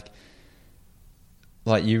 So like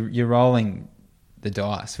you're rolling the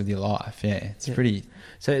dice with your life. Yeah, it's pretty.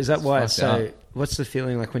 So is that why? So what's the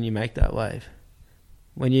feeling like when you make that wave?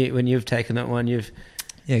 When you've taken that one, you've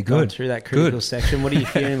gone through that critical section. What are you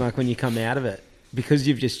feeling like when you come out of it? Because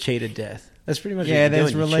you've just cheated death. That's pretty much what you're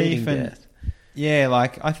there's doing. relief and death. Yeah,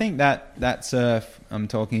 like I think that surf I'm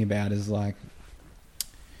talking about is like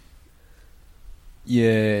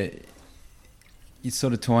you're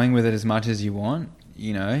sort of toying with it as much as you want.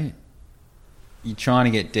 You know, you're trying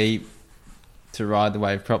to get deep to ride the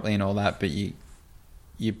wave properly and all that, but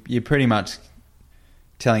you're pretty much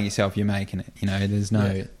telling yourself you're making it. You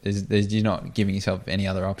know, you're not giving yourself any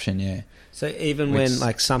other option. Yeah. So even when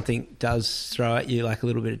like something does throw at you, like a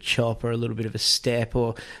little bit of chop or a little bit of a step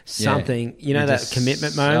or something, you know, that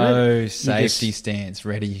commitment moment. So safety stance,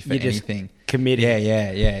 ready for anything. Committing.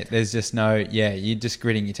 Yeah. There's just you're just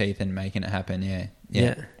gritting your teeth and making it happen. Yeah.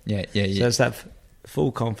 So it's that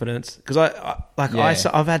full confidence. Because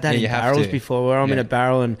I've had that in barrels before, where I'm in a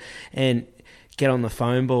barrel and get on the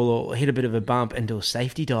foam ball or hit a bit of a bump and do a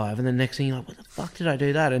safety dive, and the next thing you're like, what the fuck did I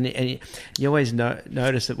do that? And you always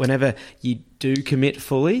notice that whenever you do commit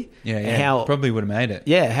fully, how probably would have made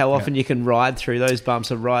it. How often you can ride through those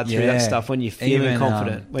bumps or ride through that stuff when you're feeling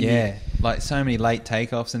confident. Like so many late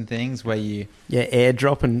takeoffs and things where you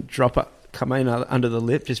airdrop and drop it, come in under the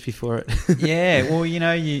lip just before it. Well, you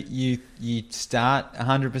know, you start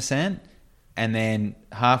 100%, and then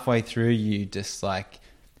halfway through you just like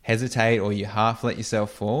hesitate, or you half let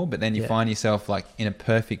yourself fall, but then you find yourself like in a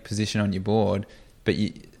perfect position on your board, but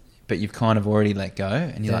you've kind of already let go,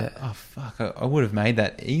 and you're like, oh fuck, I would have made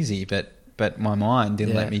that easy, but my mind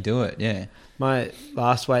didn't let me do it. Yeah. My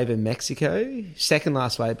last wave in Mexico, second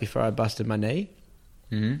last wave before I busted my knee,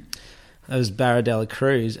 it was Barra de la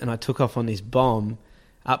Cruz, and I took off on this bomb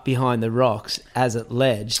up behind the rocks as it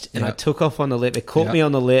ledged, and I took off on the lip. It caught me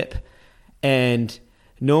on the lip, and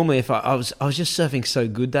normally, if I was just surfing so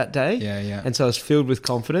good that day, and so I was filled with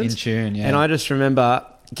confidence, in tune, and I just remember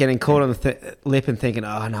getting caught on the lip and thinking,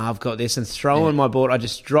 oh no, I've got this, and throwing my board. I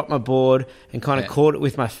just dropped my board and kind of caught it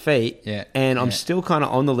with my feet, and I'm still kind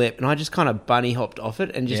of on the lip, and I just kind of bunny hopped off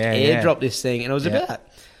it and just airdropped this thing, and it was about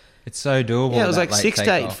It's so doable. Yeah, it was like 6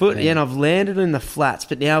 to 8 foot, and I've landed in the flats,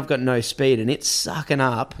 but now I've got no speed, and it's sucking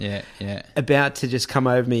up. Yeah. About to just come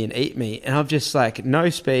over me and eat me, and I've just like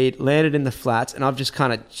no speed, landed in the flats, and I've just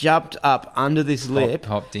kind of jumped up under this lip,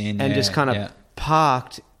 hopped in, and just kind of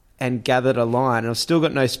parked and gathered a line, and I've still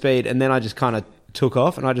got no speed, and then I just kind of took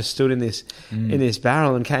off, and I just stood in this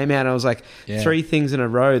barrel and came out, and I was like 3 things in a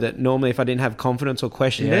row that normally if I didn't have confidence or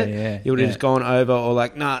questioned it would have just gone over or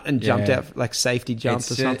like and jumped out, like safety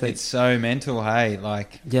jumped or something. It's so mental, hey,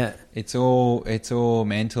 like it's all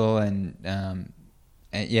mental and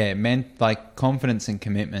like confidence and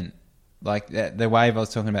commitment, like the wave I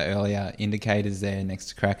was talking about earlier, indicators there next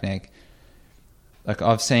to Crackneck. Like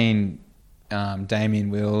I've seen Damien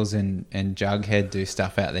Wills and Jughead do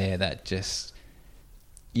stuff out there that just,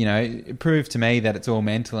 you know, it proved to me that it's all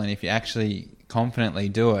mental, and if you actually confidently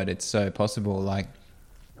do it, it's so possible. Like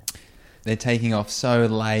they're taking off so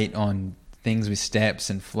late on things with steps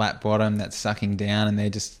and flat bottom that's sucking down, and they're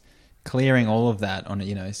just clearing all of that on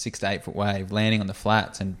a 6 to 8 foot wave, landing on the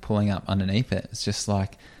flats and pulling up underneath it. It's just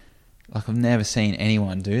like I've never seen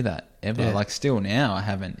anyone do that ever. Yeah. Like still now I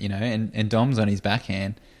haven't, and Dom's on his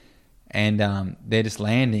backhand. And they're just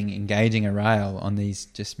landing, engaging a rail on these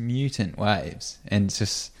just mutant waves, and it's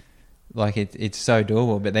just like it's so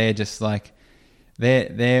doable. But they're just like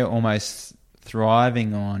they're almost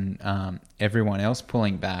thriving on everyone else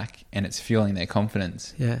pulling back, and it's fueling their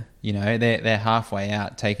confidence. Yeah, they're halfway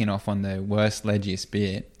out, taking off on the worst ledgiest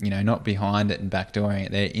bit. Not behind it and backdooring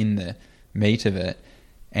it. They're in the meat of it,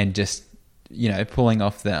 and just pulling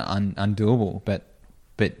off the undoable, but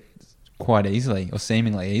quite easily or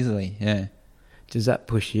seemingly easily. Yeah. Does that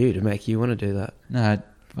push you to make you want to do that? No, it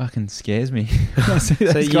fucking scares me.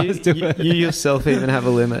 So you yourself even have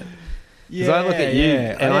a limit? Because I look at you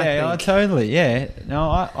and I think... totally. Yeah.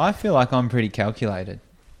 No, I feel like I'm pretty calculated.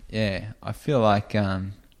 Yeah. I feel like...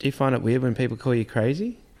 Do you find it weird when people call you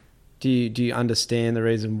crazy? Do you understand the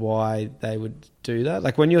reason why they would do that?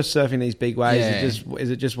 Like when you're surfing these big waves,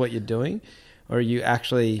 is it just what you're doing? Or are you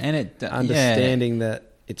actually understanding that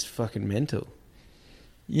it's fucking mental?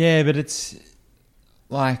 Yeah, but it's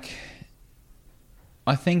like,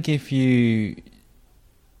 I think if you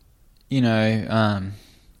how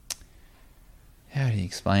do you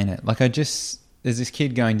explain it? Like there's this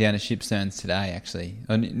kid going down to Shipsterns today, actually.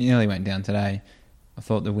 I nearly went down today. I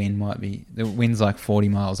thought the wind's like 40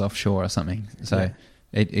 miles offshore or something. So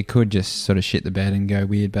it could just sort of shit the bed and go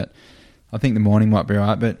weird, but I think the morning might be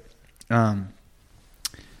right. But,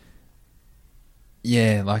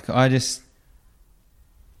 yeah, like I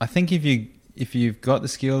think if you've got the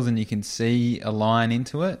skills and you can see a line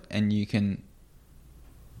into it, and you can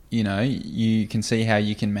see how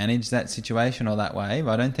you can manage that situation or that wave,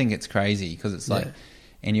 I don't think it's crazy, because it's like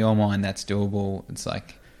in your mind that's doable. It's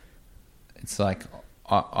like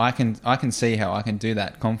I can see how I can do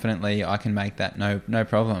that confidently. I can make that no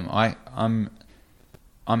problem. I'm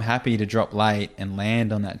happy to drop late and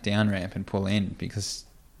land on that down ramp and pull in because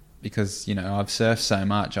I've surfed so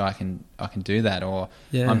much, I can do that. Or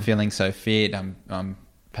I'm feeling so fit, I'm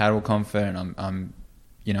paddle confident, I'm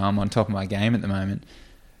on top of my game at the moment,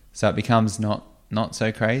 so it becomes not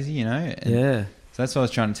so crazy, And so that's what I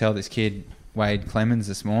was trying to tell this kid Wade Clemens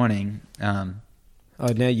this morning. Now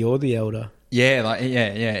you're the elder.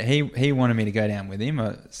 Yeah, he wanted me to go down with him.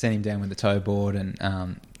 I sent him down with the tow board and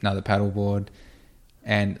another paddle board,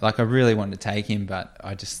 and like I really wanted to take him, but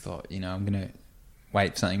I just thought I'm gonna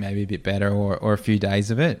wait for something maybe a bit better, or a few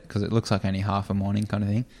days of it, because it looks like only half a morning kind of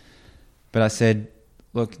thing. But I said,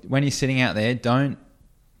 look, when you're sitting out there, don't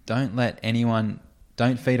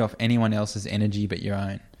feed off anyone else's energy but your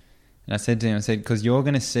own. And I said to him, because you're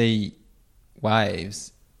going to see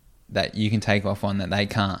waves that you can take off on that they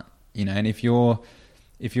can't, and if you're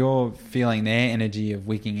feeling their energy of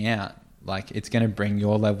wicking out, like it's going to bring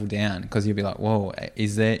your level down, because you'll be like, whoa,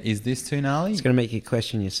 is this too gnarly? It's going to make you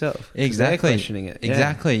question yourself. Exactly. They're questioning it.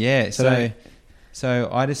 Exactly, yeah. So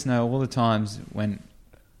I just know all the times when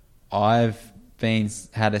I've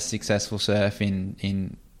had a successful surf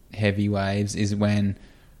in heavy waves is when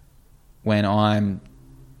I'm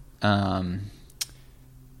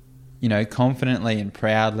confidently and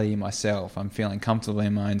proudly myself. I'm feeling comfortable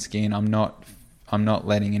in my own skin. I'm not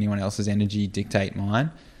letting anyone else's energy dictate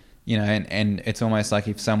mine. And it's almost like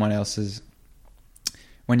if someone else's,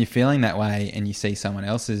 when you're feeling that way and you see someone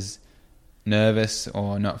else's nervous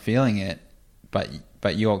or not feeling it, but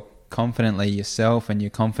you're confidently yourself and you're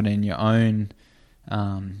confident in your own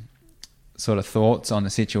sort of thoughts on the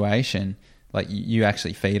situation, like you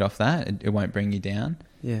actually feed off that. It won't bring you down.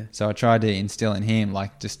 Yeah. So I tried to instill in him,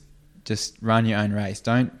 like, just run your own race.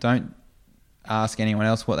 Don't ask anyone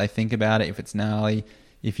else what they think about it. If it's gnarly,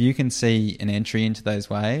 if you can see an entry into those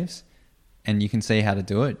waves and you can see how to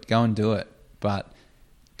do it, go and do it. But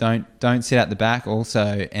don't sit at the back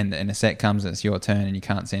also, and a set comes and it's your turn and you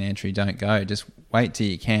can't see an entry, don't go. Just wait till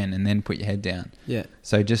you can and then put your head down. Yeah.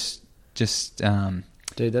 So just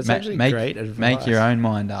dude, that's actually great advice. Make your own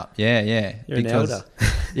mind up. Yeah. You're an elder.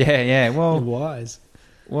 Yeah. Well, you're wise.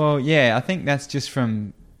 Well, yeah, I think that's just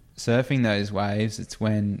from surfing those waves. It's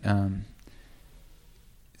when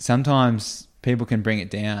sometimes people can bring it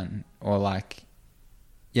down, or like,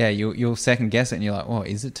 yeah, you'll second guess it and you're like, oh,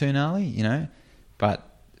 is it too gnarly? You know?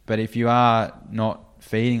 But if you are not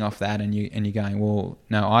feeding off that and you're going, well,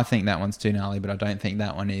 no, I think that one's too gnarly, but I don't think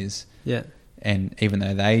that one is. Yeah. And even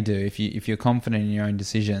though they do, if you're confident in your own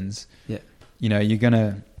decisions, yeah, you know, you're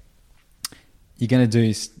gonna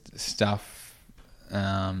do stuff.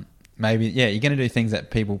 Maybe, yeah, you're gonna do things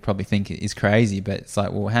that people probably think is crazy, but it's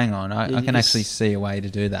like, well, hang on, I can actually see a way to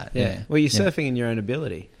do that. Yeah. Well, you're surfing in your own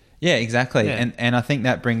ability. Yeah, exactly. Yeah. And I think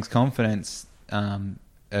that brings confidence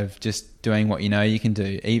of just doing what you know you can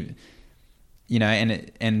do. You know,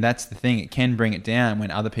 and that's the thing. It can bring it down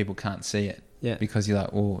when other people can't see it. Yeah. Because you're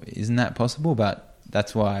like, well, isn't that possible? But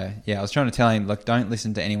that's why, I was trying to tell him, like, don't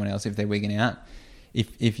listen to anyone else if they're wigging out.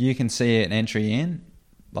 If you can see an entry in,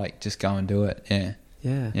 like, just go and do it. Yeah.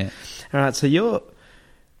 Yeah. All right. So you're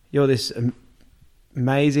this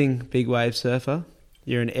amazing big wave surfer.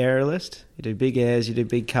 You're an aerialist. You do big airs. You do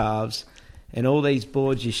big carves. And all these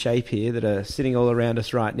boards you shape here that are sitting all around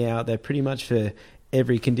us right now, they're pretty much for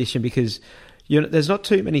every condition, because there's not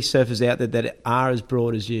too many surfers out there that are as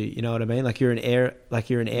broad as you. You know what I mean? Like you're an air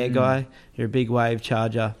guy. You're a big wave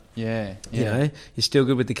charger. Yeah. You know, you're still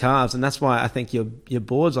good with the carves, and that's why I think your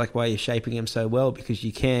boards, like why you're shaping them so well, because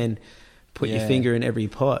you can put your finger in every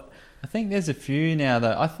pot. I think there's a few now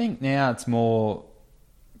though. I think now it's more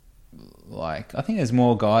like, I think there's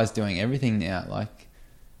more guys doing everything now. Like,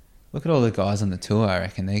 look at all the guys on the tour. I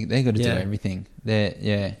reckon they got to do everything.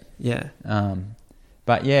 Yeah.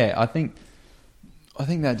 But yeah, I think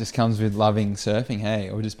that just comes with loving surfing, hey,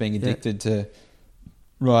 or just being addicted to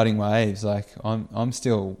riding waves. Like I'm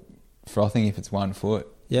still frothing if it's 1 foot.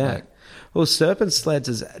 Yeah. Like, well, Serpent Sleds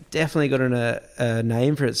has definitely got a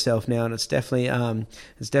name for itself now, and it's definitely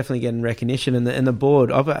getting recognition. And the board,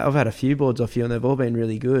 I've had a few boards off you, and they've all been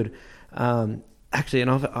really good. Actually,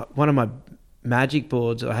 and one of my Magic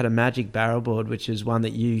boards, I had a Magic barrel board, which is one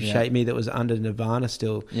that you shaped me, that was under Nirvana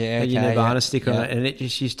still. Yeah, okay, your Nirvana sticker on it, and it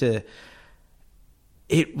just used to.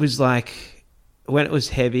 It was like when it was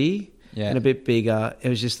heavy and a bit bigger, it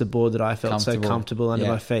was just the board that I felt so comfortable under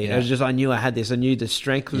my feet. It was just, I knew I had this. I knew the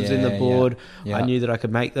strength was in the board. I knew that I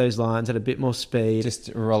could make those lines at a bit more speed.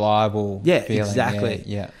 Just reliable. Yeah, feeling. exactly.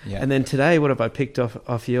 Yeah. And then today, what have I picked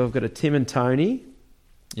off you? I've got a Tim and Tony.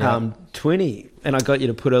 20, and I got you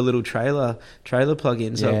to put a little trailer plug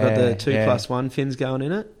in, so I've got the 2+1 fins going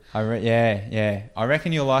in it. I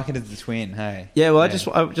reckon you'll like it as the twin. Hey. Yeah, well, I just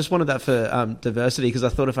wanted that for diversity, because I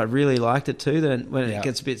thought if I really liked it too, then when it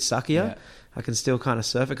gets a bit suckier, I can still kind of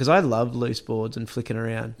surf it, because I love loose boards and flicking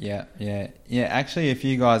around. Yeah. Actually, if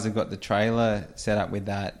you guys have got the trailer set up with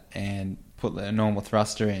that and put a normal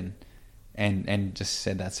thruster in, and just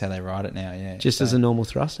said that's how they ride it now, Just as a normal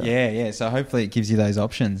thruster. Yeah. So hopefully it gives you those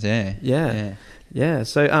options, Yeah.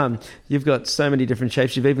 So you've got so many different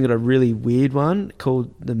shapes. You've even got a really weird one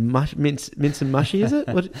called the mince and mushy, is it?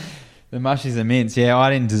 What? The mushies and mince. Yeah, I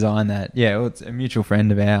didn't design that. Yeah, well, it's a mutual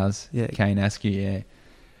friend of ours, Kane Askew,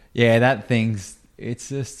 Yeah, that thing's, it's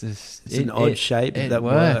just... It's an odd shape that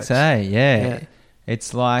works. Hey, yeah.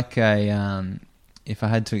 It's like if I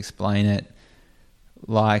had to explain it,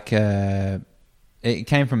 like it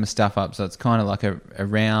came from a stuff up, so it's kind of like a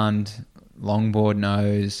round longboard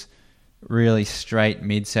nose, really straight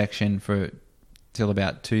midsection till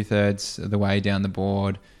about 2/3 of the way down the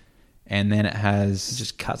board, and then it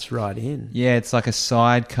just cuts right in. Yeah, it's like a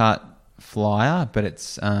side cut flyer, but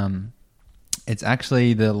it's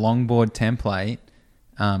actually the longboard template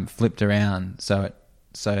flipped around, so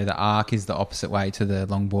the arc is the opposite way to the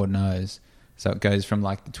longboard nose, so it goes from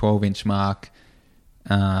like the 12-inch mark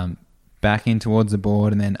back in towards the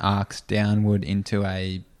board and then arcs downward into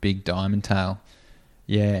a big diamond tail.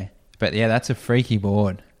 Yeah. But yeah, that's a freaky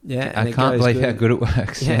board. Yeah. I can't believe how good it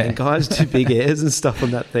works. Yeah. And guys do big airs and stuff on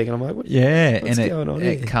that thing. And I'm like, what's going on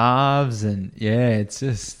here? It carves and it's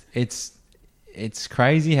just, it's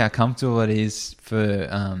crazy how comfortable it is for,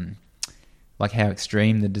 like how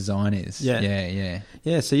extreme the design is. Yeah.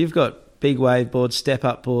 So you've got big wave boards, step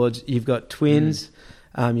up boards. You've got twins.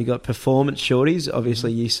 You've got performance shorties.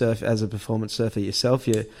 Obviously, you surf as a performance surfer yourself.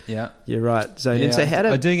 You're right. So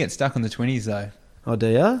I do get stuck on the 20s though. Oh, do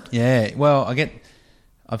you? Yeah. Well,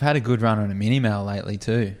 I've had a good run on a mini mail lately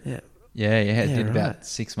too. Yeah. Yeah. Did about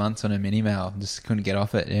 6 months on a mini mail. Just couldn't get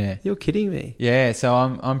off it. Yeah. You're kidding me. Yeah. So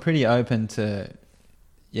I'm pretty open to,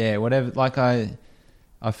 whatever. Like I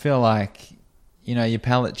feel like, your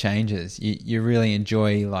palate changes. You really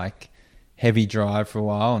enjoy like heavy drive for a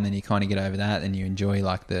while, and then you kind of get over that, and you enjoy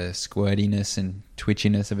like the squirtiness and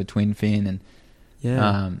twitchiness of a twin fin, and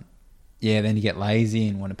then you get lazy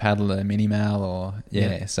and want to paddle a mini mail, or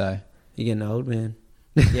so you're getting old, man.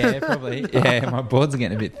 Yeah, probably. Yeah, my boards are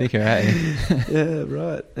getting a bit thicker, Yeah,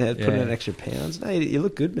 right. Yeah, put in extra pounds. No, you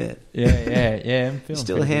look good, man. Yeah. I'm feeling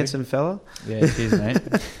still a handsome fella. Yeah, cheers, mate.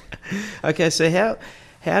 Okay, so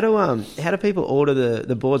how do people order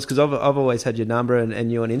the boards? Because I've always had your number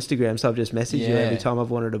and you on Instagram, so I've just messaged you every time I've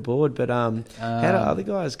wanted a board. But how do other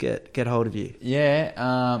guys get hold of you?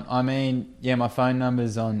 Yeah, my phone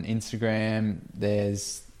number's on Instagram.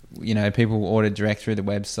 There's people order direct through the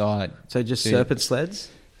website. So just Serpent Sleds?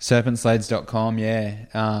 Serpentsleds.com,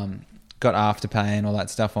 got Afterpay and all that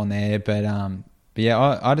stuff on there. But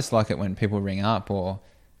I just like it when people ring up or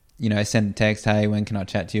send a text. Hey, when can I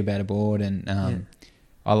chat to you about a board? And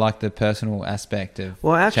I like the personal aspect of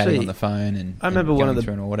chatting on the phone and I remember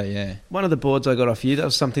through an order. One of the boards I got off you, that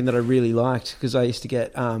was something that I really liked, because I used to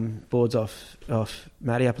get boards off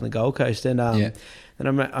Matty up on the Gold Coast, and I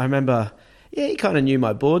remember. Yeah, he kind of knew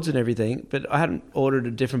my boards and everything, but I hadn't ordered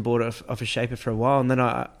a different board off a shaper for a while. And then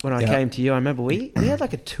when I came to you, I remember we had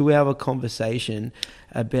like a 2-hour conversation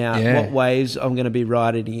about what waves I'm going to be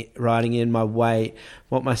riding in, my weight,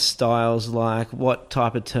 what my style's like, what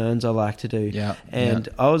type of turns I like to do.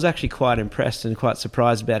 I was actually quite impressed and quite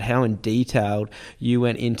surprised about how in detailed you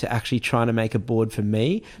went into actually trying to make a board for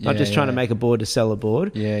me, not just trying to make a board to sell a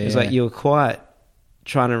board. It's like you were quite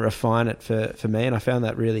trying to refine it for me, and I found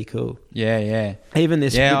that really cool. Even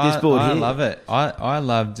this board here, I love it. I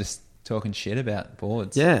love just talking shit about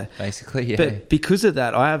boards, basically. But because of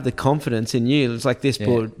that, I have the confidence in you. It's like this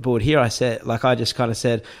board here, I just kind of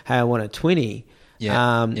said, hey, I want a 20.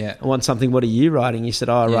 I want something. What are you riding? You said,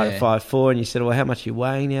 I ride a 5.4, and you said, well, how much are you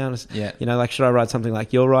weighing now? Should I ride something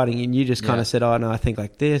like you're riding? And you just kind of said, oh no, I think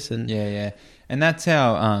like this. And and that's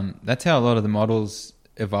how a lot of the models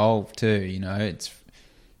evolve too. It's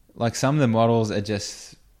like some of the models are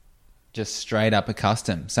just straight up a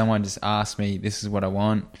custom. Someone just asked me, this is what I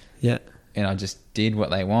want. And I just did what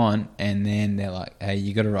they want. And then they're like, hey,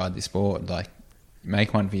 you got to ride this board. Like,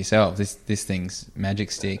 make one for yourself. This thing's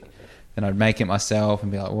Magic Stick. Then I'd make it myself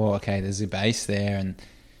and be like, well, okay, there's a base there,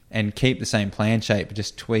 and keep the same plan shape, but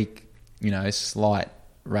just tweak, slight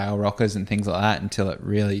rail rockers and things like that until it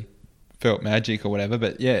really felt magic or whatever.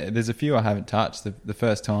 But yeah, there's a few I haven't touched the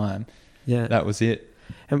first time. That was it.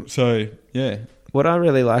 So, what I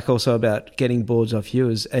really like also about getting boards off you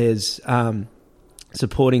is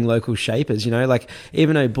supporting local shapers, like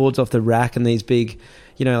even though boards off the rack and these big,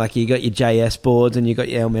 like you got your JS boards and you got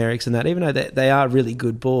your Elmericks and that, even though they are really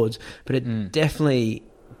good boards, but it definitely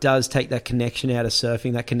does take that connection out of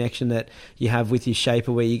surfing, that connection that you have with your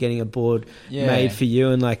shaper where you're getting a board made for you,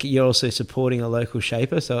 and like you're also supporting a local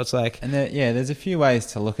shaper. So it's like... And there's a few ways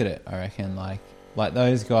to look at it, I reckon. Like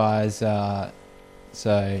those guys... So,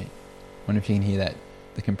 I wonder if you can hear that,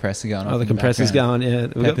 the compressor going off. Oh, the compressor's going, yeah.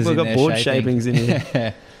 We've got board shapings in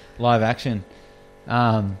here. Live action.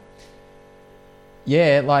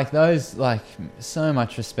 Like those, like so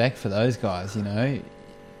much respect for those guys,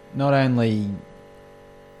 Not only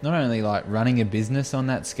like running a business on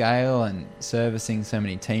that scale and servicing so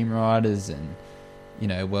many team riders and,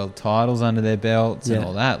 world titles under their belts and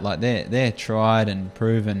all that. Like they're tried and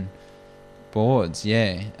proven boards,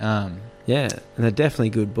 and they're definitely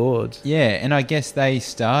good boards. And I guess they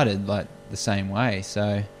started like the same way.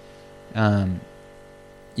 So, they're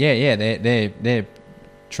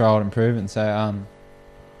tried and proven. So,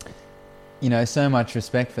 so much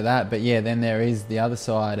respect for that. But then there is the other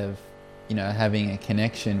side of, having a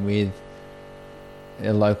connection with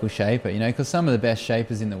a local shaper. Because some of the best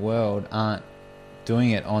shapers in the world aren't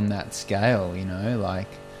doing it on that scale.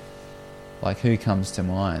 Like who comes to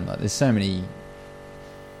mind? Like there's so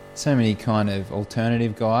many kind of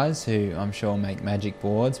alternative guys who I'm sure make magic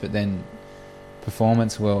boards, but then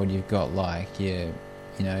performance world, you've got like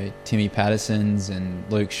Timmy Pattersons and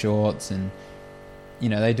Luke Shorts, and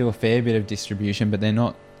they do a fair bit of distribution, but they're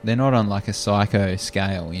not on like a psycho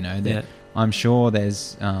scale. I'm sure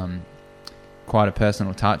there's quite a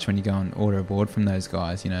personal touch when you go and order a board from those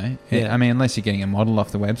guys. I mean, unless you're getting a model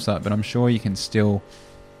off the website, but I'm sure you can still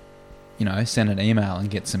send an email and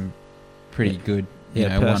get some pretty good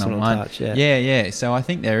one-on-one touch, So I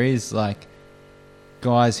think there is like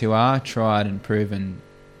guys who are tried and proven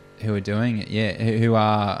who are doing it, who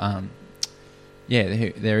are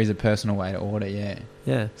there is a personal way to order.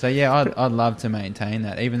 Yeah. So yeah, I'd love to maintain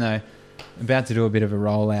that, even though I'm about to do a bit of a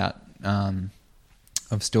rollout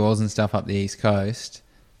of stores and stuff up the East Coast.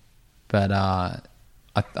 But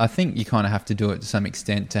I think you kind of have to do it to some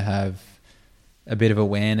extent to have a bit of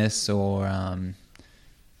awareness or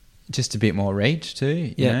just a bit more reach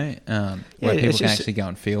too, you know, where people can actually go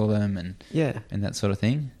and feel them and that sort of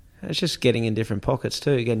thing. It's just getting in different pockets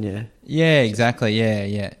too, getting you. Yeah, exactly.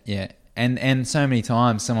 Yeah. And so many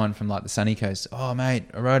times someone from like the sunny coast, oh mate,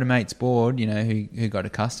 I rode a mate's board, you know, who got a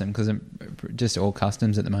custom, because I'm just all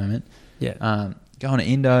customs at the moment. Yeah. Going to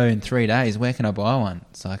Indo in 3 days, where can I buy one?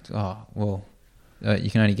 It's like, oh, well,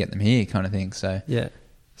 you can only get them here kind of thing. So yeah.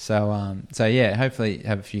 So yeah, hopefully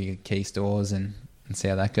have a few key stores and see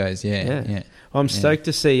how that goes. Yeah. Well, I'm stoked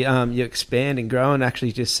to see you expand and grow, and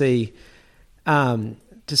actually just see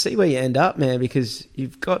where you end up, man, because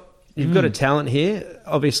you've got a talent here.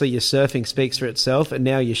 Obviously your surfing speaks for itself, and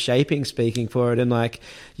now your shaping speaking for it, and like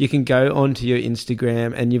you can go onto your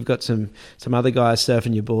Instagram and you've got some other guys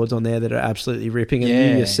surfing your boards on there that are absolutely ripping, and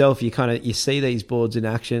you yourself, you see these boards in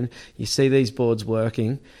action, you see these boards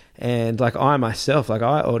working, and like I myself, like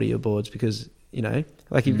I order your boards because, you know,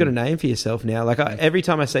 like you've got a name for yourself now. Like every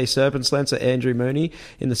time I say Serpent Sleds or Andrew Mooney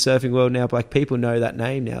in the surfing world now, like people know that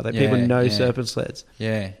name now. That people know Serpent Sleds.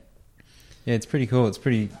 Yeah, it's pretty cool. It's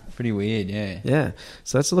pretty weird. Yeah.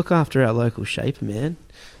 So let's look after our local shaper, man.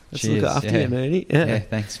 Let's look after you, Mooney. Yeah,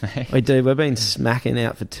 thanks, mate. We do. We've been smacking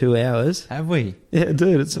out for 2 hours. Have we? Yeah,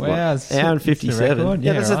 dude. It's an hour and 57.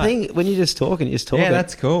 Yeah, that's the thing. When you're just talking, Yeah,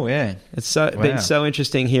 that's cool. Yeah, it's been so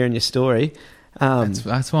interesting hearing your story.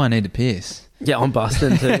 That's why I need to piss. Yeah, I'm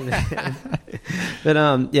busting too. But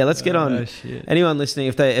let's get on. Anyone listening,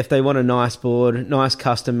 if they want a nice board, nice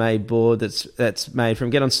custom made board that's made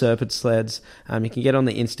from, get on Serpent Sleds. You can get on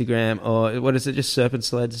the Instagram, or what is it, just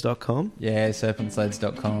serpentsleds.com? Yeah,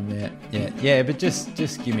 serpentsleds.com. Yeah. But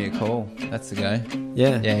just give me a call. That's the go.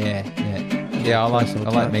 Yeah. I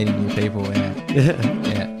like meeting new people.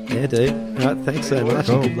 Yeah, dude. All right, thanks so much.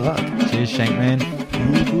 Cool. Good luck. Cheers, Shankman.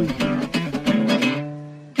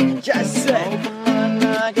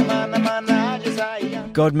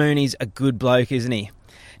 God Mooney's a good bloke, isn't he?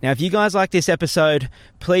 Now, if you guys like this episode,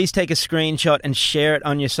 please take a screenshot and share it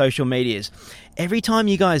on your social medias. Every time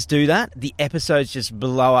you guys do that, the episodes just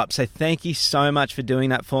blow up. So thank you so much for doing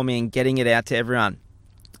that for me and getting it out to everyone.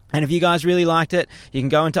 And if you guys really liked it, you can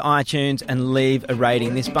go into iTunes and leave a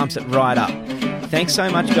rating. This bumps it right up. Thanks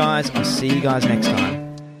so much, guys. I'll see you guys next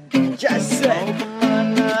time. Just say,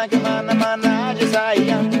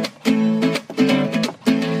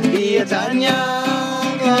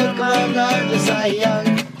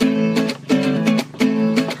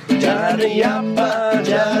 cari apa,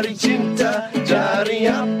 cari cinta, cari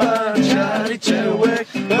apa, cari cewek,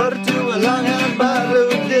 bertualangan baru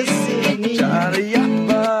di sini. Cari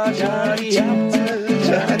apa, cari cinta,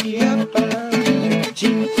 cari apa,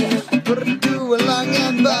 cinta,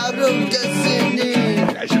 bertualangan baru di sini.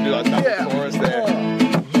 I should do like that for us there.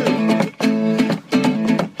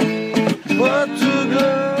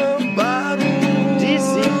 Bertualangan baru di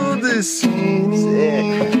sini.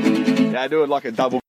 Yeah, I do it like a double.